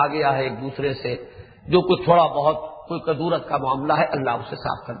میل آ گیا ہے ایک دوسرے سے، جو کچھ تھوڑا بہت کوئی کدورت کا معاملہ ہے، اللہ اسے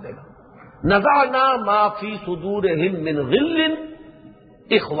صاف کر دے گا۔ نزعنا ما فی صدورہم من غل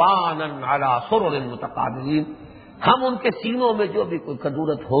اخوانا علی سرر متقابلین، ہم ان کے سینوں میں جو بھی کوئی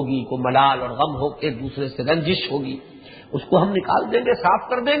کدورت ہوگی، کوئی ملال اور غم ہو، ایک دوسرے سے رنجش ہوگی، اس کو ہم نکال دیں گے، صاف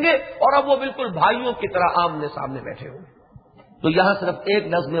کر دیں گے، اور اب وہ بالکل بھائیوں کی طرح آمنے سامنے بیٹھے ہوں گے۔ تو یہاں صرف ایک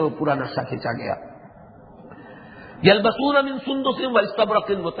لفظ میں وہ پورا نقشہ کھینچا گیا، یلبسون من سندس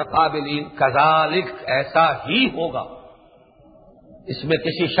واستبرق متقابلین، کذالک، ایسا ہی ہوگا، اس میں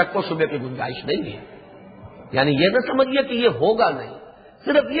کسی شک و شبے کی گنجائش نہیں ہے۔ یعنی یہ نہ سمجھیے کہ یہ ہوگا نہیں،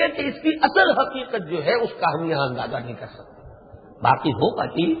 صرف یہ کہ اس کی اصل حقیقت جو ہے اس کا ہم یہاں اندازہ نہیں کر سکتے، باقی ہوگا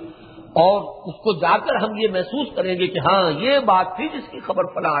کہ اور اس کو جا کر ہم یہ محسوس کریں گے کہ ہاں یہ بات تھی جس کی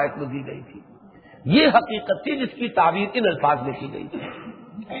خبر فلاں آیت میں دی گئی تھی، یہ حقیقت تھی جس کی تعبیر ان الفاظ میں کی گئی تھی۔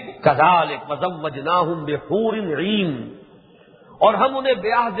 کذالک وزوجناہم بحور عین، اور ہم انہیں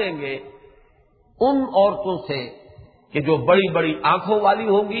بیاہ دیں گے ان عورتوں سے کہ جو بڑی بڑی آنکھوں والی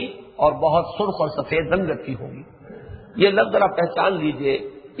ہوں گی اور بہت سرخ اور سفید رنگت کی ہوں گی۔ یہ لفظ ذرا پہچان لیجئے،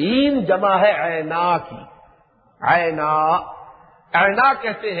 عین جمع ہے عینا کی، عینا، عینا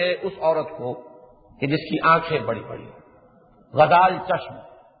کہتے ہیں اس عورت کو کہ جس کی آنکھیں بڑی بڑی ہوں، غزال چشم،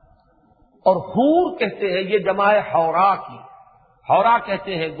 اور حور کہتے ہیں، یہ جمع ہے حورا کی، حورا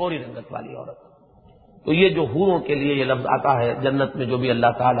کہتے ہیں گوری رنگت والی عورت۔ تو یہ جو حوروں کے لیے یہ لفظ آتا ہے جنت میں جو بھی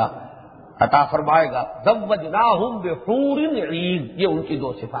اللہ تعالیٰ عطا فرمائے گا، زوجناہم بحور عین، یہ ان کی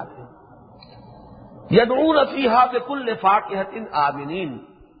دو صفات ہیں۔ یدعون فیہا بکل فاکہۃ آمنین،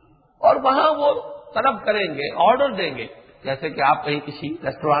 اور وہاں وہ طلب کریں گے، آرڈر دیں گے، جیسے کہ آپ کہیں کسی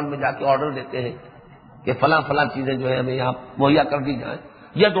ریسٹورانٹ میں جا کے آرڈر دیتے ہیں کہ فلاں فلاں چیزیں جو ہے ہمیں یہاں مہیا کر دی جائیں۔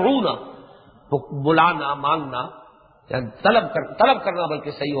 یدعون، بلانا، مانگنا، طلب کرنا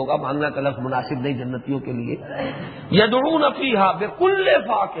بلکہ صحیح ہوگا، مانگنا کا لفظ مناسب نہیں جنتیوں کے لیے۔ یدعون فیہا بکل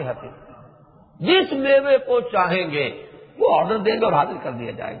فاکہۃ، جس میوے کو چاہیں گے وہ آرڈر دیں گے اور حاضر کر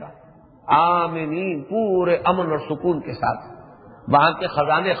دیا جائے گا، آمنین، پورے امن اور سکون کے ساتھ۔ وہاں کے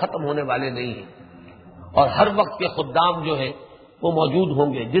خزانے ختم ہونے والے نہیں ہیں، اور ہر وقت کے خدام جو ہیں وہ موجود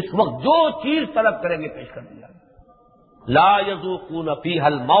ہوں گے، جس وقت جو چیز طلب کریں گے پیش کر دیا۔ لا یذوقون فیہا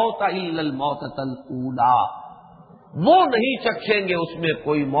الموت الا الموتۃ الاولی، وہ نہیں چکھیں گے اس میں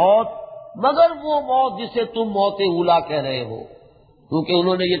کوئی موت مگر وہ موت جسے تم موت اولا کہہ رہے ہو، کیونکہ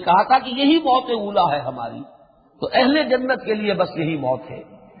انہوں نے یہ کہا تھا کہ یہی موت اولا ہے ہماری، تو اہل جنت کے لیے بس یہی موت ہے۔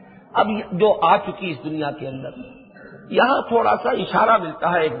 اب جو آ چکی اس دنیا کے اندر، یہاں تھوڑا سا اشارہ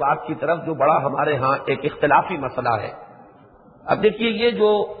ملتا ہے ایک بات کی طرف جو بڑا ہمارے ہاں ایک اختلافی مسئلہ ہے۔ اب دیکھیے، یہ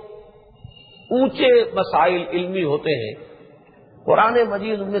جو اونچے مسائل علمی ہوتے ہیں، قرآن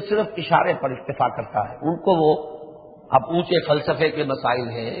مجید ان میں صرف اشارے پر اکتفا کرتا ہے، ان کو وہ اب اونچے فلسفے کے مسائل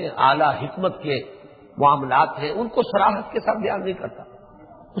ہیں، اعلیٰ حکمت کے معاملات ہیں، ان کو صراحت کے ساتھ بیان نہیں کرتا۔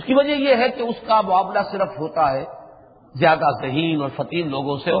 اس کی وجہ یہ ہے کہ اس کا معاملہ صرف ہوتا ہے زیادہ ذہین اور فطین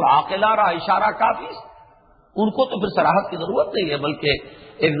لوگوں سے، اور عاقلانہ اشارہ کافی، ان کو تو پھر صراحت کی ضرورت نہیں ہے، بلکہ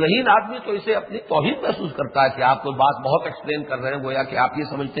ایک ذہین آدمی تو اسے اپنی توہین محسوس کرتا ہے کہ آپ کوئی بات بہت ایکسپلین کر رہے ہیں، گویا کہ آپ یہ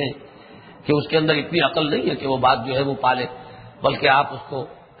سمجھتے ہیں کہ اس کے اندر اتنی عقل نہیں ہے کہ وہ بات جو ہے وہ پالے، بلکہ آپ اس کو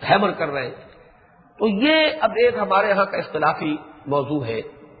ہیمر کر رہے ہیں۔ تو یہ اب ایک ہمارے ہاں کا اختلافی موضوع ہے۔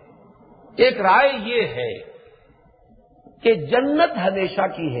 ایک رائے یہ ہے کہ جنت ہمیشہ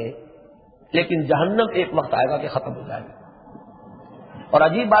کی ہے، لیکن جہنم ایک وقت آئے گا کہ ختم ہو جائے گا۔ اور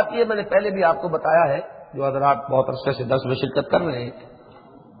عجیب بات یہ، میں نے پہلے بھی آپ کو بتایا ہے، جو حضرات بہت عرصے سے درس میں شرکت کر رہے ہیں،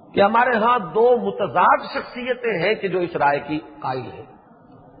 کہ ہمارے ہاں دو متضاد شخصیتیں ہیں کہ جو اس رائے کی قائل ہیں۔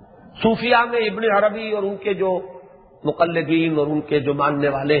 صوفیہ میں ابن عربی اور ان کے جو مقلدین اور ان کے جو ماننے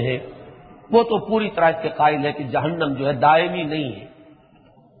والے ہیں، وہ تو پوری طرح اس کے قائل ہے کہ جہنم جو ہے دائمی نہیں ہے،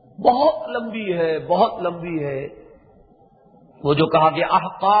 بہت لمبی ہے، بہت لمبی ہے۔ وہ جو کہا کہ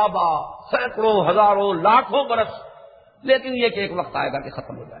احقابا، سینکڑوں، ہزاروں، لاکھوں برس، لیکن یہ کہ ایک وقت آئے گا کہ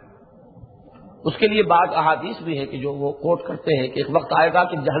ختم ہو جائے گا۔ اس کے لیے بعض احادیث بھی ہیں کہ جو وہ کوٹ کرتے ہیں کہ ایک وقت آئے گا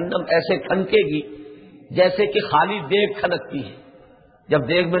کہ جہنم ایسے کھنکے گی جیسے کہ خالی دیگ کھنکتی ہے، جب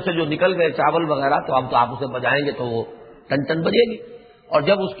دیگ میں سے جو نکل گئے چاول وغیرہ تو اب تو آپ اسے بجائیں گے تو وہ ٹن ٹن بجے گی، اور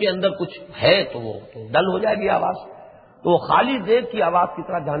جب اس کے اندر کچھ ہے تو وہ تو ڈل ہو جائے گی آواز، تو وہ خالی دیگ کی آواز کی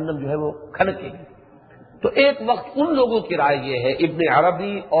طرح جہنم جو ہے وہ کھنکے گی۔ تو ایک وقت ان لوگوں کی رائے یہ ہے، ابن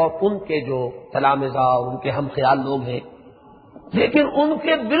عربی اور ان کے جو تلامذہ اور ان کے ہم خیال لوگ ہیں، لیکن ان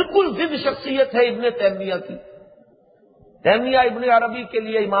کے بالکل ضد شخصیت ہے ابن تیمیہ کی۔ تیمیہ ابن عربی کے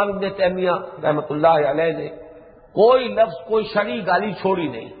لیے امام ابن تیمیہ رحمۃ اللہ علیہ نے کوئی لفظ، کوئی شرعی گالی چھوڑی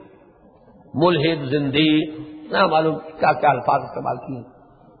نہیں، ملحد، زندیق، نہ معلوم کیا کیا الفاظ استعمال کیے،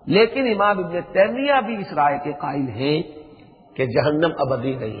 لیکن امام ابن تیمیہ بھی اس رائے کے قائل ہیں کہ جہنم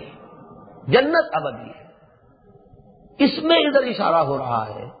ابدی نہیں ہے، جنت ابدی ہے۔ اس میں ادھر اشارہ ہو رہا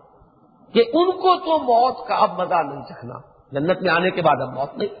ہے کہ ان کو تو موت کا اب مزہ نہیں چکھنا، جنت میں آنے کے بعد اب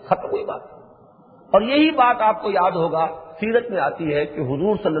موت نہیں، ختم ہوئی بات۔ اور یہی بات آپ کو یاد ہوگا سیرت میں آتی ہے کہ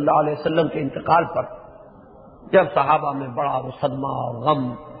حضور صلی اللہ علیہ وسلم کے انتقال پر جب صحابہ میں بڑا وہ صدمہ اور غم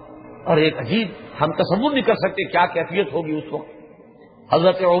اور ایک عجیب، ہم تصور نہیں کر سکتے کیا کیفیت ہوگی اس وقت۔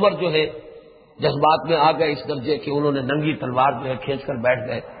 حضرت عمر جو ہے جذبات میں آ گئے اس درجے کہ انہوں نے ننگی تلوار جو ہے کھینچ کر بیٹھ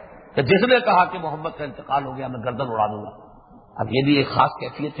گئے کہ جس نے کہا کہ محمد کا انتقال ہو گیا میں گردن اڑا دوں گا۔ اب یہ بھی ایک خاص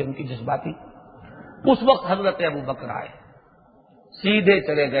کیفیت ہے ان کی جذباتی۔ اس وقت حضرت ابو بکر آئے، سیدھے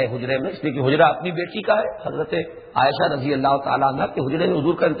چلے گئے حجرے میں، اس لیے کہ حجرہ اپنی بیٹی کا ہے، حضرت عائشہ رضی اللہ تعالیٰ عنہ کے حجرے میں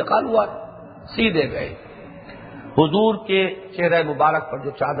حضور کا انتقال ہوا ہے۔ سیدھے گئے، حضور کے چہرہ مبارک پر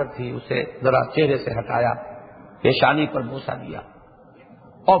جو چادر تھی اسے ذرا چہرے سے ہٹایا، پیشانی پر بوسہ دیا،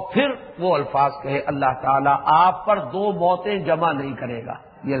 اور پھر وہ الفاظ کہے اللہ تعالیٰ آپ پر دو موتیں جمع نہیں کرے گا۔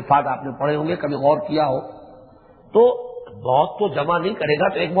 یہ الفاظ آپ نے پڑھے ہوں گے، کبھی غور کیا ہو تو موت تو جمع نہیں کرے گا،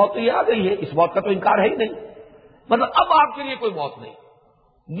 تو ایک موت تو یہ آ گئی ہے، اس موت کا تو انکار ہے ہی نہیں، مطلب اب آپ کے لیے کوئی موت نہیں۔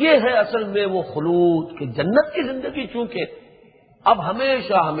 یہ ہے اصل میں وہ خلود کہ جنت کی زندگی، چونکہ اب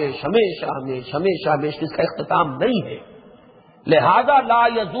ہمیشہ ہمیشہ ہمیشہ ہمیشہ ہمیشہ ہمیشہ اس کا اختتام نہیں ہے، لہذا لا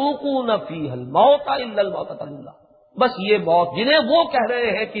یذوقون فیہا الموت الا الموتۃ الاولی، بس یہ موت جنہیں وہ کہہ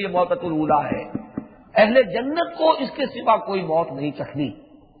رہے ہیں کہ یہ موتۃ الاولی ہے، اہل جنت کو اس کے سوا کوئی موت نہیں چکھنی۔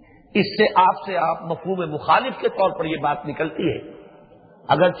 اس سے آپ مفہوم مخالف کے طور پر یہ بات نکلتی ہے،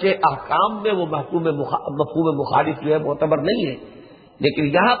 اگرچہ احکام میں وہ مفہوم مخالف جو ہے معتبر نہیں ہے، لیکن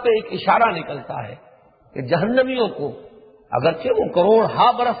یہاں پہ ایک اشارہ نکلتا ہے کہ جہنمیوں کو اگرچہ وہ کروڑ ہا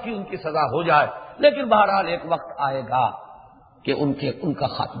برس کی ان کی سزا ہو جائے، لیکن بہرحال ایک وقت آئے گا کہ ان کا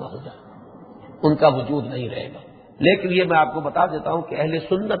خاتمہ ہو جائے، ان کا وجود نہیں رہے گا۔ لیکن یہ میں آپ کو بتا دیتا ہوں کہ اہل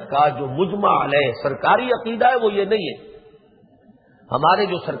سنت کا جو مجمع علیہ سرکاری عقیدہ ہے وہ یہ نہیں ہے۔ ہمارے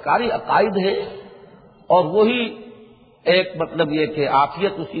جو سرکاری عقائد ہیں اور وہی ایک مطلب یہ کہ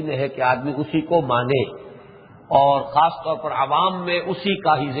عافیت اسی میں ہے کہ آدمی اسی کو مانے، اور خاص طور پر عوام میں اسی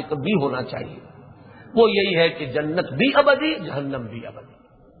کا ہی ذکر بھی ہونا چاہیے، وہ یہی ہے کہ جنت بھی ابدی، جہنم بھی ابدی،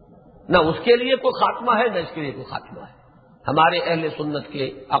 نہ اس کے لیے کوئی خاتمہ ہے نہ اس کے لیے کوئی خاتمہ ہے۔ ہمارے اہل سنت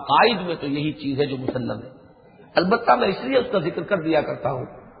کے عقائد میں تو یہی چیز ہے جو مسلم ہے۔ البتہ میں اس لیے اس کا ذکر کر دیا کرتا ہوں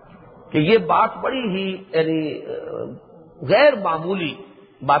کہ یہ بات بڑی ہی یعنی غیر معمولی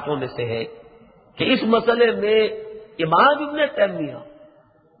باتوں میں سے ہے کہ اس مسئلے میں امام ابن تیمیہ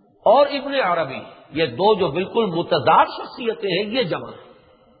اور ابن عربی، یہ دو جو بالکل متضاد شخصیتیں ہیں، یہ جمع ہیں،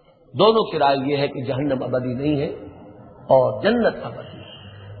 دونوں کی رائے یہ ہے کہ جہنم ابدی نہیں ہے اور جنت ابدی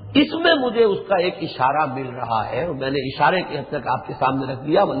ہے۔ اس میں مجھے اس کا ایک اشارہ مل رہا ہے، اور میں نے اشارے کی حد تک آپ کے سامنے رکھ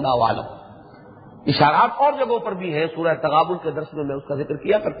دیا، واللہ عالم۔ اشارات اور جگہوں پر بھی ہیں، سورہ تغابن کے درس میں اس کا ذکر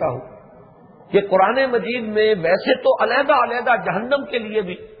کیا کرتا ہوں کہ قرآن مجید میں ویسے تو علیحدہ علیحدہ جہنم کے لیے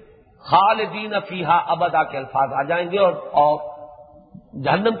بھی خالدین فیہا ابدا کے الفاظ آ جائیں گے، اور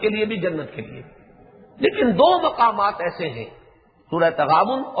جہنم کے لیے بھی جنت کے لیے، لیکن دو مقامات ایسے ہیں سورہ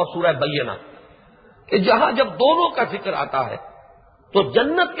تغابن اور سورہ بینہ کہ جہاں جب دونوں کا ذکر آتا ہے تو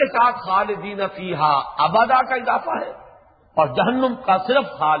جنت کے ساتھ خالدین فیہا ابدا کا اضافہ ہے، اور جہنم کا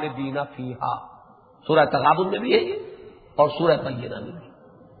صرف خالدین فیہا۔ سورہ تغابن میں بھی ہے یہ، اور سورہ بینہ میں بھی۔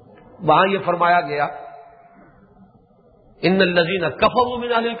 وہاں یہ فرمایا گیا ان الذین کفروا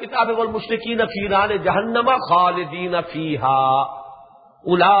من اہل الکتاب والمشرکین فی نار جہنم خالدین فیہا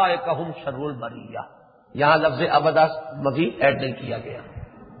اولئک ھم شر البریہ، یہاں لفظ ابدا مزید ایڈ نہیں کیا گیا۔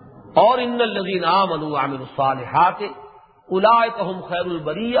 اور ان الذین آمنوا وعملوا الصالحات اولئک ھم خیر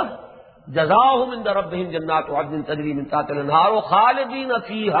البریہ جزاؤہم عند ربہم جنات عدن تجری من تحتہا الانہار خالدین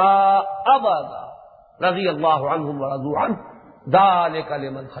فیہا ابدا رضی اللہ عنہم ورضوا عنہ ذالک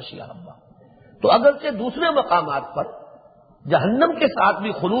لمن خشی ربہ۔ تو اگرچہ دوسرے مقامات پر جہنم کے ساتھ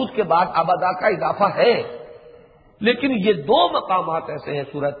بھی خلود کے بعد ابدا کا اضافہ ہے، لیکن یہ دو مقامات ایسے ہیں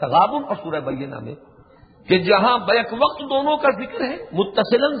سورہ تغابن اور سورہ بینہ میں کہ جہاں بیک وقت دونوں کا ذکر ہے،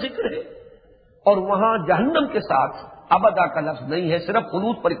 متصلاً ذکر ہے، اور وہاں جہنم کے ساتھ ابدا کا لفظ نہیں ہے، صرف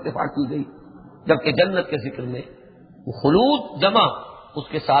خلود پر اکتفا کی گئی، جبکہ جنت کے ذکر میں وہ خلود جمع اس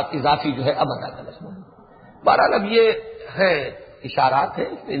کے ساتھ اضافی جو ہے ابدا کا لفظ نہیں۔ بہرحال اب یہ ہے اشارات ہیں،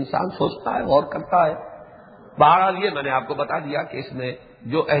 اس میں انسان سوچتا ہے، غور کرتا ہے۔ بہرحال یہ میں نے آپ کو بتا دیا کہ اس میں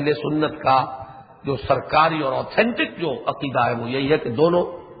جو اہل سنت کا جو سرکاری اور اوتھینٹک جو عقیدہ ہے وہ یہی ہے کہ دونوں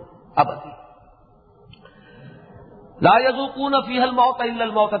ابدی۔ لا یذوقون فیہا الموت الا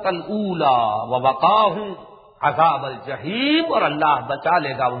الموتۃ الاولی ووقاہم عذاب الجحیم، اور اللہ بچا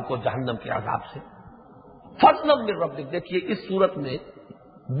لے گا ان کو جہنم کے عذاب سے۔ فضلا من ربک، دیکھیے اس صورت میں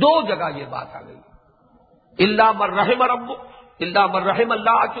دو جگہ یہ بات آ گئی، الا من رحم ربک، الا من رحم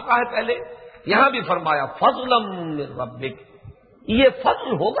اللہ آ چکا ہے پہلے، یہاں بھی فرمایا فضلا من ربک، یہ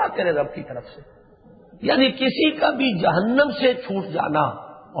فضل ہوگا تیرے رب کی طرف سے، یعنی کسی کا بھی جہنم سے چھوٹ جانا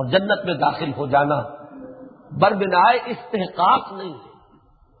اور جنت میں داخل ہو جانا بربنائے استحقاق نہیں ہے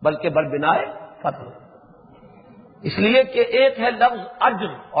بلکہ بربنائے فضل، اس لیے کہ ایک ہے لفظ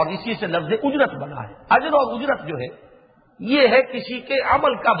اجر اور اسی سے لفظ اجرت بنا ہے۔ اجر اور اجرت جو ہے یہ ہے کسی کے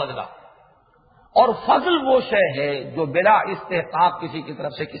عمل کا بدلہ، اور فضل وہ شے ہے جو بلا استحقاق کسی کی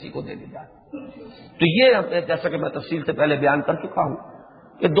طرف سے کسی کو دے دی جائے۔ تو یہ جیسا کہ میں تفصیل سے پہلے بیان کر چکا ہوں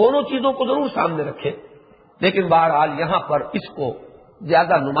کہ دونوں چیزوں کو ضرور سامنے رکھے، لیکن بہرحال یہاں پر اس کو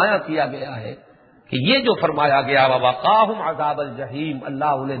زیادہ نمایاں کیا گیا ہے کہ یہ جو فرمایا گیا وَوَقَاهُمْ عَذَابَ الْجَحِيمِ،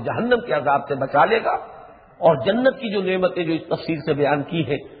 اللہ انہیں جہنم کے عذاب سے بچا لے گا، اور جنت کی جو نعمتیں جو اس تفصیل سے بیان کی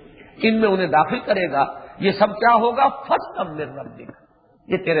ہیں ان میں انہیں داخل کرے گا، یہ سب کیا ہوگا؟ فضلا من ربک،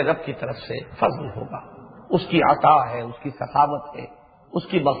 یہ تیرے رب کی طرف سے فضل ہوگا، اس کی عطا ہے، اس کی سخاوت ہے، اس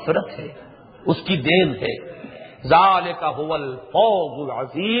کی مغفرت ہے، اس کی دین ہے۔ ذالک هو الفوز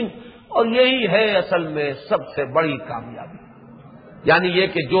العظیم، اور یہی ہے اصل میں سب سے بڑی کامیابی، یعنی یہ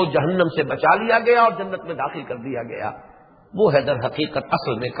کہ جو جہنم سے بچا لیا گیا اور جنت میں داخل کر دیا گیا وہ ہے در حقیقت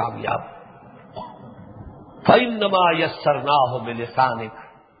اصل میں کامیاب۔ فَإِنَّمَا يَسَّرْنَاهُ بِلِسَانِكَ،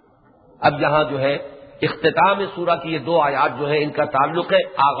 اب یہاں جو ہے اختتام سورہ کی یہ دو آیات جو ہے ان کا تعلق ہے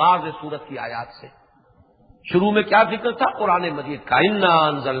آغاز سورت کی آیات سے۔ شروع میں کیا ذکر تھا؟ قرآن مجید کا اِنَّا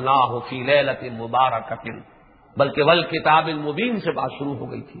أَنزَلْنَاهُ فِي لَيْلَةٍ مُبَارَكَةٍ، بلکہ وَالْكِتَابِ الْمُبِينِ سے بات شروع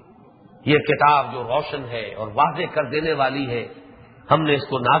ہو گئی تھی، یہ کتاب جو روشن ہے اور واضح کر دینے والی ہے، ہم نے اس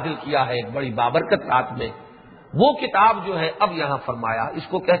کو نازل کیا ہے ایک بڑی بابرکت رات میں۔ وہ کتاب جو ہے اب یہاں فرمایا، اس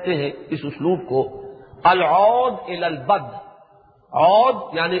کو کہتے ہیں اس اسلوب کو العود الی البد،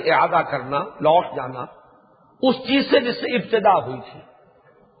 عود یعنی اعادہ کرنا، لوٹ جانا اس چیز سے جس سے ابتدا ہوئی تھی۔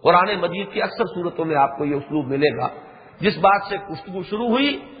 قرآن مجید کی اکثر صورتوں میں آپ کو یہ اسلوب ملے گا، جس بات سے گفتگو شروع ہوئی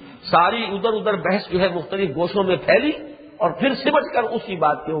ساری ادھر ادھر بحث جو ہے مختلف گوشوں میں پھیلی اور پھر سمجھ کر اسی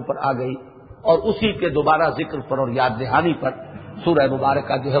بات کے اوپر آ گئی، اور اسی کے دوبارہ ذکر پر اور یاد دہانی پر سورہ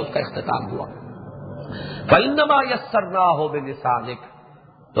مبارکہ جو ہے اس کا اختتام ہوا۔ فَإِنَّمَا يَسَّرْنَاهُ بِلِسَانِكَ،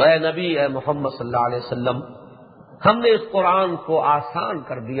 تو اے نبی، اے محمد صلی اللہ علیہ وسلم، ہم نے اس قرآن کو آسان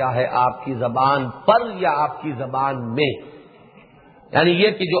کر دیا ہے آپ کی زبان پر یا آپ کی زبان میں، یعنی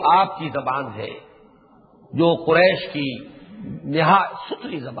یہ کہ جو آپ کی زبان ہے، جو قریش کی نہایت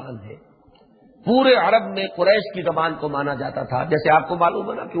ستھری زبان ہے، پورے عرب میں قریش کی زبان کو مانا جاتا تھا۔ جیسے آپ کو معلوم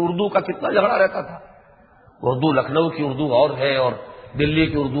ہے نا کہ اردو کا کتنا جھگڑا رہتا تھا، اردو لکھنؤ کی اردو اور ہے اور دلی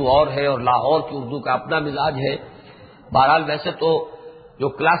کی اردو اور ہے اور لاہور کی اردو کا اپنا مزاج ہے۔ بہرحال ویسے تو جو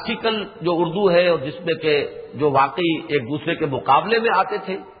کلاسیکل جو اردو ہے اور جس میں کہ جو واقعی ایک دوسرے کے مقابلے میں آتے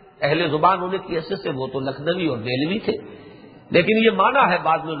تھے اہل زبان ہونے کی حیثیت سے، وہ تو لکھنوی اور دہلوی تھے، لیکن یہ مانا ہے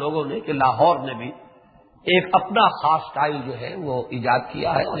بعد میں لوگوں نے کہ لاہور نے بھی ایک اپنا خاص سٹائل جو ہے وہ ایجاد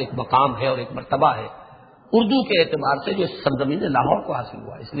کیا ہے اور ایک مقام ہے اور ایک مرتبہ ہے اردو کے اعتبار سے جو سرزمین لاہور کو حاصل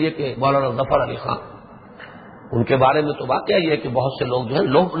ہوا، اس لیے کہ مولانا ظفر علی خان ان کے بارے میں تو واقعہ یہ ہے کہ بہت سے لوگ جو ہے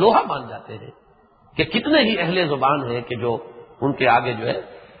لوہا مان جاتے ہیں کہ کتنے ہی اہل زبان ہیں کہ جو ان کے آگے جو ہے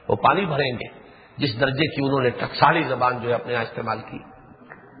وہ پانی بھریں گے، جس درجے کی انہوں نے ٹکسالی زبان جو ہے اپنے یہاں استعمال کی۔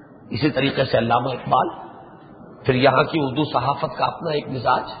 اسی طریقے سے علامہ اقبال، پھر یہاں کی اردو صحافت کا اپنا ایک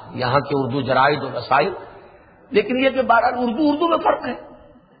مزاج، یہاں کے اردو جرائد اور رسائل، لیکن یہ کہ بہرحال اردو میں فرق ہے۔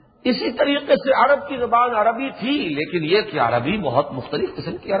 اسی طریقے سے عرب کی زبان عربی تھی، لیکن یہ کہ عربی بہت مختلف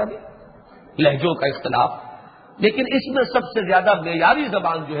قسم کی عربی، لہجوں کا اختلاف، لیکن اس میں سب سے زیادہ معیاری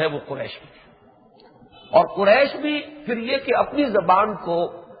زبان جو ہے وہ قریش کی تھی۔ اور قریش بھی پھر یہ کہ اپنی زبان کو،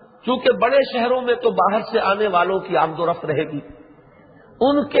 چونکہ بڑے شہروں میں تو باہر سے آنے والوں کی آمد و رفت رہے گی،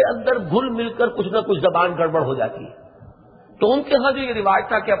 ان کے اندر گھل مل کر کچھ نہ کچھ زبان گڑبڑ ہو جاتی ہے، تو ان کے ہاں جو یہ روایت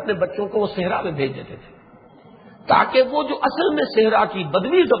تھا کہ اپنے بچوں کو وہ صحرا میں بھیج دیتے تھے تاکہ وہ جو اصل میں صحرا کی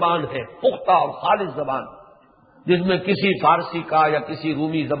بدوی زبان ہے، پختہ اور خالص زبان، جس میں کسی فارسی کا یا کسی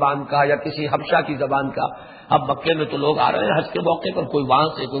رومی زبان کا یا کسی حبشہ کی زبان کا، اب مکے میں تو لوگ آ رہے ہیں حج کے موقع پر، کوئی وہاں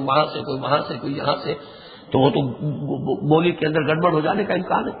سے کوئی وہاں سے کوئی وہاں سے کوئی یہاں سے، تو وہ تو بولی کے اندر گڑبڑ ہو جانے کا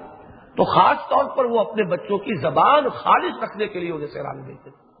امکان ہے، تو خاص طور پر وہ اپنے بچوں کی زبان خالص رکھنے کے لیے انہیں صحرا میں بھیجتے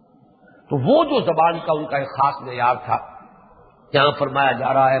تھے۔ تو وہ جو زبان کا ان کا ایک خاص معیار تھا، یہاں فرمایا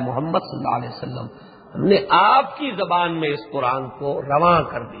جا رہا ہے محمد صلی اللہ علیہ وسلم ہم نے آپ کی زبان میں اس قرآن کو رواں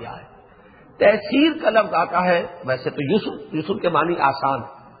کر دیا ہے۔ تحسیر کا لفظ آتا ہے، ویسے تو یسر کے معنی آسان،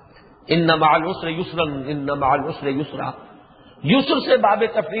 ان مع العسر یسرا ان مع العسر یسرا، یسر سے باب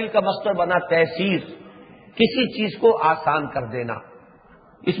تفعیل کا مصدر بنا تحسیر، کسی چیز کو آسان کر دینا۔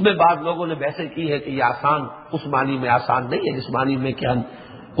 اس میں بعض لوگوں نے بحث کی ہے کہ یہ آسان اس معنی میں آسان نہیں ہے جس معنی میں کہ ہم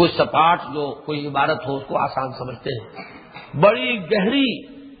کوئی سپاٹ جو کوئی عبارت ہو اس کو آسان سمجھتے ہیں، بڑی گہری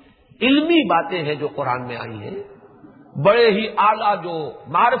علمی باتیں ہیں جو قرآن میں آئی ہیں، بڑے ہی اعلیٰ جو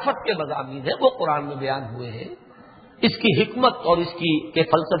معرفت کے مضامین ہیں وہ قرآن میں بیان ہوئے ہیں. اس کی حکمت اور اس کی کے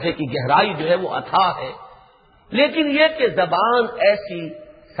فلسفے کی گہرائی جو ہے وہ اتھاہ ہے. لیکن یہ کہ زبان ایسی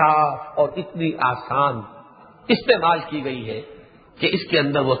صاف اور اتنی آسان استعمال کی گئی ہے کہ اس کے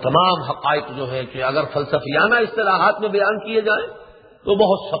اندر وہ تمام حقائق جو ہے کہ اگر فلسفیانہ اصطلاحات میں بیان کیے جائیں تو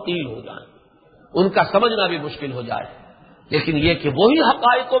بہت ثقیل ہو جائیں، ان کا سمجھنا بھی مشکل ہو جائے. لیکن یہ کہ وہی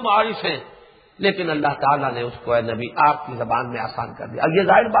حقائق و معارف ہیں، لیکن اللہ تعالیٰ نے اس کو اے نبی آپ کی زبان میں آسان کر دیا. اب یہ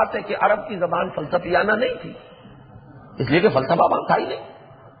ظاہر بات ہے کہ عرب کی زبان فلسفیانہ نہیں تھی، اس لیے کہ فلسفہ وہاں تھا ہی نہیں.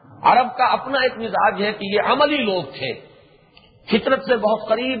 عرب کا اپنا ایک مزاج ہے کہ یہ عملی لوگ تھے، فطرت سے بہت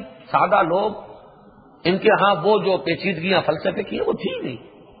قریب سادہ لوگ. ان کے ہاں وہ جو پیچیدگیاں فلسفے کی ہیں وہ تھی نہیں.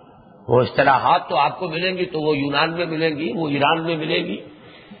 وہ اصطلاحات تو آپ کو ملیں گی تو وہ یونان میں ملیں گی، وہ ایران میں ملیں گی،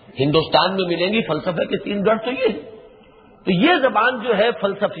 ہندوستان میں ملیں گی. فلسفے کے تین گڑھ تو یہ ہیں. تو یہ زبان جو ہے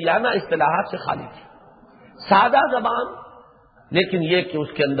فلسفیانہ اصطلاحات سے خالی تھی، سادہ زبان، لیکن یہ کہ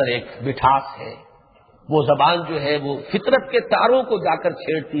اس کے اندر ایک مٹھاس ہے. وہ زبان جو ہے وہ فطرت کے تاروں کو جا کر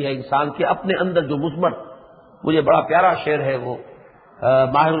چھیڑتی ہے انسان کے اپنے اندر جو مثبت. مجھے بڑا پیارا شعر ہے وہ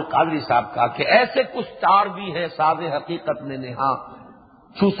ماہر القادری صاحب کا کہ ایسے کچھ تار بھی ہیں ساز حقیقت میں نہاں،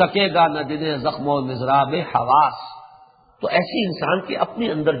 چھو سکے گا نہ جنہیں زخم و مضراب حواس. تو ایسی انسان کے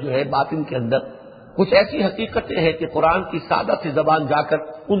اپنے اندر جو ہے باطن کے اندر کچھ ایسی حقیقتیں ہیں کہ قرآن کی سادہ سی زبان جا کر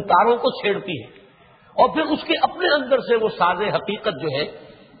ان تاروں کو چھیڑتی ہے، اور پھر اس کے اپنے اندر سے وہ ساز حقیقت جو ہے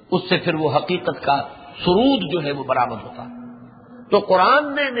اس سے پھر وہ حقیقت کا سرود جو ہے وہ برآمد ہوتا ہے. تو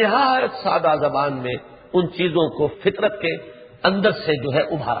قرآن نے نہایت سادہ زبان میں ان چیزوں کو فطرت کے اندر سے جو ہے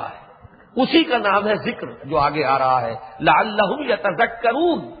ابھارا ہے. اسی کا نام ہے ذکر جو آگے آ رہا ہے، لعلہم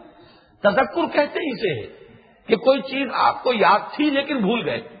یتذکرون. تذکر کہتے ہی اسے ہے کہ کوئی چیز آپ کو یاد تھی لیکن بھول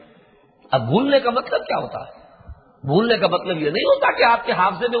گئے. اب بھولنے کا مطلب کیا ہوتا ہے؟ بھولنے کا مطلب یہ نہیں ہوتا کہ آپ کے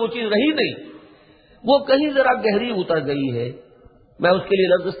حافظے میں وہ چیز رہی نہیں، وہ کہیں ذرا گہری اتر گئی ہے. میں اس کے لیے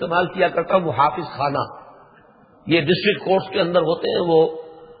لفظ استعمال کیا کرتا ہوں محافظ خانہ. یہ ڈسٹرکٹ کورٹس کے اندر ہوتے ہیں، وہ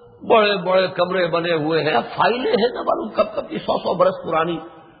بڑے بڑے کمرے بنے ہوئے ہیں. اب فائلیں ہیں نہ معلوم کب کب کی 100 برس پرانی،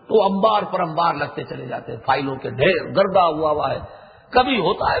 تو انبار پر انبار لگتے چلے جاتے ہیں. فائلوں کے ڈھیر گردہ ہوا ہے. کبھی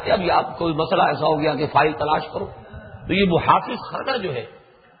ہوتا ہے کہ ابھی آپ کوئی مسئلہ ایسا ہو گیا کہ فائل تلاش کرو، تو یہ محافظ خانہ جو ہے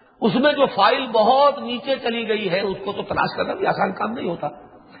اس میں جو فائل بہت نیچے چلی گئی ہے اس کو تو تلاش کرنا بھی آسان کام نہیں ہوتا.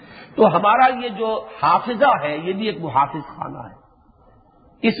 تو ہمارا یہ جو حافظہ ہے یہ بھی ایک محافظ خانہ ہے.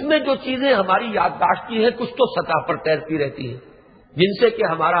 اس میں جو چیزیں ہماری یادداشت کی ہیں کچھ تو سطح پر تیرتی رہتی ہیں، جن سے کہ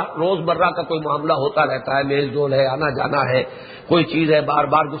ہمارا روزمرہ کا کوئی معاملہ ہوتا رہتا ہے، میل جول ہے، آنا جانا ہے، کوئی چیز ہے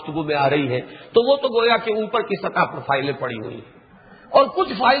بار بار گفتگو میں آ رہی ہے، تو وہ تو گویا کہ اوپر کی سطح پر فائلیں پڑی ہوئی ہیں. اور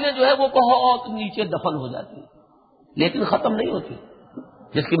کچھ فائلیں جو ہے وہ بہت نیچے دفن ہو جاتی ہیں لیکن ختم نہیں ہوتی.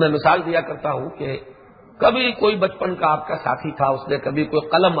 جس کی میں مثال دیا کرتا ہوں کہ کبھی کوئی بچپن کا آپ کا ساتھی تھا، اس نے کبھی کوئی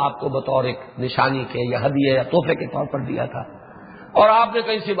قلم آپ کو بطور ایک نشانی کے یا ہدیے یا تحفے کے طور پر دیا تھا، اور آپ نے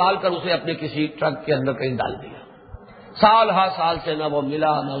کہیں سنبھال کر اسے اپنے کسی ٹرک کے اندر کہیں ڈال دیا. سال ہا سال سے نہ وہ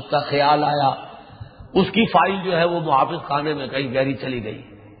ملا نہ اس کا خیال آیا. اس کی فائل جو ہے وہ محافظ خانے میں کہیں گہری چلی گئی.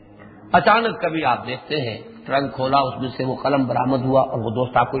 اچانک کبھی آپ دیکھتے ہیں ٹرنک کھولا، اس میں سے وہ قلم برآمد ہوا اور وہ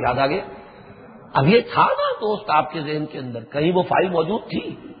دوست آپ کو یاد آ گیا. اب یہ تھا نا دوست آپ کے ذہن کے اندر، کہیں وہ فائل موجود تھی،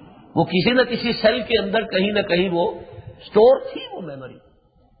 وہ کسی نہ کسی سیل کے اندر کہیں نہ کہیں وہ سٹور تھی وہ میموری،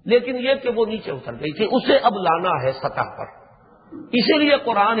 لیکن یہ کہ وہ نیچے اتر گئی تھی. اسے اب لانا ہے سطح پر. اسی لیے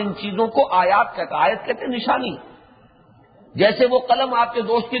قرآن ان چیزوں کو آیات کہتا ہے. آیت کہتے ہیں نشانی. جیسے وہ قلم آپ کے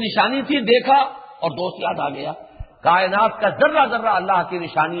دوست کی نشانی تھی، دیکھا اور دوست یاد آ گیا. کائنات کا ذرہ ذرہ اللہ کی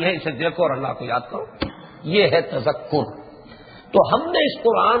نشانی ہے، اسے دیکھو اور اللہ کو یاد کرو. یہ ہے تذکر. تو ہم نے اس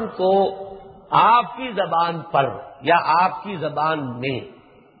قرآن کو آپ کی زبان پر یا آپ کی زبان میں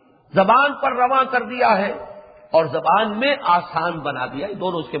زبان پر رواں کر دیا ہے اور زبان میں آسان بنا دیا. یہ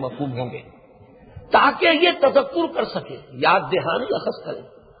دونوں اس کے مفہوم ہوں گے تاکہ یہ تذکر کر سکے، یاد دہانی اخذ کریں.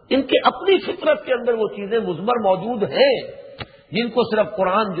 ان کے اپنی فطرت کے اندر وہ چیزیں مضمر موجود ہیں جن کو صرف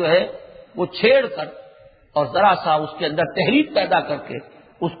قرآن جو ہے وہ چھیڑ کر اور ذرا سا اس کے اندر تحریک پیدا کر کے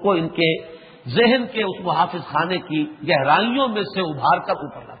اس کو ان کے ذہن کے اس محافظ خانے کی گہرائیوں میں سے ابھار کر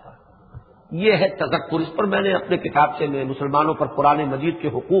اوپر لاتا ہے. یہ ہے تذکر. اس پر میں نے اپنے کتابچے میں مسلمانوں پر قرآن مجید کے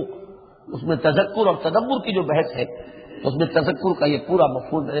حقوق، اس میں تذکر اور تدبر کی جو بحث ہے اس میں تذکر کا یہ پورا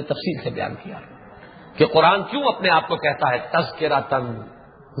مفہوم میں نے تفصیل سے بیان کیا کہ قرآن کیوں اپنے آپ کو کہتا ہے تذکرۃ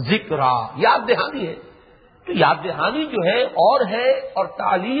ذکرا، یاد دہانی ہے. تو یاد دہانی جو ہے اور ہے، اور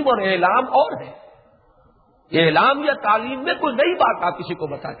تعلیم اور اعلام اور ہے. اعلام یا تعلیم میں کوئی نئی بات آپ کسی کو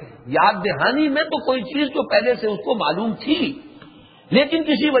بتاتے ہیں. یاد دہانی میں تو کوئی چیز جو پہلے سے اس کو معلوم تھی لیکن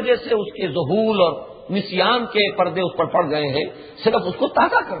کسی وجہ سے اس کے ذہول اور نسیان کے پردے اس پر پڑ گئے ہیں، صرف اس کو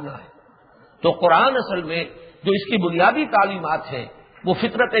تازہ کرنا ہے. تو قرآن اصل میں جو اس کی بنیادی تعلیمات ہیں وہ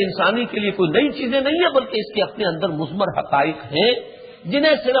فطرت انسانی کے لیے کوئی نئی چیزیں نہیں ہے، بلکہ اس کے اپنے اندر مثمر حقائق ہیں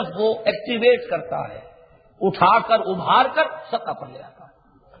جنہیں صرف وہ ایکٹیویٹ کرتا ہے، اٹھا کر ابھار کر سطح پر لے آتا ہے۔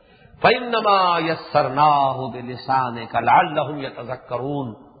 فَإِنَّمَا يَسَّرْنَاهُ بِلِسَانِكَ لَعَلَّهُمْ يَتَذَكَّرُونَ،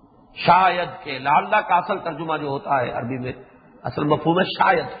 شاید کہ لعلہ کا اصل ترجمہ جو ہوتا ہے عربی میں اصل مفہوم ہے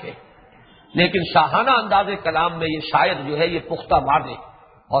شاید کے، لیکن شاہانہ انداز کلام میں یہ شاید جو ہے یہ پختہ وعدے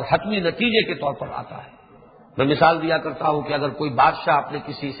اور حتمی نتیجے کے طور پر آتا ہے۔ میں مثال دیا کرتا ہوں کہ اگر کوئی بادشاہ اپنے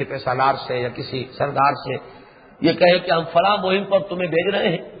کسی سپہ سالار سے یا کسی سردار سے یہ کہے کہ ہم فلاں مہم پر تمہیں بھیج رہے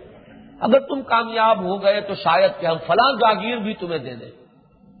ہیں، اگر تم کامیاب ہو گئے تو شاید کہ ہم فلاں جاگیر بھی تمہیں دے دیں۔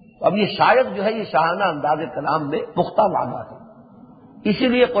 اب یہ شاید جو ہے یہ شاہانہ انداز کلام میں پختہ وعدہ ہے، اسی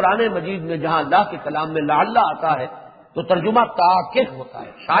لیے قرآن مجید میں جہاں اللہ کے کلام میں لعلہ آتا ہے تو ترجمہ تاکہ ہوتا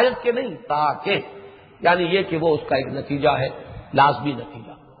ہے، شاید کہ نہیں، تاکہ، یعنی یہ کہ وہ اس کا ایک نتیجہ ہے، لازمی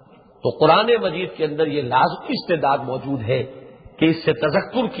نتیجہ۔ تو قرآن مجید کے اندر یہ لازمی استعداد موجود ہے کہ اس سے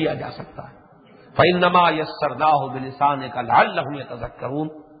تذکر کیا جا سکتا ہے۔ فَإِنَّمَا يَسَّرْنَاهُ بِلِسَانِكَ لَعَلَّهُمْ يَتَذَكَّرُونَ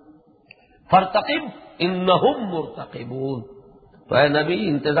فَارْتَقِبْ إِنَّهُمْ مُرْتَقِبُونَ، تو اے نبی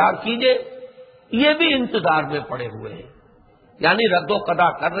انتظار کیجئے، یہ بھی انتظار میں پڑے ہوئے ہیں، یعنی رد و قدا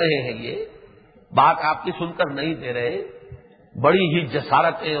کر رہے ہیں، یہ بات آپ کی سن کر نہیں دے رہے، بڑی ہی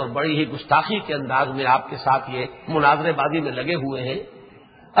جسارتیں اور بڑی ہی گستاخی کے انداز میں آپ کے ساتھ یہ مناظرے بازی میں لگے ہوئے ہیں۔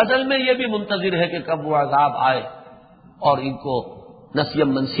 اصل میں یہ بھی منتظر ہے کہ کب وہ عذاب آئے اور ان کو نسیم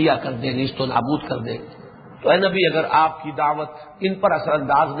منسیہ کر دے، نیست و نابود کر دے۔ تو اے نبی اگر آپ کی دعوت ان پر اثر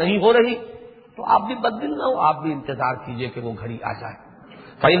انداز نہیں ہو رہی تو آپ بھی بددل نہ ہو، آپ بھی انتظار کیجئے کہ وہ گھڑی آ جائے۔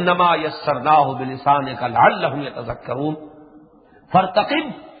 فَإِنَّمَا يَسَّرْنَاهُ بِلِسَانِكَ لَعَلَّهُمْ يَتَذَكَّرُونَ فَارْتَقِبْ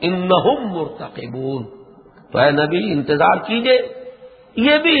إِنَّهُمْ مُرْتَقِبُونَ، تو اے نبی انتظار کیجئے،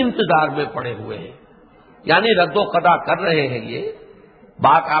 یہ بھی انتظار میں پڑے ہوئے ہیں، یعنی رد و قدا کر رہے ہیں، یہ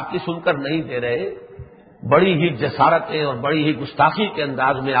بات آپ کی سن کر نہیں دے رہے، بڑی ہی جسارتیں اور بڑی ہی گستاخی کے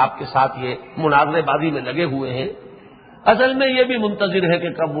انداز میں آپ کے ساتھ یہ مناظرے بازی میں لگے ہوئے ہیں۔ اصل میں یہ بھی منتظر ہے کہ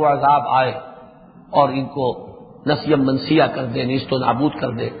کب وہ عذاب آئے اور ان کو نسیم منسیہ کر دے، نیست و نابود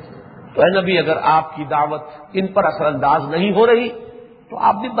کر دے۔ تو اے نبی اگر آپ کی دعوت ان پر اثر انداز نہیں ہو رہی تو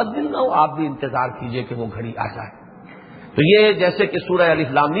آپ بھی بددل نہ ہو، آپ بھی انتظار کیجئے کہ وہ گھڑی آ جائے۔ تو یہ جیسے کہ سورہ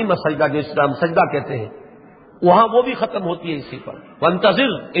الف لام میم سجدہ، جو اس طرح سجدہ کہتے ہیں، وہاں وہ بھی ختم ہوتی ہے اسی پر،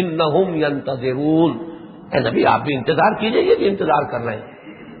 وانتظر انہم ینتظرون، اے نبی آپ بھی انتظار کیجئے، یہ بھی انتظار کر رہے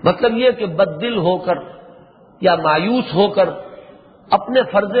ہیں۔ مطلب یہ کہ بددل ہو کر یا مایوس ہو کر اپنے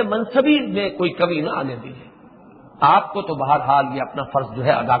فرض منصبی میں کوئی کمی نہ آنے دیجیے۔ آپ کو تو بہرحال یہ اپنا فرض جو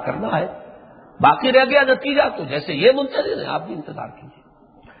ہے ادا کرنا ہے، باقی رہ گیا نتیجہ تو جیسے یہ منتظر ہے آپ بھی انتظار کیجیے۔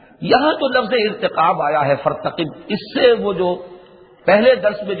 یہاں تو لفظ ارتقاب آیا ہے فرتقب، اس سے وہ جو پہلے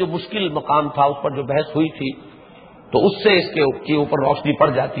درس میں جو مشکل مقام تھا اس پر جو بحث ہوئی تھی تو اس سے اس کے اوپر روشنی پڑ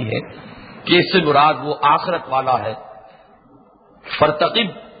جاتی ہے کہ اس سے مراد وہ آخرت والا ہے۔ فرتقب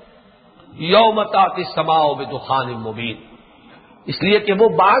یوم تأتی السماء بدخان مبین، اس لیے کہ وہ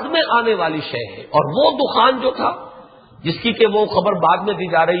بعد میں آنے والی شے ہے، اور وہ دخان جو تھا جس کی کہ وہ خبر بعد میں دی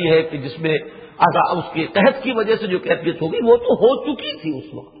جا رہی ہے کہ جس میں اس کے قحط کی وجہ سے جو کیفیت ہوگی وہ تو ہو چکی تھی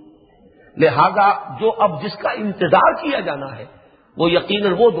اس وقت، لہذا جو اب جس کا انتظار کیا جانا ہے وہ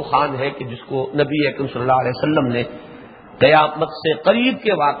یقیناً وہ دخان ہے کہ جس کو نبی اکرم صلی اللہ علیہ وسلم نے قیامت سے قریب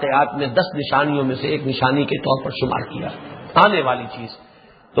کے واقعات میں 10 نشانیوں میں سے ایک نشانی کے طور پر شمار کیا، آنے والی چیز۔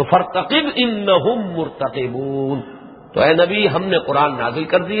 تو فرتقب انہم مرتقبون، تو اے نبی ہم نے قرآن نازل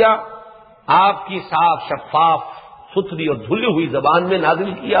کر دیا، آپ کی صاف شفاف ستھری اور دھلی ہوئی زبان میں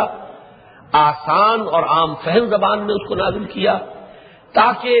نازل کیا، آسان اور عام فہم زبان میں اس کو نازل کیا،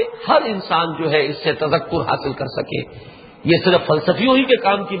 تاکہ ہر انسان جو ہے اس سے تذکر حاصل کر سکے۔ یہ صرف فلسفیوں ہی کے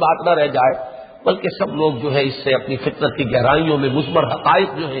کام کی بات نہ رہ جائے، بلکہ سب لوگ جو ہے اس سے اپنی فطرت کی گہرائیوں میں مثمر حقائق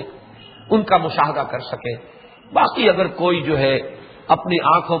جو ہیں ان کا مشاہدہ کر سکیں۔ باقی اگر کوئی جو ہے اپنی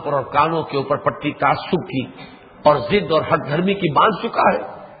آنکھوں پر اور کانوں کے اوپر پٹی تعصب کی اور ضد اور ہٹ دھرمی کی باندھ چکا ہے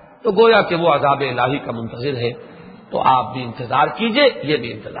تو گویا کہ وہ عذاب الہی کا منتظر ہے، تو آپ بھی انتظار کیجئے، یہ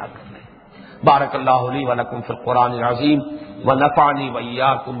بھی انتظار کر لیں۔ بارک اللہ لی و لکم فی القرآن العظیم ونفعنی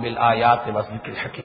وإیاکم بالآیات والذکر الحکیم۔